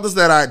those brothers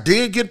that I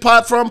did get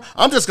pot from,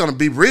 I'm just going to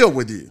be real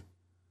with you.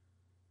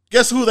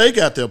 Guess who they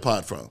got their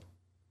pot from?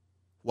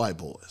 White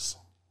boys.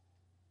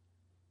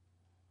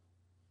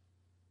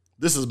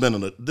 This has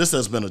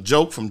been a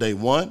joke from day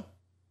one.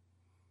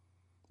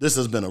 This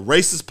has been a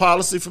racist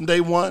policy from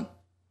day one.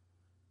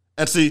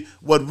 And see,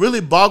 what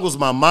really boggles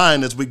my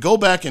mind is we go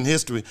back in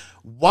history.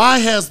 Why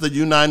has the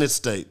United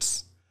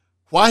States,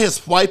 why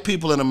has white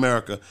people in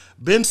America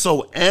been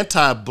so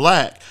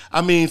anti-black?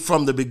 I mean,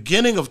 from the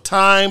beginning of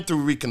time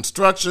through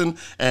Reconstruction,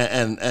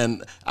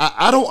 and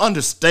I don't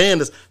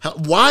understand this.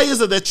 Why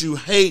is it that you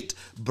hate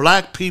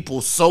black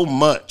people so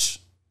much?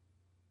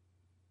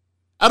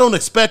 I don't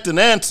expect an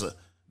answer.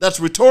 That's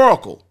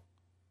rhetorical.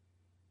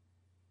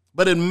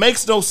 But it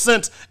makes no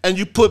sense, and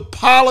you put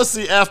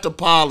policy after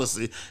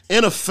policy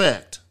in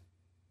effect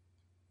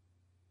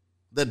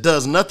that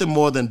does nothing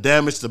more than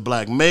damage the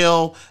black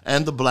male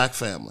and the black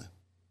family.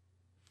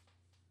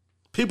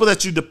 People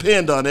that you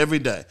depend on every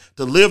day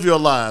to live your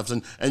lives,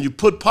 and you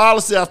put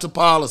policy after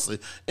policy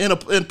in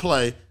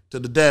play to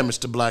the damage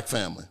to black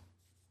family.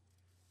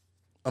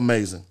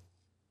 Amazing.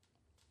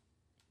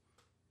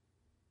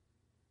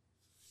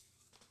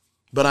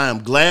 But I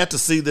am glad to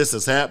see this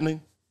is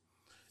happening.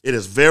 It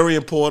is very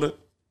important.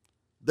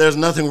 There's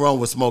nothing wrong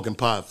with smoking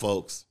pot,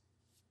 folks.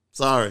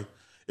 Sorry.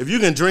 If you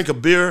can drink a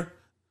beer,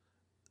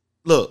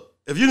 look,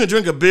 if you can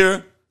drink a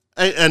beer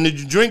and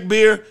you drink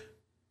beer,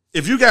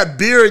 if you got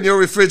beer in your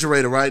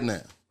refrigerator right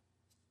now,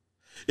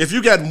 if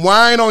you got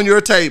wine on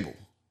your table,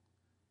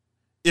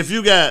 if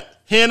you got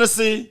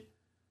Hennessy,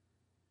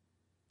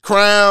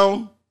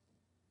 Crown,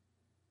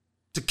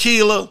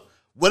 tequila,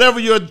 whatever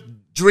your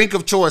drink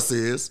of choice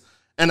is,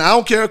 and I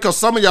don't care because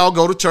some of y'all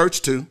go to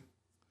church too,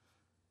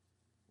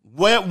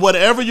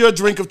 whatever your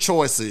drink of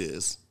choice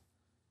is,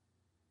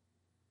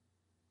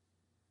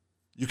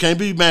 you can't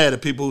be mad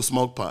at people who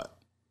smoke pot.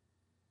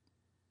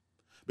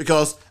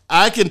 Because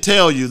I can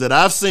tell you that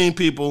I've seen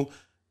people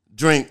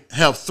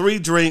have 3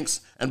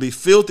 drinks and be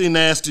filthy,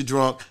 nasty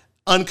drunk,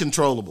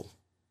 uncontrollable.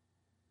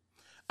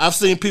 I've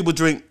seen people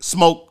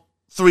smoke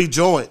 3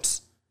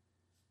 joints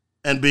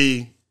and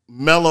be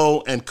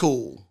mellow and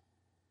cool.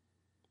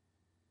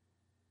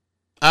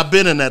 I've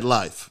been in that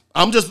life.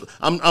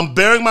 I'm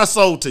bearing my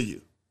soul to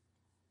you.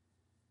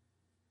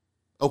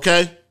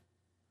 Okay?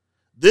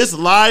 This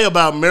lie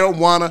about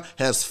marijuana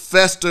has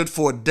festered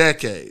for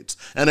decades,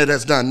 and it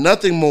has done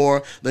nothing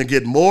more than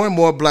get more and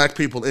more black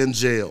people in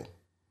jail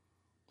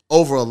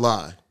over a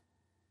lie.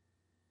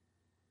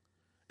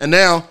 And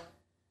now,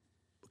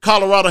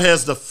 Colorado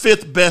has the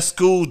 5th best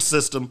school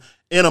system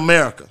in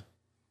America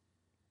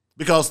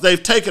because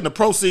they've taken the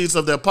proceeds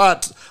of their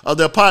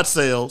pot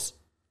sales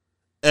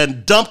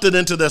and dumped it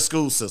into their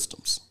school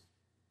systems.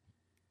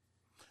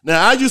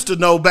 Now, I used to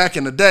know back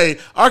in the day,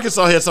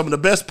 Arkansas had some of the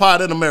best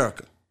pot in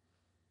America.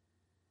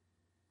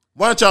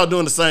 Why aren't y'all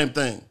doing the same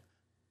thing?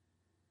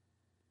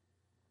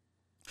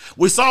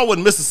 We saw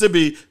when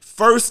Mississippi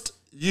first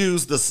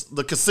used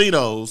the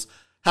casinos,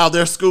 how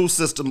their school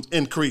systems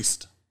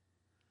increased,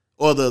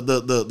 or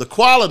the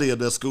quality of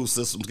their school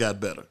systems got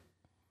better.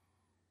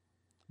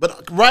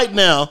 But right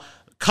now,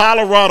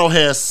 Colorado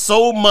has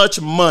so much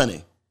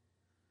money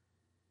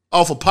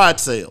off of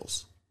pot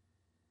sales.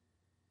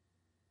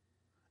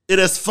 It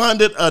has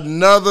funded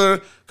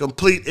another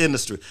complete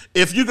industry.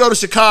 If you go to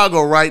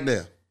Chicago right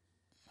now,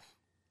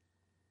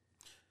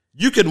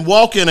 you can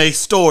walk in a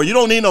store. You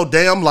don't need no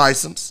damn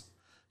license.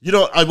 You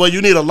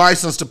need a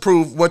license to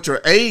prove what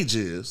your age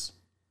is.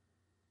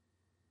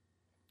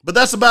 But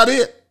that's about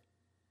it.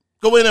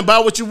 Go in and buy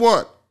what you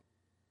want.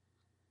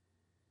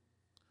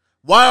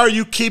 Why are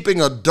you keeping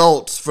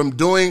adults from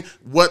doing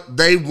what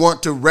they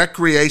want to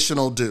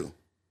recreational do?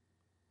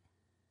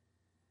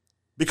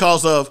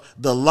 Because of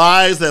the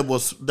lies that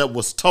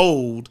was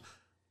told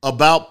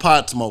about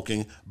pot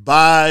smoking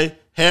by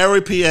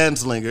Harry P.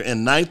 Anslinger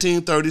in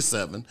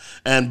 1937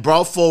 and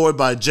brought forward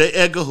by J.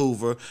 Edgar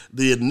Hoover,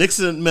 the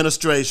Nixon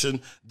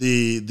administration,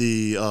 the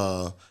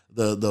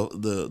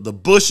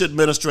Bush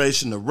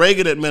administration, the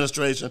Reagan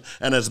administration,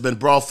 and has been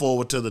brought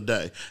forward to the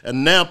day.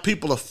 And now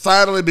people are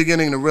finally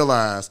beginning to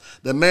realize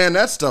that, man,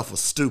 that stuff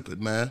was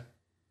stupid, man.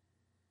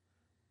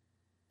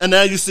 And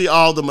now you see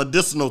all the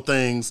medicinal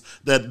things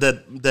that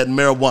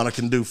marijuana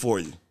can do for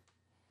you.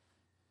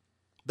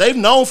 They've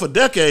known for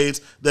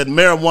decades that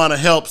marijuana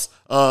helps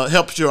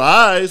your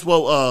eyes,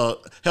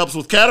 helps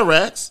with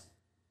cataracts.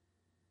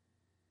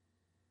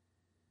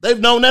 They've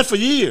known that for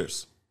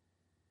years.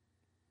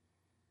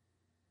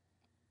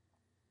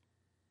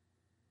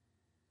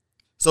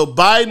 So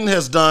Biden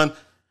has done,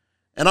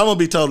 and I'm going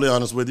to be totally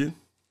honest with you,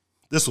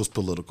 this was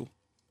political.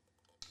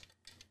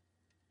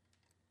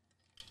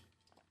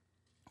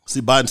 See,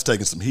 Biden's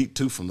taking some heat,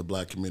 too, from the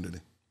black community.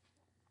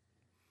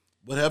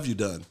 What have you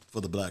done for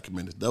the black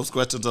community? Those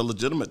questions are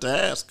legitimate to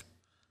ask.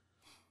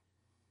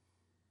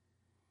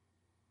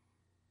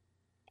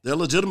 They're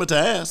legitimate to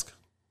ask.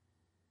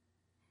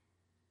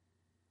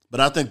 But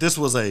I think this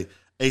was a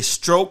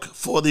stroke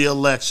for the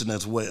election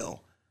as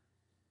well.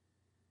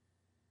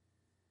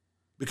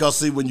 Because,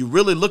 see, when you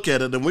really look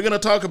at it, and we're going to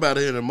talk about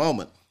it in a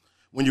moment,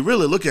 when you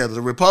really look at it,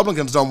 the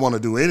Republicans don't want to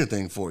do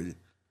anything for you.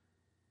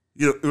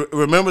 You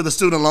remember the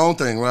student loan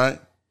thing, right?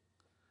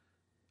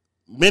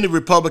 Many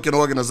Republican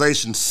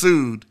organizations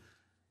sued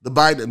the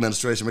Biden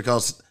administration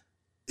because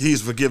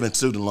he's forgiving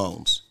student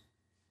loans.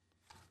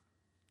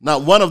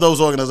 Not one of those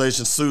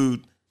organizations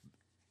sued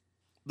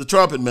the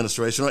Trump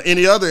administration or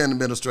any other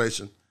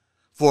administration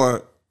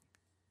for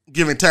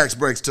giving tax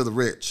breaks to the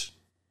rich.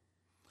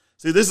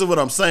 See, this is what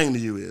I'm saying to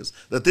you is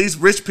that these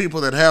rich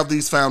people that have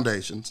these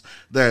foundations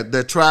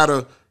that try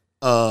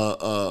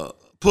to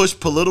push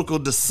political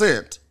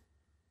dissent,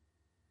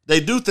 they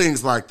do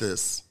things like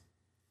this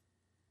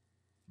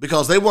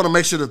because they want to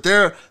make sure that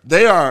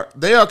they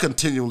are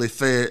continually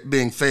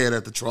being fed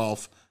at the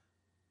trough,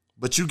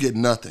 but you get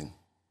nothing.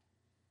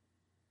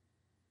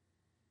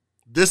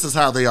 This is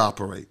how they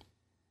operate.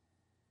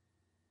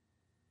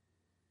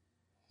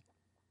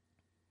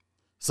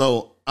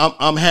 So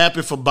I'm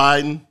happy for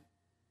Biden.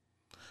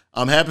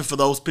 I'm happy for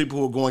those people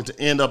who are going to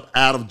end up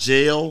out of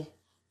jail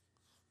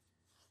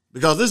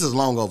because this is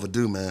long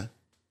overdue, man.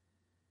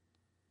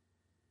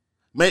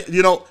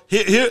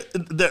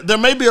 There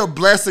may be a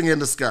blessing in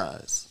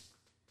disguise.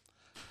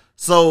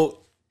 So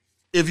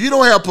if you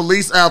don't have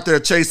police out there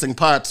chasing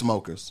pot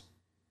smokers,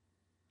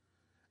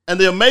 And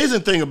the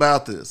amazing thing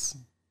about this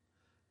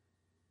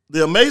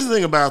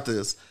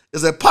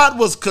is that pot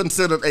was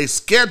considered a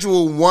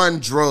Schedule I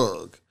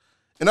drug.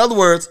 In other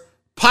words,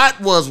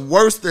 pot was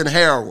worse than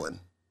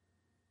heroin.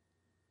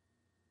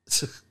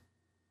 This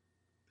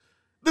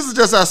is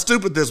just how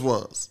stupid this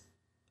was.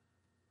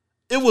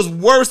 It was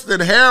worse than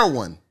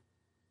heroin.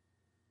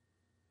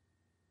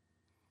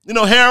 You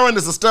know, heroin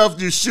is the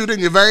stuff you shoot in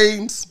your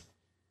veins.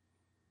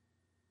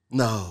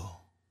 No.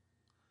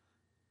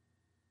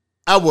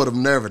 I would have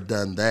never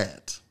done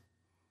that.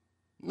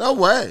 No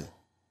way.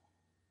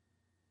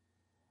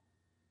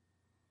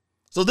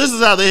 So this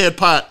is how they had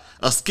pot,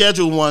 a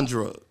Schedule I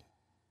drug.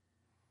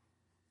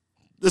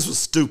 This was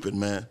stupid,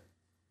 man.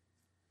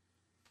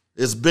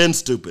 It's been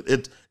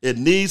stupid. It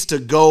needs to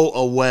go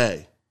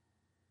away.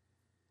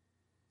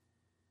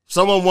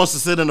 Someone wants to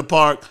sit in the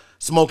park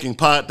smoking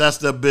pot, that's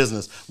their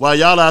business. While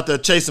y'all out there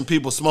chasing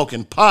people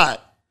smoking pot,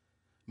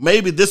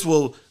 maybe this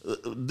will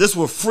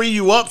free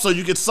you up so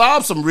you can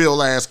solve some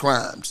real ass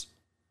crimes.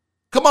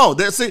 Come on,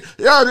 see,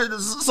 yeah.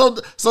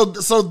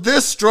 So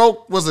this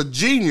stroke was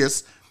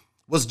genius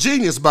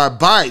by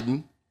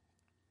Biden,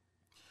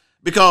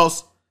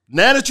 because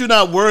now that you're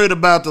not worried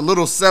about the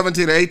little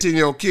 17 or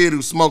 18-year-old kid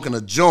who's smoking a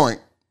joint,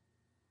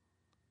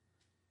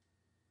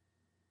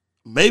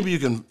 maybe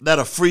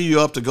that'll free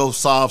you up to go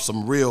solve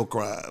some real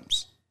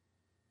crimes.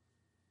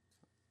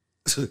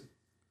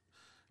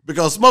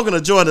 Because smoking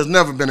a joint has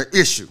never been an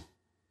issue.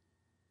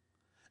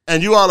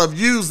 And you all have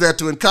used that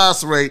to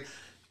incarcerate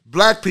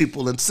black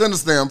people and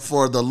sentence them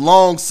for the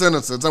long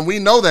sentences. And we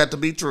know that to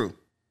be true.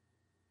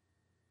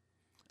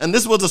 And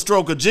this was a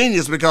stroke of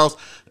genius, because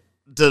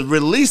to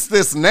release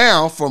this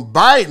now from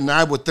Biden,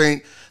 I would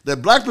think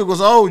that black people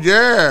say, oh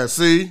yeah,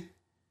 see.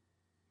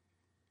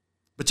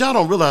 But y'all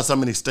don't realize how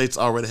many states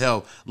already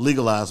have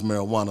legalized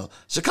marijuana.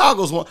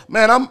 Chicago's one.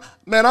 Man, I'm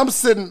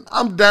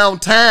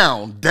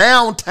downtown.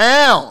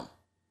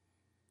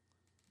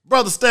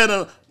 Brother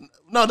standing,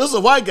 no, this is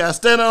a white guy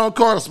standing on the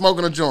corner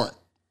smoking a joint.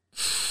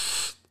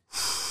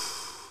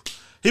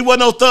 He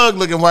wasn't no thug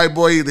looking white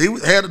boy either. He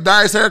had a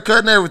nice haircut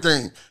and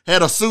everything.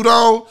 Had a suit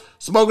on,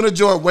 smoking a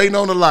joint, waiting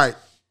on the light.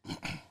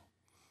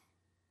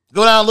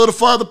 Go down a little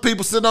further,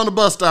 people sitting on the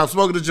bus stop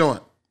smoking a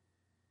joint.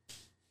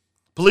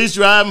 Police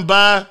driving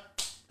by.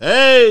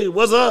 Hey,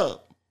 what's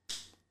up?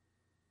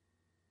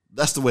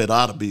 That's the way it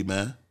ought to be,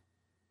 man.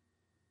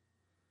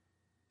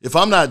 If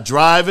I'm not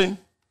driving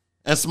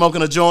and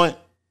smoking a joint,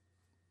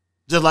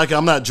 just like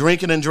I'm not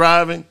drinking and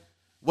driving,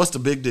 what's the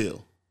big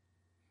deal?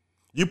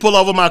 You pull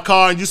over my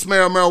car and you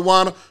smell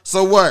marijuana,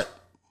 so what?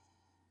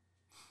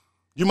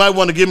 You might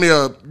want to you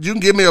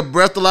can give me a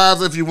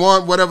breathalyzer if you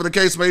want, whatever the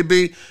case may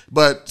be.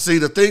 But see,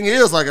 the thing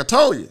is, like I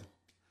told you,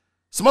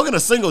 smoking a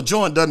single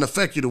joint doesn't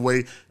affect you the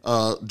way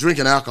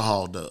drinking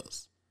alcohol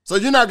does. So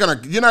you're not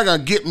gonna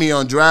get me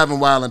on driving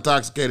while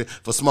intoxicated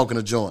for smoking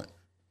a joint.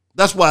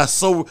 That's why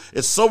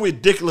it's so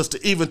ridiculous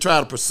to even try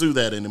to pursue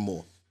that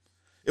anymore.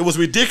 It was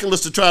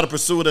ridiculous to try to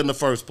pursue it in the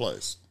first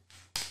place.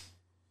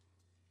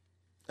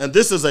 And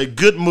this is a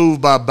good move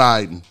by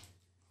Biden.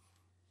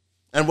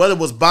 And whether it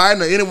was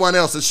Biden or anyone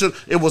else,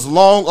 it was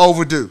long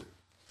overdue.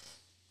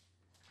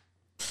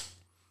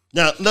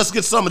 Now, let's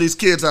get some of these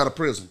kids out of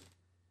prison.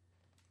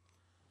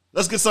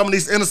 Let's get some of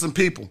these innocent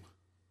people.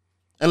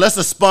 And let's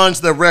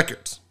expunge their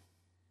records.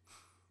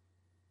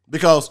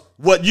 Because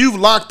what you've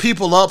locked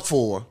people up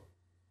for,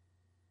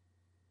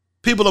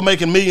 people are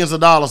making millions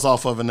of dollars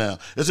off of it now.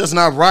 It's just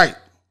not right.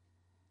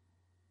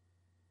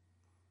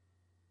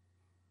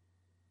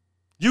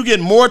 You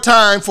get more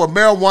time for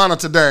marijuana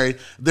today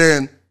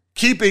than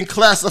keeping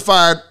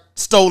classified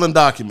stolen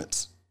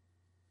documents.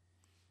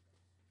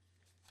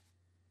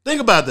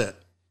 Think about that.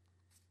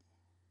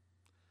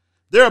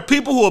 There are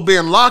people who are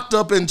being locked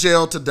up in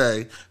jail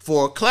today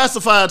for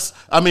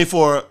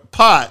for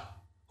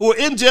pot, who are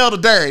in jail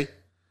today.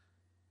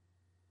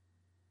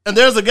 And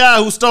there's a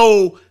guy who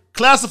stole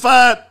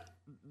classified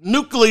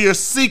nuclear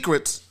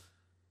secrets,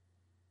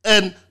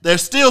 and they're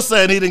still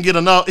saying he didn't get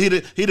enough. He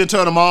didn't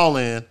turn them all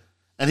in,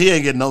 and he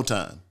ain't getting no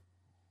time.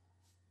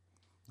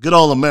 Good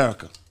old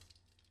America.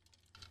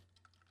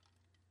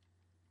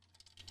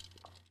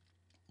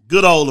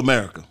 Good old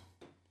America.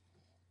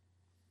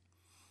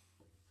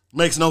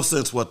 Makes no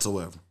sense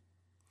whatsoever.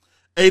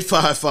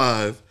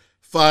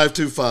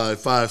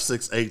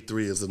 855-525-5683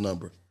 is the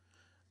number.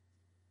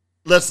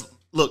 Let's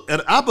look,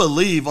 and I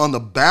believe on the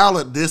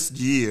ballot this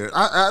year,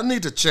 I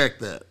need to check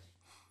that.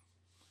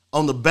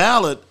 On the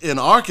ballot in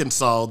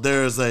Arkansas,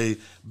 there's a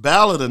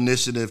ballot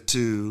initiative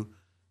to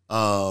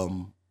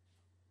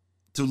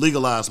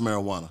legalize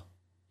marijuana.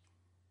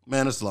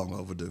 Man, it's long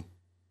overdue.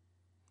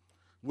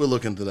 We'll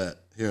look into that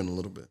here in a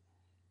little bit.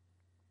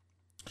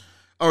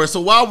 All right,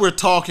 so while we're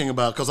talking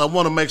about, because I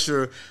want to make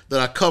sure that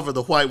I cover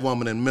the white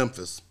woman in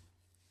Memphis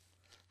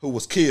who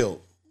was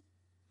killed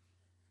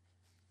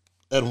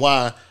and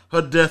why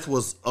her death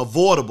was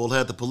avoidable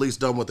had the police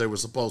done what they were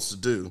supposed to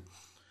do.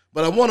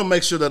 But I want to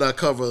make sure that I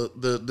cover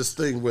this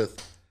thing with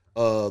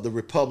the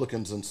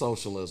Republicans and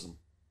socialism.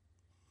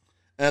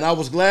 And I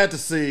was glad to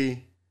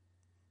see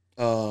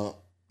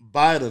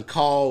Biden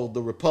called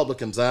the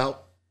Republicans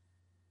out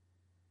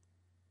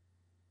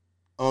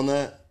on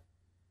that,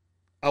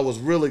 I was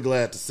really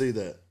glad to see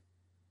that.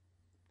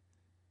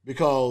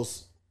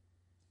 Because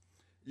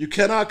you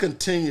cannot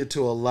continue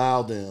to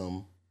allow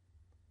them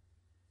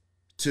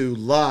to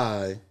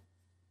lie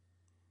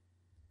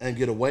and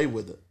get away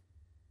with it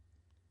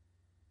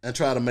and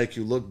try to make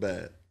you look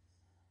bad.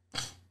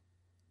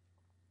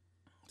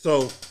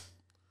 So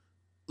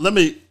let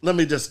me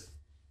just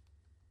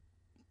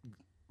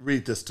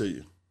read this to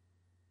you.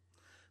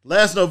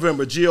 Last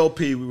November,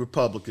 GOP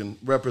Republican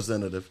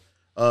Representative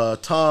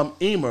Tom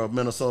Emmer of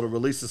Minnesota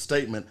released a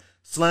statement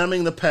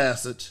slamming the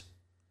passage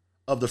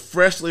of the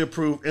freshly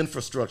approved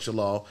infrastructure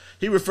law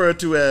he referred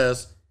to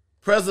as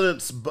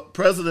President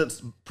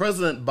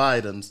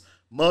Biden's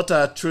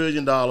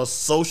multi-trillion-dollar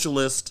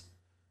socialist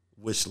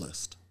wish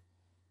list.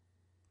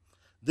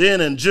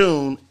 Then in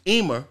June,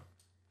 Emmer,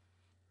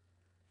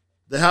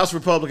 the House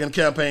Republican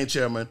campaign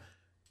chairman,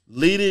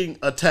 leading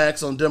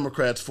attacks on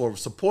Democrats for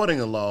supporting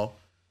the law,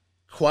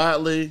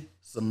 quietly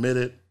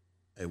submitted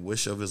a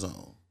wish of his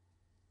own.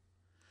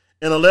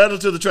 In a letter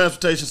to the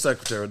Transportation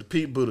Secretary,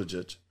 Pete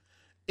Buttigieg,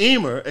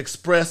 Emmer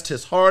expressed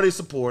his hearty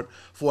support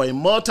for a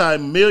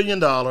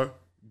multi-million-dollar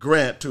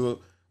grant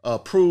to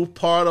approve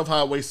part of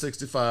Highway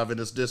 65 in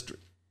his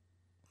district.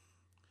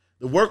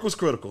 The work was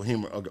critical,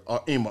 Emmer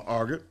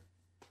argued,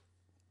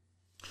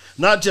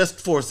 not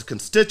just for his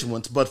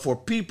constituents, but for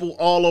people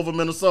all over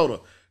Minnesota.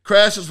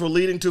 Crashes were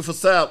leading to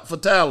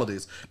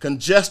fatalities.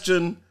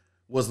 Congestion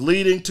was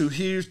leading to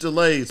huge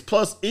delays.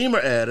 Plus, Emmer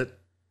added,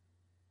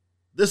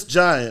 this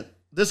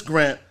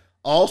grant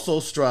also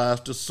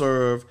strives to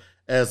serve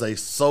as a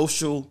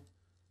social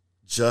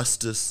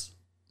justice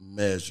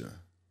measure.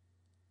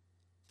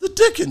 The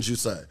dickens, you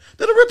say?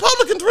 Did the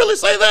Republicans really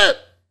say that?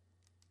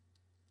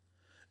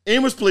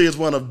 Emmer's plea is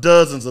one of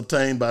dozens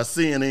obtained by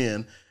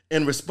CNN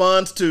in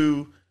response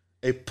to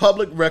a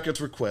public records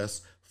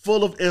request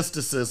full of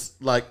instances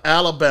like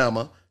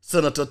Alabama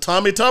Senator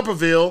Tommy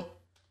Tuberville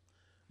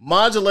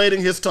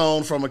modulating his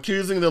tone from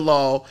accusing the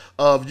law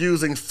of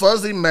using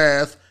fuzzy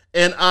math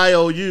and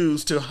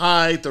IOUs to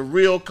hide the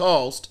real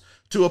cost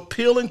to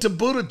appealing to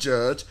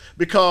Buttigieg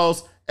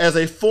because as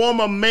a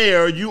former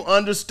mayor, you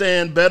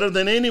understand better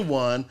than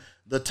anyone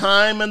the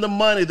time and the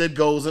money that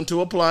goes into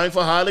applying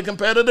for highly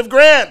competitive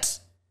grants.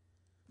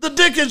 The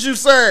dickens, you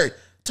say?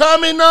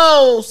 Tommy,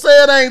 no,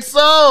 say it ain't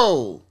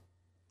so.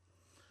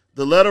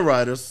 The letter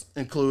writers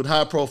include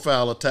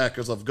high-profile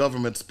attackers of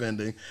government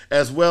spending,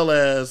 as well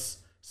as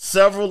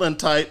several in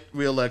tight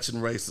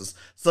re-election races,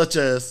 such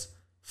as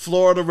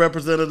Florida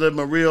Representative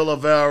Maria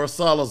Elvira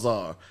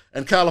Salazar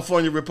and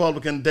California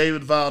Republican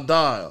David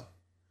Valdail,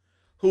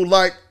 who,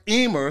 like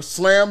Emmer,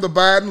 slammed the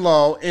Biden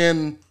law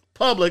in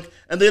public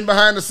and then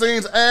behind the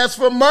scenes asked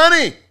for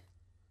money.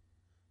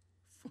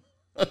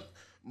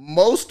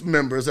 Most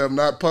members have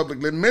not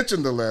publicly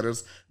mentioned the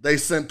letters they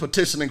sent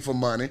petitioning for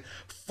money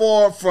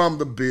from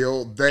the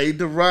bill they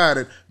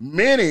derided.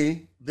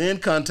 Many then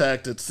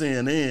contacted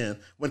CNN,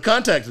 when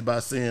contacted by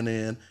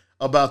CNN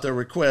about their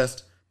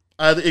request,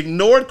 either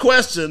ignored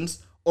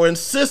questions or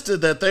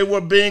insisted that they were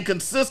being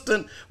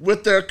consistent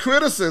with their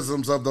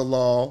criticisms of the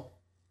law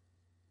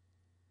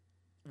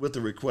with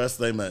the request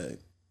they made.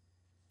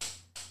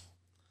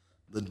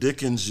 The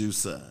dickens, you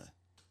say?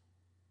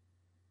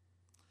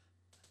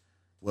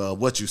 Well,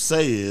 what you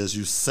say is,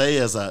 you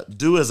say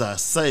do as I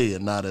say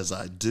and not as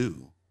I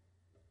do.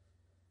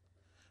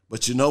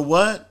 But you know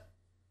what,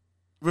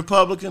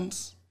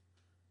 Republicans?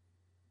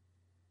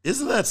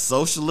 Isn't that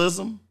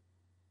socialism?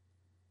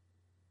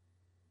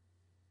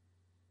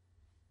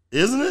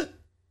 Isn't it?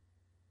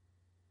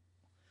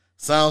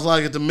 Sounds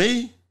like it to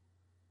me.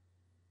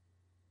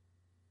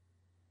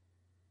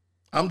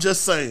 I'm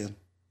just saying.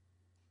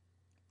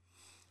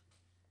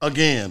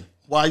 Again,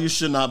 why you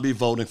should not be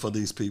voting for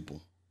these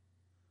people.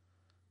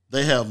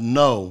 They have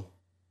no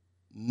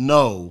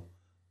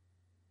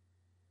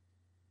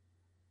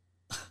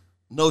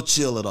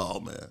chill at all,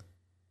 man.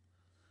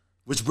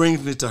 Which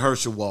brings me to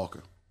Herschel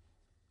Walker.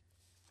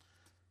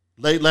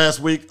 Late last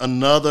week,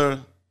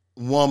 another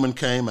woman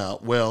came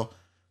out. Well,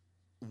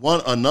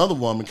 another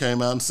woman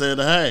came out and said,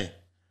 hey,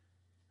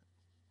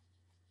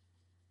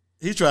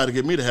 he tried to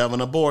get me to have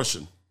an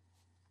abortion.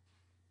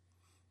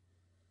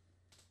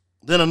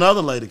 Then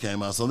another lady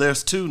came out. So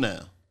there's two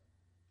now.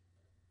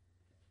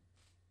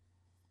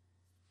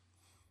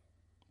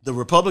 The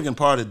Republican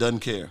Party doesn't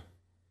care.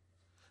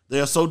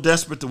 They are so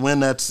desperate to win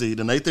that seat,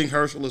 and they think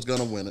Herschel is going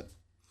to win it.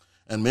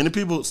 And many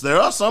people, there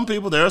are some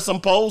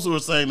polls who are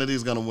saying that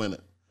he's going to win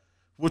it,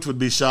 which would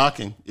be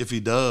shocking if he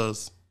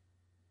does.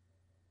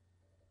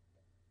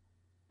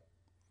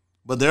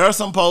 But there are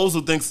some polls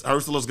who think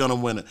Herschel is going to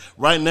win it.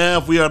 Right now,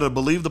 if we are to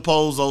believe the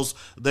polls,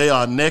 they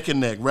are neck and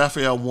neck,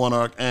 Raphael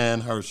Warnock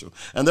and Herschel.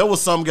 And there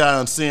was some guy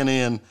on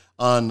CNN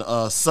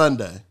on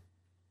Sunday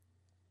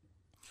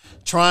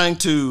trying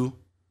to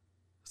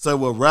say,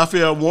 well,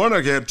 Raphael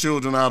Warnock had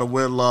children out of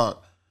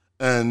wedlock.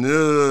 And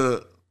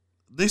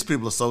these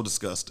people are so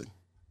disgusting.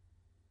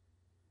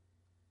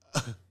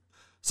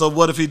 So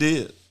what if he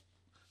did?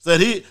 said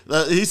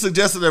he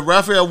suggested that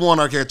Raphael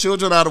Warnock had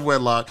children out of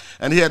wedlock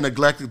and he had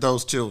neglected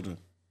those children.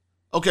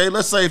 Okay,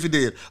 let's say if he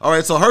did. All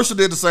right, so Herschel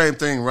did the same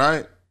thing,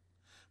 right?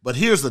 But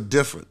here's the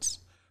difference.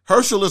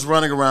 Herschel is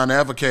running around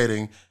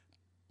advocating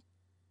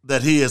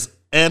that he is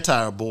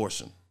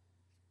anti-abortion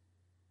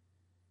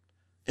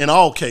in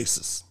all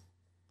cases.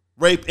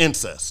 Rape,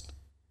 incest,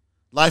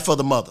 life of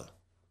the mother.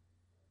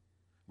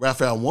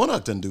 Raphael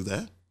Warnock didn't do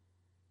that.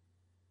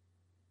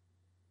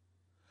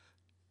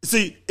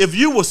 See, if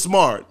you were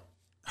smart,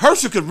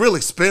 Herschel could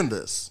really spin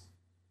this.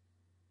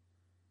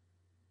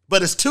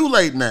 But it's too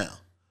late now.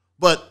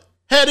 But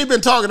had he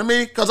been talking to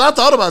me, because I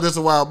thought about this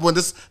a while when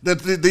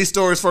these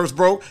stories first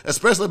broke,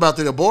 especially about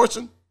the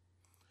abortion,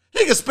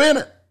 he could spin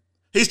it.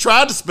 He's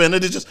tried to spin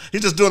it.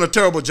 He's just doing a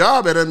terrible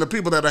job at it, and the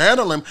people that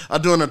handle him are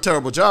doing a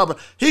terrible job. But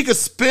he could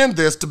spin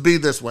this to be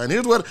this way. And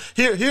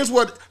here's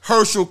what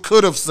Herschel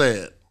could have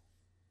said.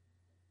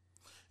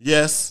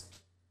 Yes,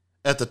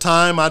 at the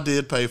time I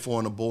did pay for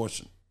an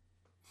abortion.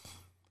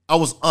 I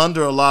was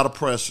under a lot of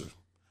pressure.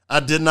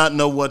 I did not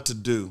know what to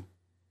do.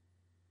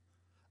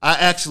 I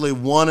actually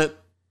wanted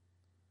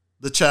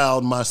the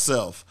child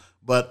myself,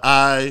 but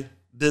I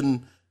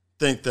didn't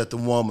think that the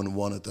woman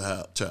wanted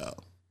the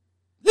child.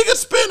 He could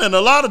spin it a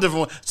lot of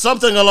different ways.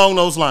 Something along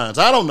those lines.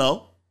 I don't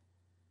know.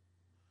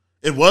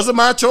 It wasn't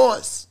my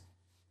choice.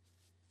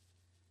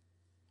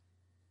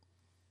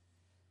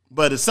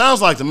 But it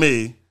sounds like to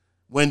me,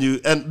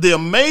 and the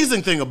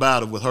amazing thing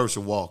about it with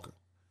Herschel Walker,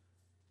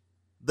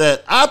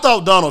 that I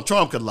thought Donald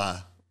Trump could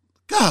lie.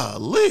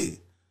 Golly.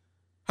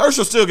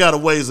 Herschel still got a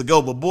ways to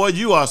go, but boy,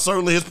 you are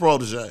certainly his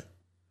protege.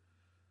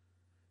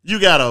 You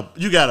got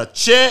a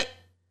check.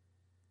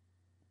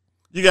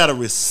 You got a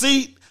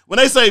receipt. When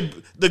they say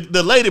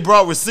the lady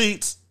brought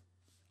receipts,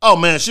 oh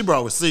man, she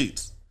brought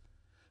receipts.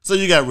 So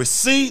you got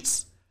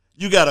receipts,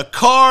 you got a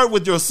card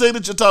with your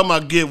signature talking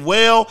about get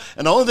well,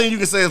 and the only thing you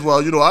can say is,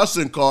 well, I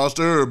send cards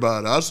to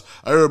everybody. I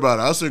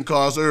send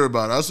cards to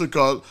everybody. I send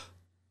cards.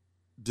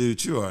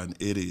 Dude, you are an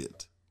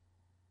idiot.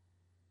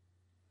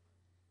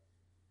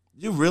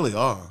 You really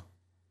are.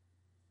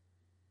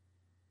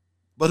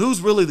 But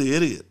who's really the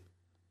idiot?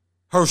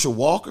 Herschel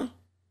Walker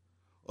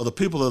or the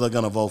people that are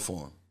going to vote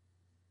for him?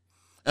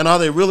 And are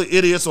they really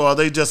idiots, or are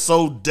they just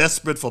so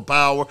desperate for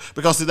power?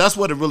 Because, see, that's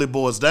what it really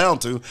boils down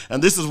to.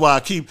 And this is why I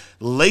keep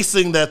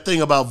lacing that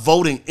thing about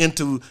voting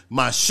into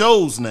my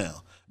shows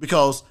now.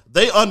 Because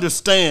they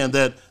understand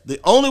that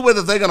the only way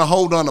that they're going to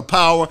hold on to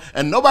power,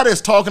 and nobody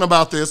is talking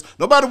about this,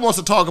 nobody wants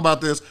to talk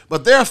about this,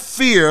 but their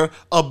fear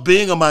of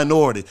being a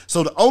minority.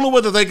 So the only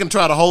way that they can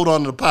try to hold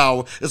on to the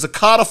power is to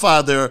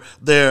codify their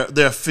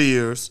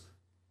fears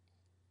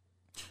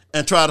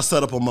and try to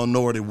set up a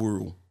minority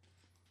rule.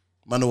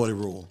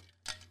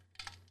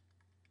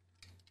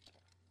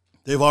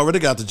 They've already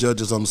got the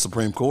judges on the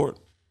Supreme Court.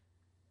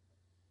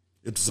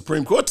 If the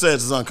Supreme Court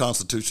says it's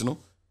unconstitutional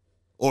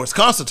or it's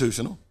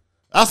constitutional,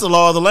 that's the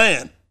law of the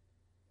land.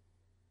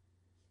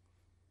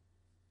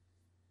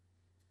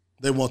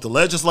 They want the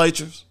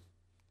legislatures,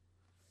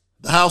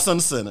 the House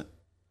and the Senate,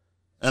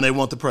 and they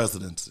want the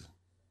presidency.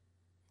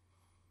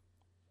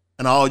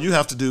 And all you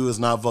have to do is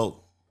not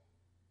vote.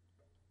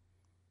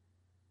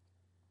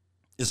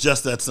 It's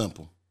just that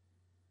simple.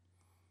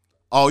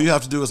 All you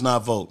have to do is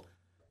not vote,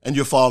 and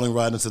you're falling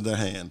right into their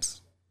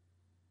hands.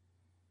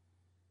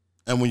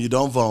 And when you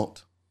don't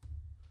vote,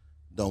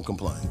 don't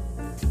complain.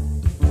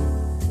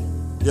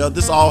 Yeah,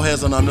 this all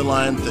has an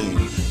underlying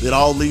theme. It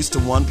all leads to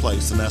one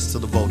place, and that's to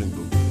the voting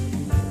booth.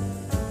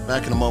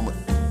 Back in a moment.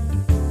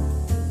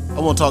 I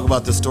want to talk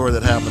about this story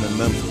that happened in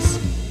Memphis,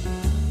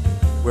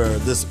 where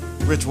this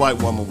rich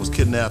white woman was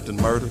kidnapped and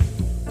murdered.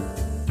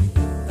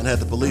 And had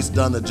the police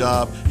done the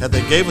job, had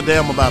they gave a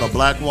damn about a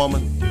black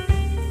woman,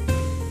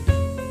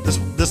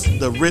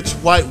 the rich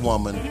white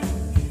woman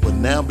would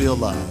now be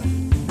alive.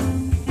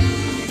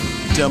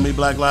 You tell me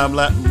black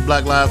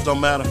lives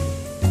don't matter?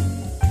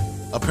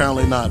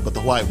 Apparently not, but the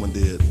white one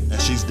did,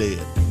 and she's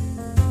dead.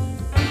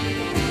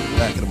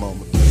 Back in a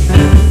moment.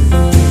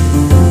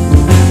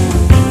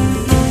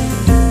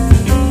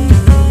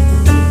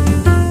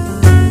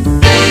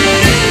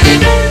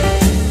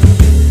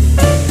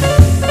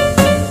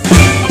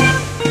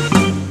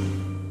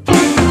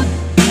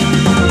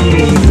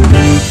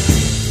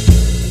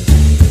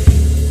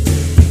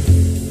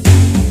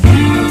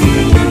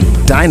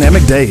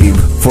 Dynamic Dave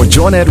for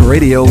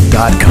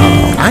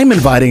JoynetRadio.com. I'm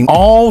inviting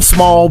all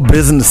small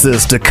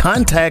businesses to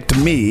contact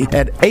me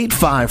at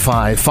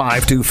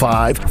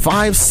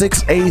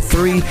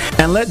 855-525-5683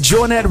 and let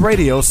Joynet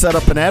Radio set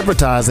up an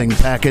advertising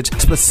package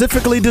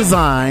specifically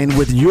designed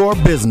with your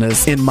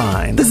business in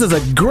mind. This is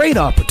a great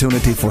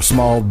opportunity for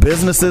small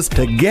businesses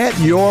to get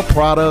your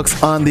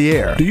products on the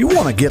air. Do you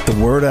want to get the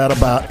word out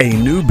about a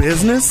new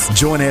business?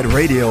 Joynet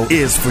Radio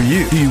is for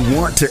you. Do you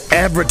want to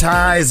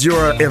advertise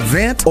your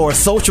event or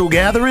social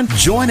gathering gathering?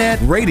 Joynet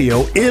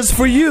Radio is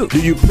for you.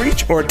 Do you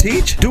preach or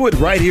teach? Do it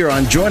right here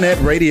on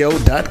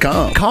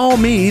joynetradio.com. Call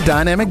me,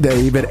 Dynamic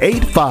Dave, at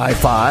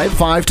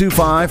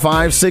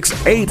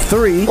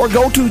 855-525-5683 or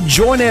go to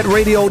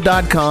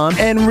joynetradio.com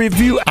and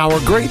review our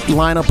great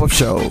lineup of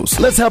shows.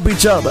 Let's help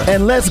each other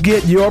and let's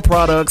get your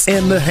products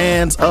in the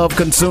hands of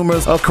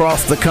consumers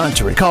across the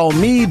country. Call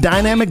me,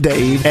 Dynamic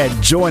Dave, at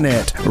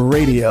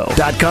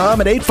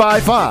joynetradio.com at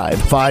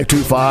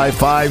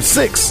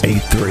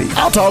 855-525-5683.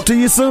 I'll talk to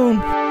you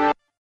soon.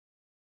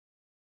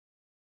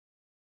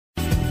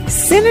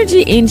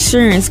 Synergy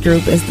Insurance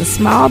Group is the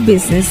small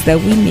business that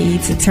we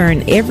need to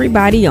turn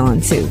everybody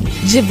on to.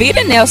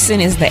 Javita Nelson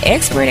is the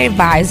expert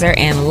advisor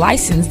and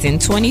licensed in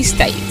 20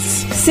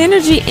 states.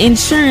 Synergy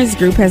Insurance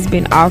Group has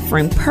been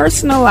offering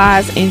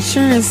personalized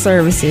insurance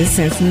services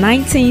since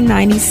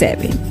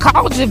 1997.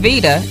 Call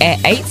Javita at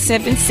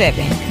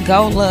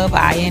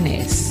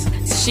 877-GO-LOVE-INS.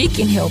 She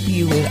can help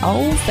you with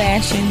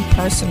old-fashioned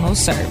personal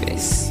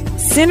service.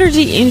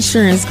 Synergy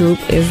Insurance Group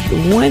is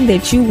the one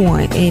that you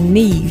want and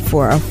need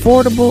for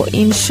affordable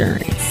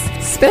insurance,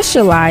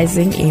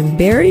 specializing in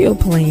burial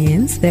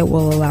plans that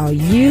will allow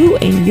you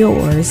and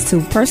yours to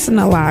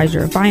personalize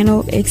your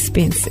final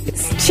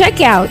expenses.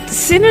 Check out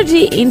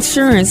Synergy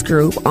Insurance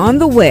Group on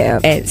the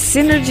web at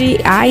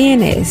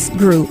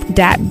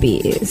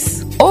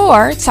synergyinsgroup.biz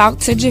or talk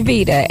to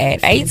Javita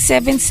at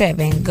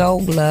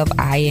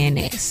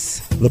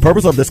 877-GO-LOVE-INS. The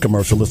purpose of this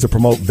commercial is to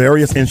promote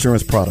various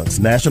insurance products.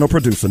 National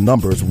producer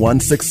numbers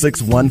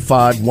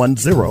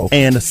 1661510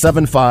 and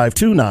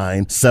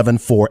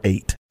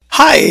 7529748.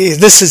 Hi,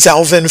 this is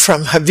Alvin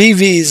from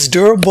Havivi's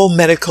Durable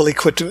Medical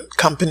Equipment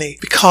Company.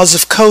 Because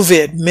of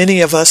COVID, many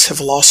of us have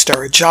lost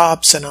our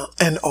jobs and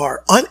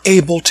are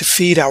unable to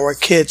feed our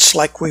kids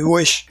like we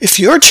wish. If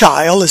your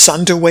child is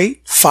underweight,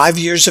 5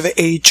 years of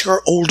age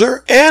or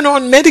older, and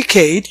on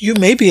Medicaid, you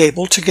may be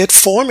able to get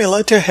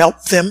formula to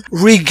help them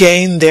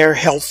regain their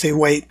healthy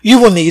weight.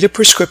 You will need a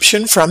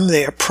prescription from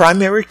their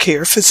primary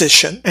care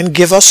physician and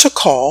give us a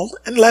call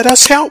and let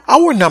us help.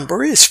 Our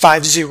number is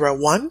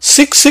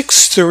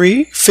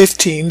 501-663-1553.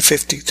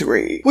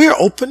 We are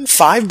open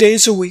 5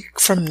 days a week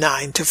from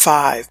 9 to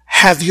 5.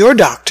 Have your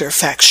doctor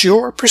fax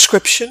your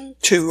prescription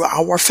to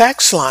our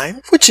fax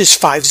line, which is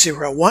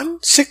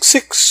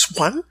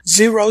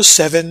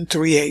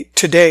 501-661-0738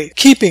 today.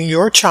 Keeping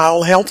your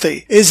child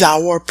healthy is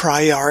our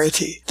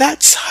priority.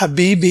 That's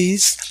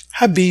Habibis,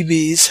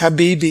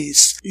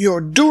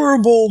 your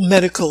durable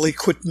medical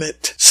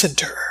equipment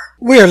center.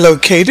 We are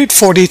located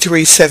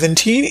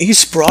 4317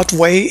 East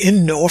Broadway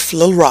in North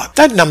Little Rock.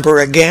 That number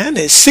again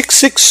is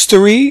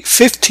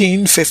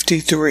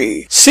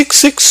 663-1553.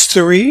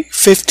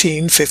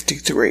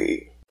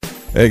 663-1553.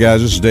 Hey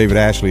guys, this is David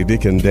Ashley,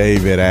 Deacon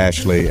David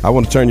Ashley. I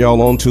want to turn y'all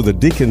on to the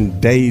Deacon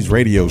Days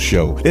radio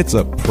show. It's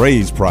a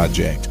praise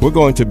project. We're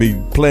going to be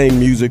playing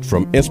music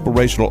from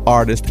inspirational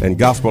artists and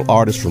gospel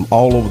artists from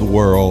all over the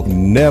world,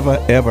 never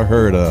ever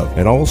heard of.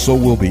 And also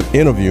we'll be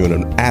interviewing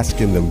and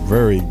asking them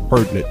very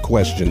pertinent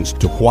questions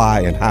to why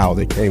and how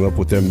they came up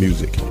with their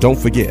music. Don't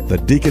forget, the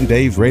Deacon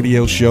Days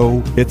radio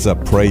show, it's a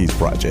praise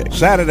project.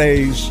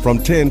 Saturdays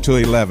from 10 to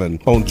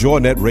 11 on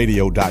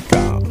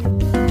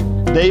joynetradio.com.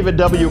 David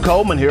W.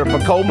 Coleman here for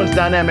Coleman's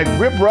Dynamic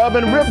Rib Rub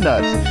and Rib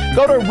Nuts.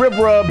 Go to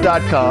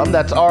ribrub.com,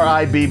 that's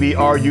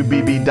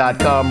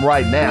RIBBRUBB.com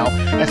right now,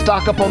 and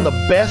stock up on the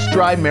best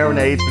dry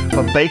marinades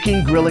for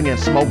baking, grilling, and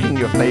smoking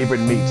your favorite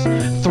meats.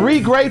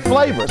 3 great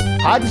flavors,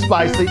 hot and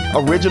spicy,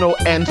 original,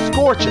 and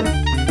scorching.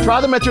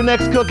 Try them at your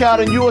next cookout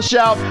and you will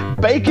shout,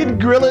 bake it,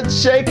 grill it,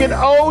 shake it,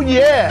 oh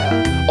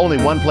yeah! Only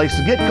one place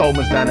to get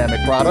Coleman's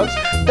Dynamic products,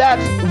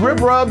 that's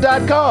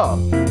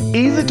ribrub.com.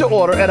 Easy to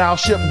order, and I'll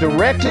ship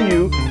direct to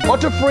you or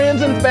to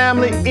friends and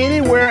family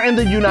anywhere in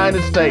the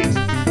United States.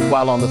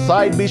 While on the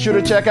site, be sure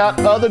to check out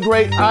other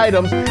great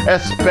items,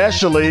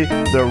 especially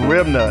the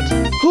rib nuts.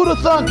 Who'd have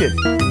thunk it?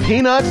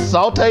 Peanuts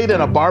sauteed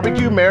in a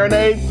barbecue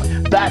marinade?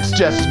 That's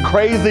just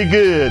crazy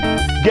good.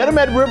 Get them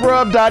at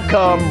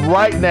ribrub.com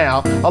right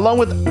now, along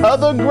with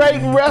other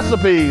great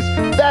recipes.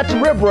 That's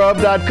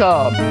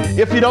ribrub.com.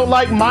 If you don't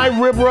like my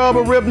rib rub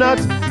or rib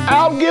nuts,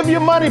 I'll give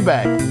you money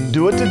back.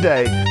 Do it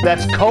today.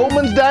 That's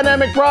Coleman's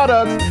Dynamic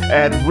Products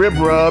at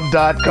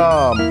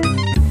ribrub.com.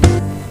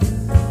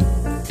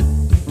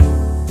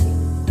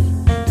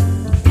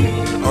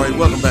 All right,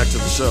 welcome back to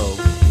the show.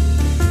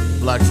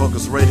 Black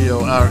Focus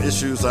Radio, our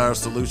issues, our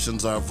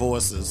solutions, our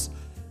voices.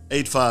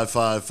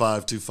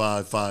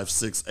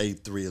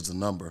 855-525-5683 is the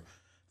number.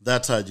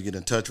 That's how you get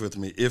in touch with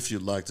me if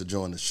you'd like to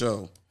join the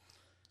show.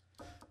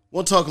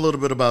 We'll talk a little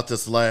bit about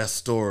this last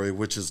story,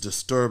 which is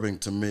disturbing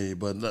to me,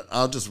 but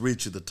I'll just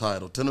read you the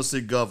title.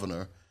 Tennessee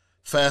governor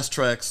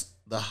fast-tracks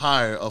the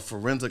hire of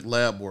forensic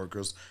lab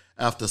workers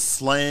after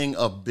slaying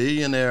a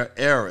billionaire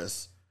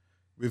heiress,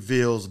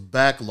 reveals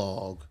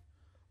backlog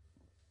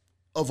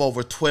of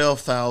over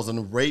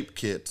 12,000 rape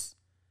kits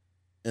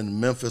in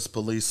Memphis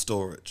police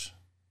storage.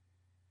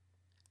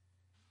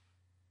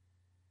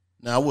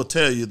 Now, I will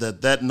tell you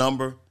that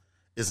number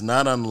is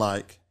not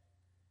unlike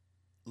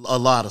a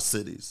lot of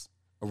cities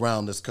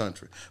around this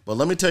country. But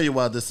let me tell you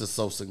why this is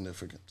so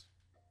significant.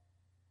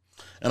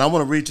 And I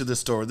want to read you this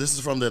story. This is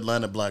from the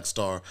Atlanta Black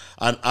Star.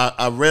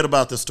 I read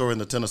about this story in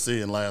the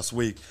Tennessean last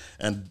week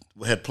and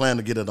had planned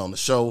to get it on the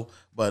show,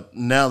 but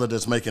now that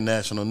it's making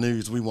national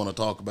news, we want to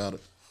talk about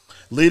it.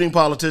 Leading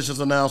politicians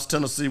announced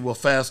Tennessee will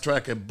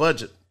fast-track a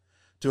budget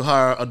to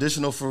hire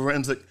additional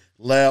forensic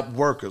lab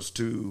workers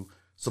to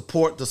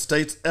support the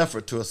state's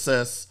effort to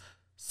assess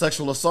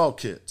sexual assault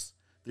kits.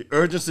 The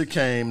urgency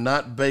came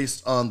not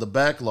based on the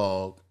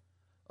backlog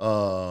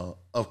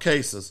of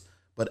cases,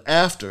 but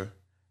after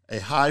a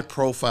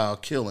high-profile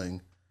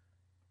killing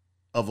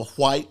of a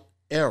white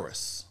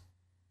heiress.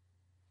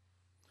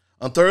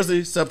 On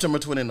Thursday, September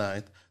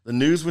 29th, the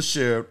news was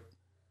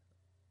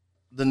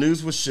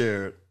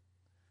shared.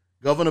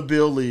 Governor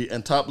Bill Lee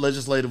and top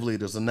legislative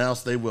leaders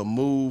announced they will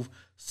move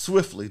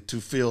swiftly to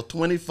fill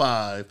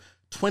 25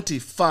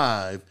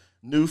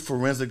 new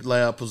forensic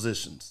lab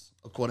positions,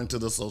 according to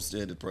the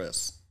Associated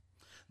Press.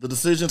 The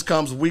decision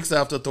comes weeks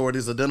after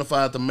authorities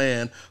identified the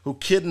man who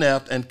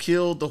kidnapped and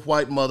killed the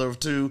white mother of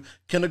two,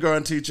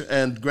 kindergarten teacher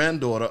and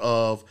granddaughter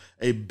of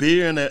a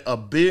billionaire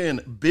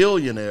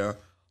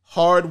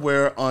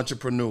hardware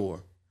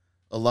entrepreneur,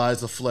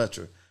 Eliza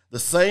Fletcher. The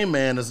same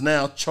man is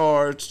now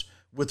charged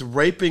with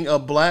raping a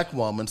black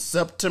woman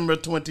September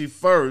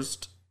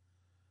 21st,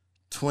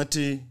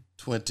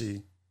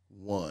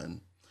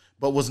 2021,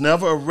 but was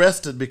never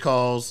arrested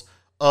because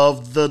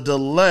of the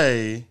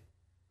delay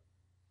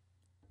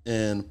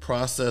in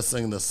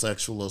processing the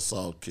sexual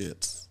assault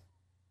kits.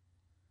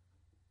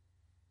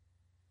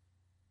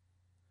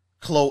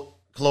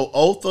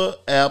 Cleotha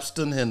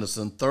Abston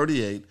Henderson,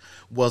 38,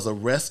 was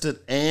arrested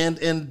and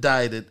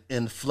indicted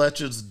in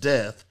Fletcher's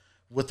death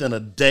within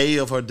a day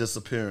of her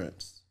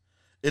disappearance.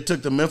 It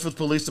took the Memphis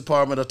Police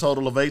Department a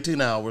total of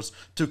 18 hours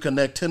to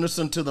connect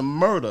Henderson to the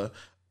murder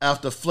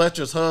after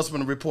Fletcher's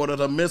husband reported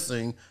her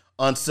missing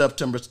on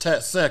September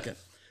 2nd.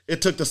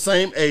 It took the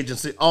same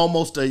agency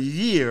almost a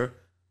year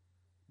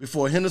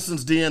before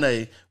Henderson's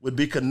DNA would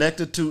be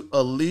connected to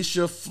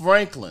Alicia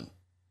Franklin,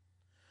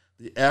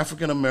 the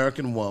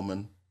African-American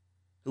woman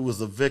who was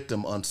the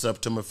victim on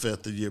September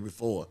 5th the year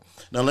before.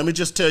 Now, let me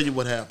just tell you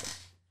what happened.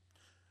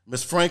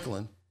 Miss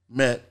Franklin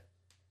met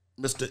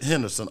Mr.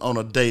 Henderson on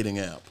a dating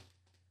app.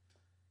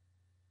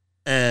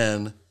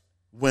 And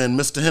when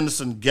Mr.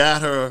 Henderson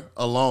got her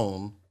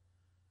alone,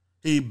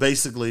 he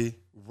basically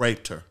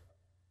raped her.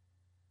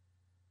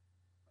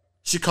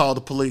 She called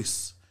the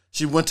police.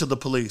 She went to the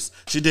police.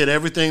 She did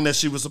everything that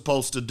she was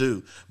supposed to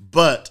do,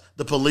 but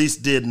the police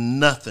did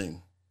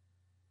nothing.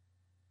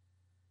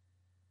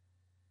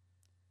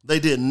 They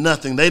did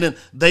nothing. They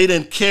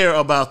didn't care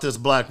about this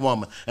black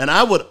woman. And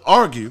I would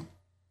argue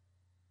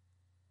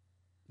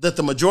that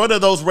the majority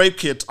of those rape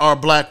kits are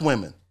black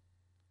women.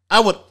 I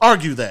would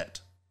argue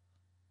that.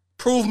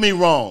 Prove me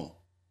wrong.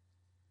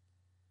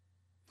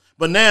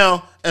 But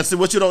now, and see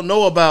what you don't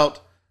know about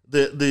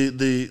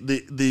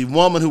the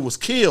woman who was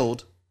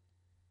killed,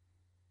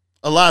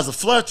 Eliza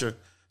Fletcher,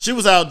 she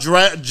was out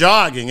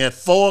jogging at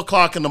 4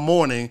 o'clock in the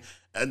morning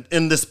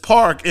in this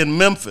park in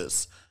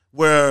Memphis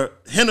where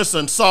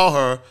Henderson saw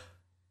her,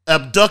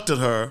 abducted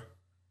her,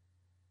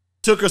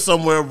 took her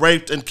somewhere,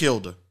 raped, and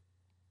killed her.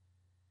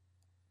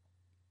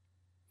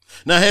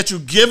 Now, had you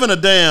given a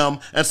damn,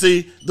 and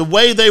see, the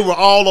way they were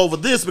all over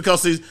this,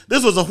 because see,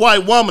 this was a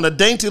white woman, a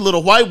dainty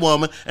little white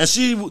woman, and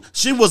she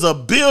was a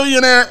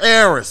billionaire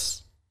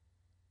heiress.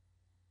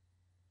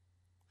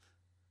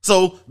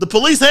 So the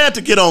police had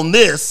to get on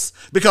this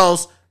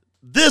because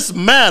this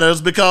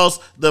matters, because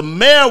the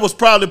mayor was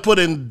probably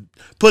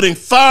putting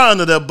fire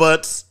under their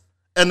butts,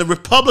 and the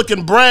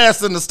Republican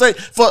brass in the state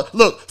for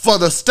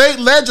the state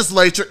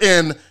legislature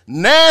in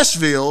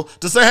Nashville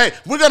to say, hey,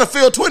 we're going to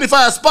fill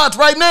 25 spots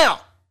right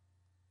now.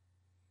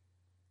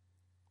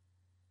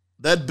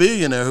 That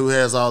billionaire who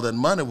has all that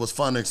money was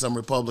funding some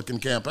Republican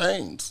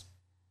campaigns.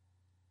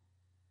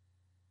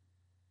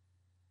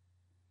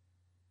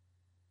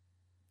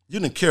 You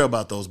didn't care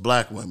about those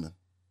black women.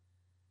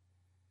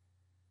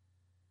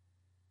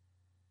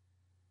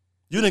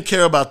 You didn't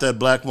care about that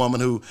black woman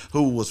who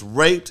was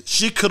raped.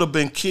 She could have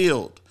been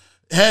killed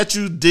had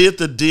you did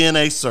the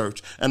DNA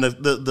search. And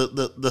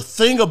the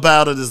thing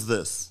about it is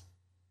this.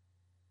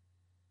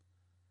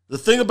 The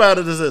thing about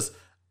it is this.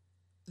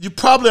 You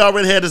probably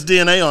already had his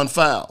DNA on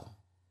file.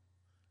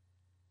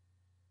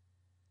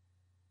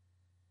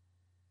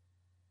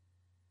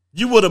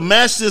 You would have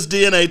matched his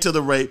DNA to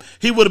the rape.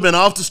 He would have been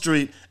off the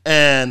street,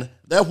 and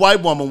that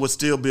white woman would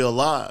still be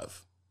alive.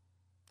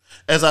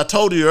 As I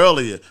told you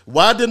earlier,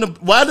 why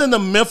didn't the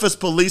Memphis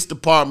Police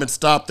Department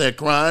stop that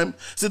crime?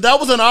 See, that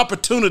was an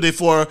opportunity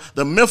for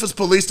the Memphis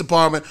Police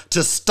Department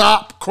to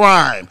stop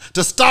crime,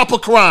 to stop a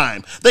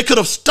crime. They could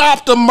have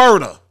stopped a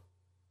murder.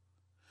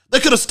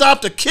 They could have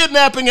stopped a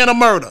kidnapping and a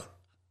murder.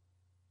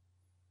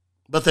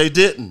 But they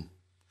didn't.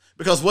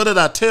 Because what did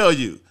I tell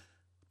you?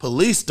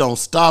 Police don't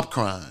stop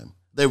crime.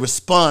 They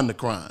respond to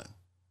crime.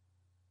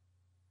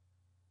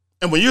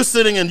 And when you're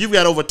sitting and you've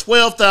got over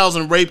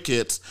 12,000 rape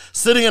kits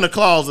sitting in a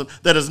closet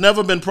that has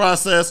never been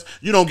processed,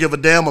 you don't give a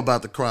damn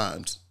about the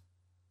crimes.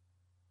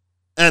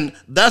 And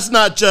that's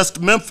not just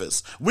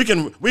Memphis. We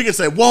can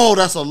say, whoa,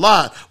 that's a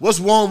lot.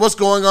 What's wrong? What's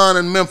going on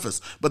in Memphis?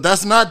 But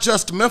that's not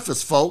just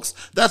Memphis, folks.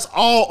 That's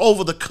all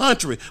over the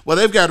country where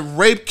they've got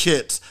rape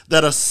kits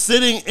that are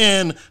sitting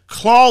in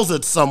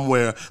closets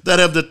somewhere that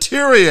have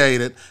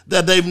deteriorated,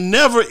 that they've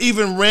never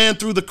even ran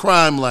through the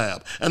crime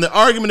lab. And the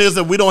argument is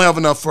that we don't have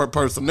enough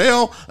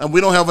personnel and we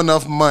don't have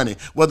enough money.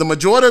 Well, the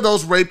majority of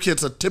those rape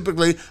kits are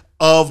typically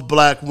of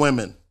black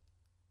women.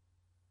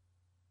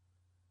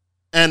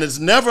 And it's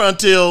never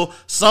until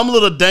some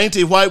little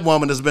dainty white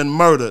woman has been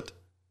murdered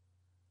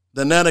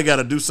that now they got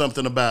to do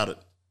something about it.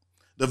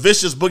 The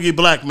vicious boogie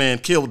black man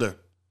killed her.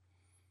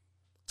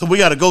 So we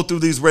got to go through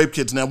these rape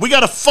kits now. We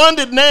got to fund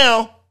it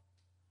now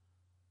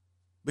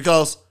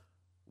because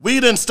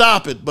we didn't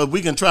stop it, but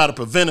we can try to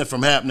prevent it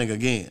from happening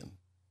again.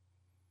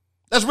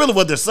 That's really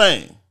what they're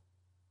saying.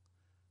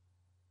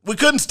 We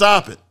couldn't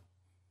stop it.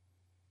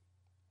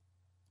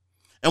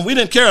 And we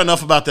didn't care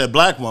enough about that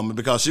black woman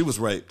because she was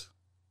raped.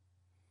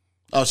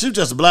 Oh, she was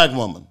just a black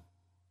woman.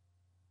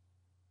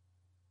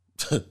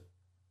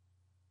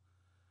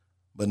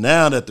 But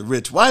now that the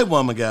rich white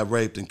woman got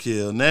raped and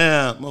killed,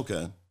 now,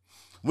 okay,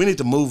 we need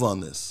to move on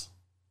this.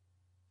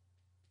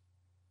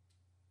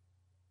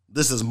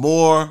 This is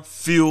more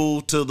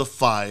fuel to the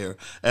fire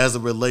as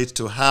it relates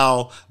to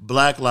how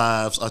black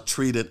lives are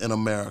treated in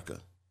America.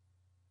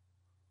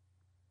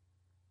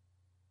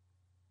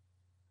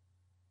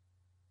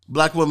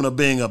 Black women are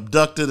being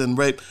abducted and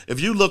raped. If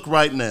you look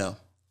right now,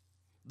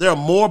 there are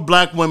more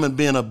black women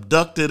being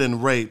abducted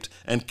and raped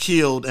and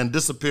killed and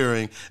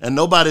disappearing, and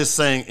nobody's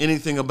saying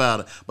anything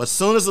about it. But as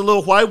soon as a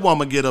little white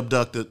woman get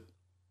abducted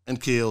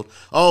and killed,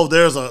 oh,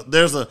 there's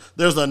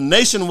a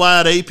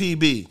nationwide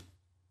APB.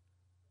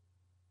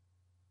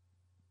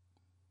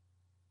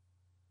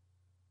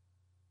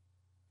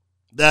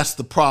 That's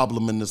the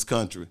problem in this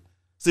country.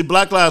 See,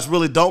 black lives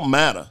really don't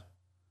matter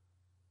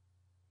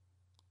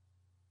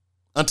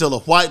until a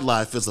white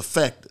life is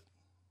affected.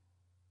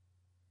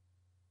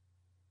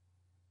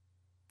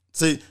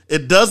 See,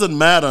 it doesn't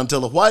matter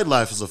until a white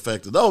life is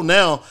affected.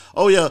 Well,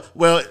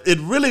 it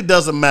really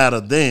doesn't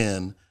matter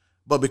then,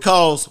 but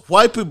because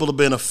white people have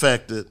been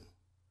affected,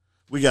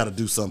 we got to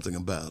do something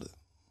about it.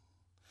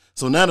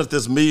 So now that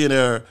this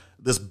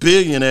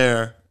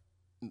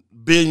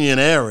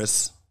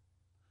billionaireess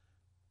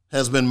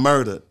has been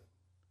murdered,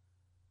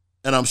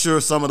 and I'm sure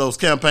some of those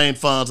campaign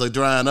funds are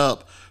drying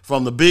up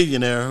from the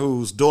billionaire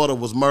whose daughter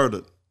was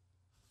murdered.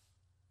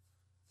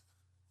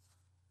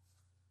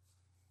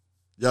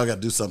 Y'all got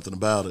to do something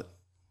about it.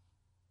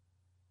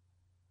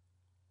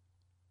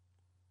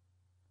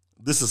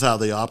 This is how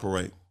they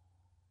operate.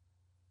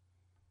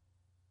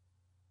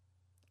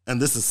 And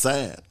this is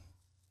sad.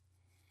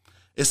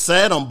 It's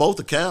sad on both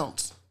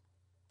accounts.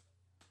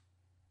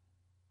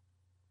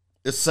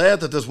 It's sad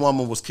that this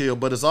woman was killed,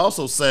 but it's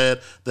also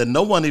sad that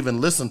no one even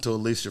listened to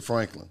Alicia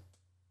Franklin.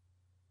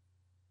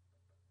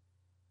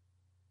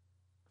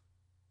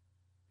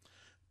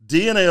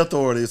 DNA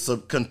authorities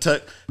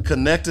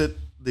connected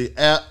the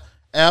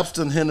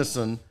Abston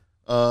Henderson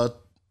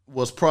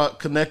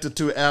connected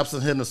to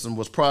Abston Henderson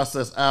was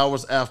processed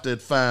hours after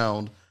it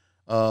found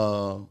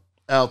out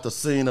the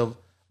scene of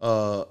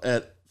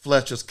at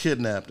Fletcher's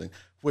kidnapping,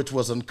 which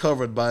was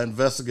uncovered by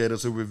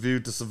investigators who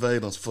reviewed the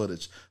surveillance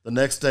footage. The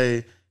next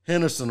day,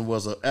 Henderson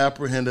was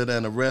apprehended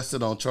and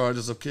arrested on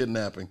charges of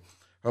kidnapping.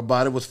 Her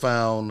body was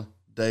found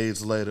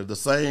days later. The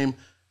same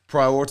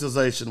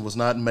prioritization was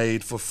not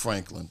made for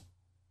Franklin.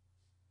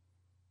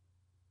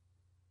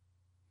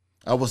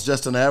 I was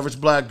just an average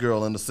black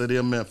girl in the city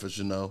of Memphis,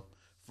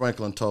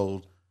 Franklin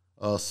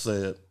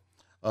said.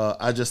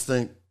 I just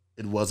think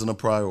it wasn't a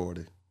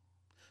priority.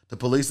 The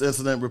police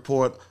incident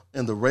report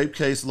in the rape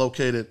case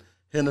located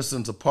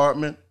Henderson's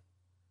apartment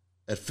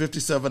at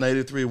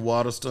 5783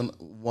 Waterston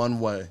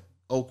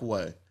Oak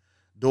Way,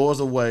 doors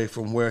away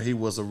from where he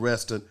was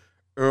arrested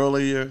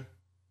earlier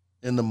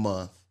in the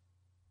month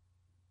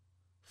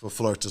for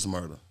Fletcher's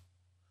murder.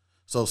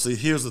 So see,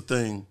 here's the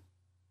thing.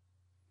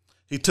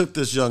 He took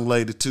this young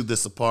lady to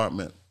this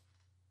apartment.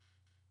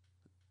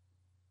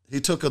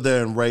 He took her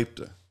there and raped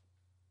her.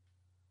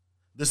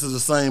 This is the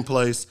same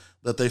place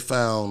that they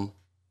found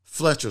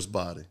Fletcher's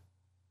body.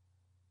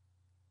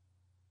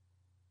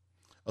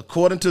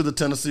 According to the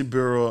Tennessee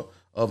Bureau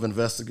of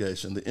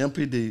Investigation, the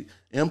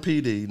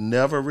MPD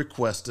never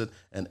requested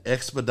an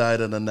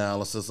expedited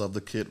analysis of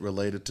the kit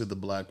related to the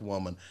black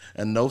woman,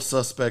 and no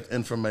suspect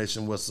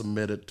information was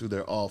submitted to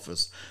their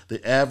office.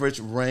 The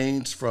average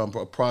ranged from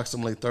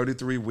approximately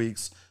 33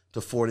 weeks to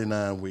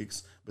 49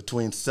 weeks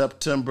between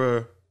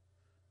September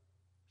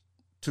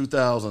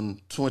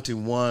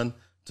 2021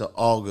 to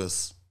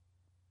August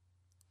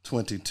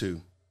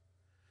 22.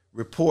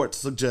 Reports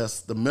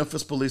suggest the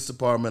Memphis Police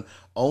Department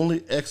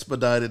only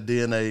expedited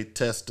DNA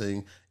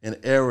testing in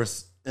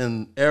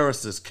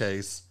Eris's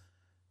case,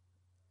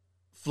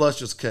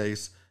 Fletcher's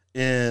case,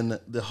 in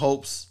the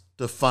hopes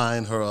to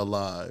find her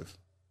alive.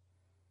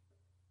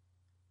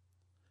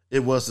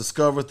 It was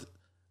discovered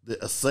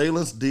the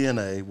assailant's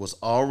DNA was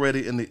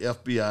already in the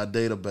FBI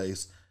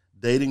database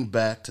dating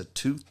back to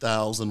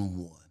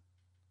 2001.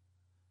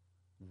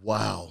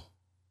 Wow.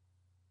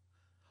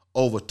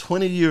 Over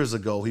 20 years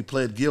ago, he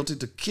pled guilty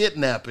to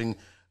kidnapping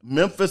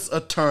Memphis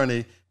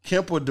attorney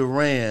Kemper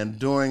Duran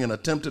during an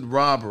attempted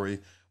robbery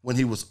when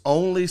he was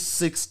only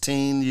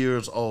 16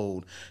 years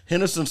old.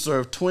 Henderson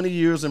served 20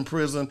 years in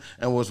prison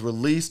and was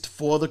released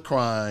for the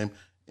crime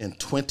in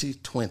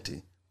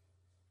 2020.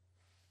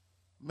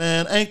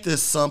 Man, ain't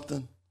this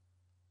something?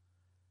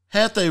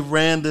 Had they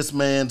ran this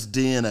man's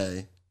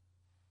DNA,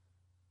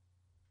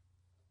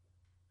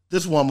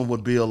 this woman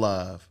would be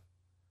alive.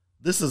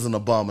 This is an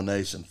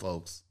abomination,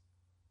 folks.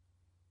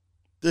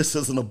 This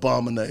is an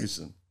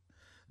abomination.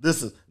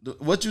 This is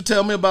what you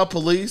tell me about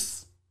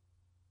police?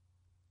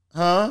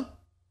 Huh?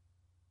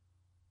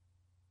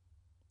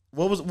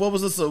 What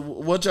was this?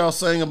 What y'all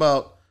saying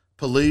about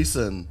police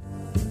and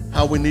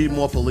how we need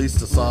more police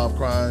to solve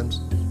crimes?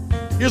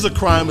 Here's a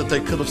crime that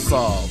they could have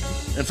solved.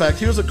 In fact,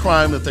 here's a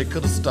crime that they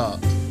could have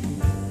stopped.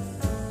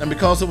 And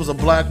because it was a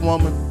black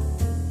woman,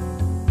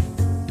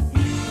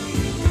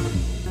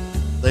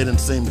 they didn't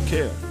seem to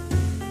care.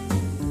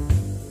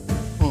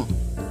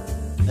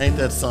 Ain't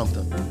that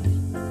something?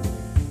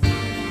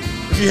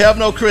 If you have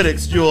no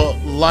critics, you'll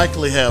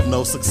likely have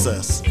no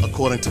success,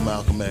 according to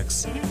Malcolm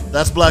X.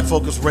 That's Black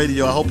Focus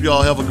Radio. I hope you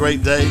all have a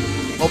great day.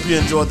 Hope you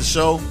enjoyed the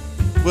show.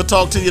 We'll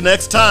talk to you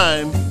next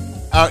time.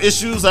 Our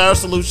issues, our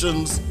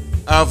solutions,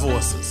 our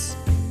voices.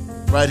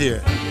 Right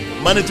here.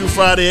 Monday through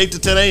Friday, 8 to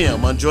 10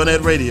 a.m. on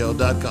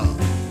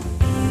JoyNetRadio.com.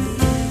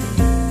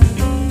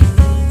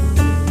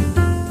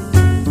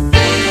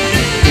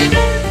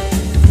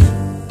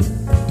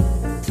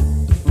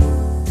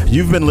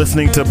 You've been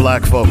listening to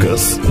Black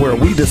Focus, where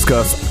we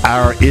discuss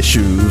our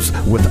issues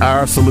with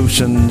our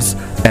solutions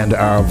and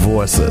our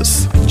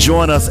voices.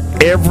 Join us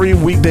every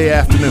weekday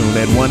afternoon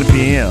at 1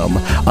 p.m.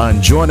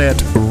 on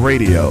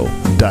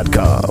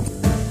JoyNetRadio.com.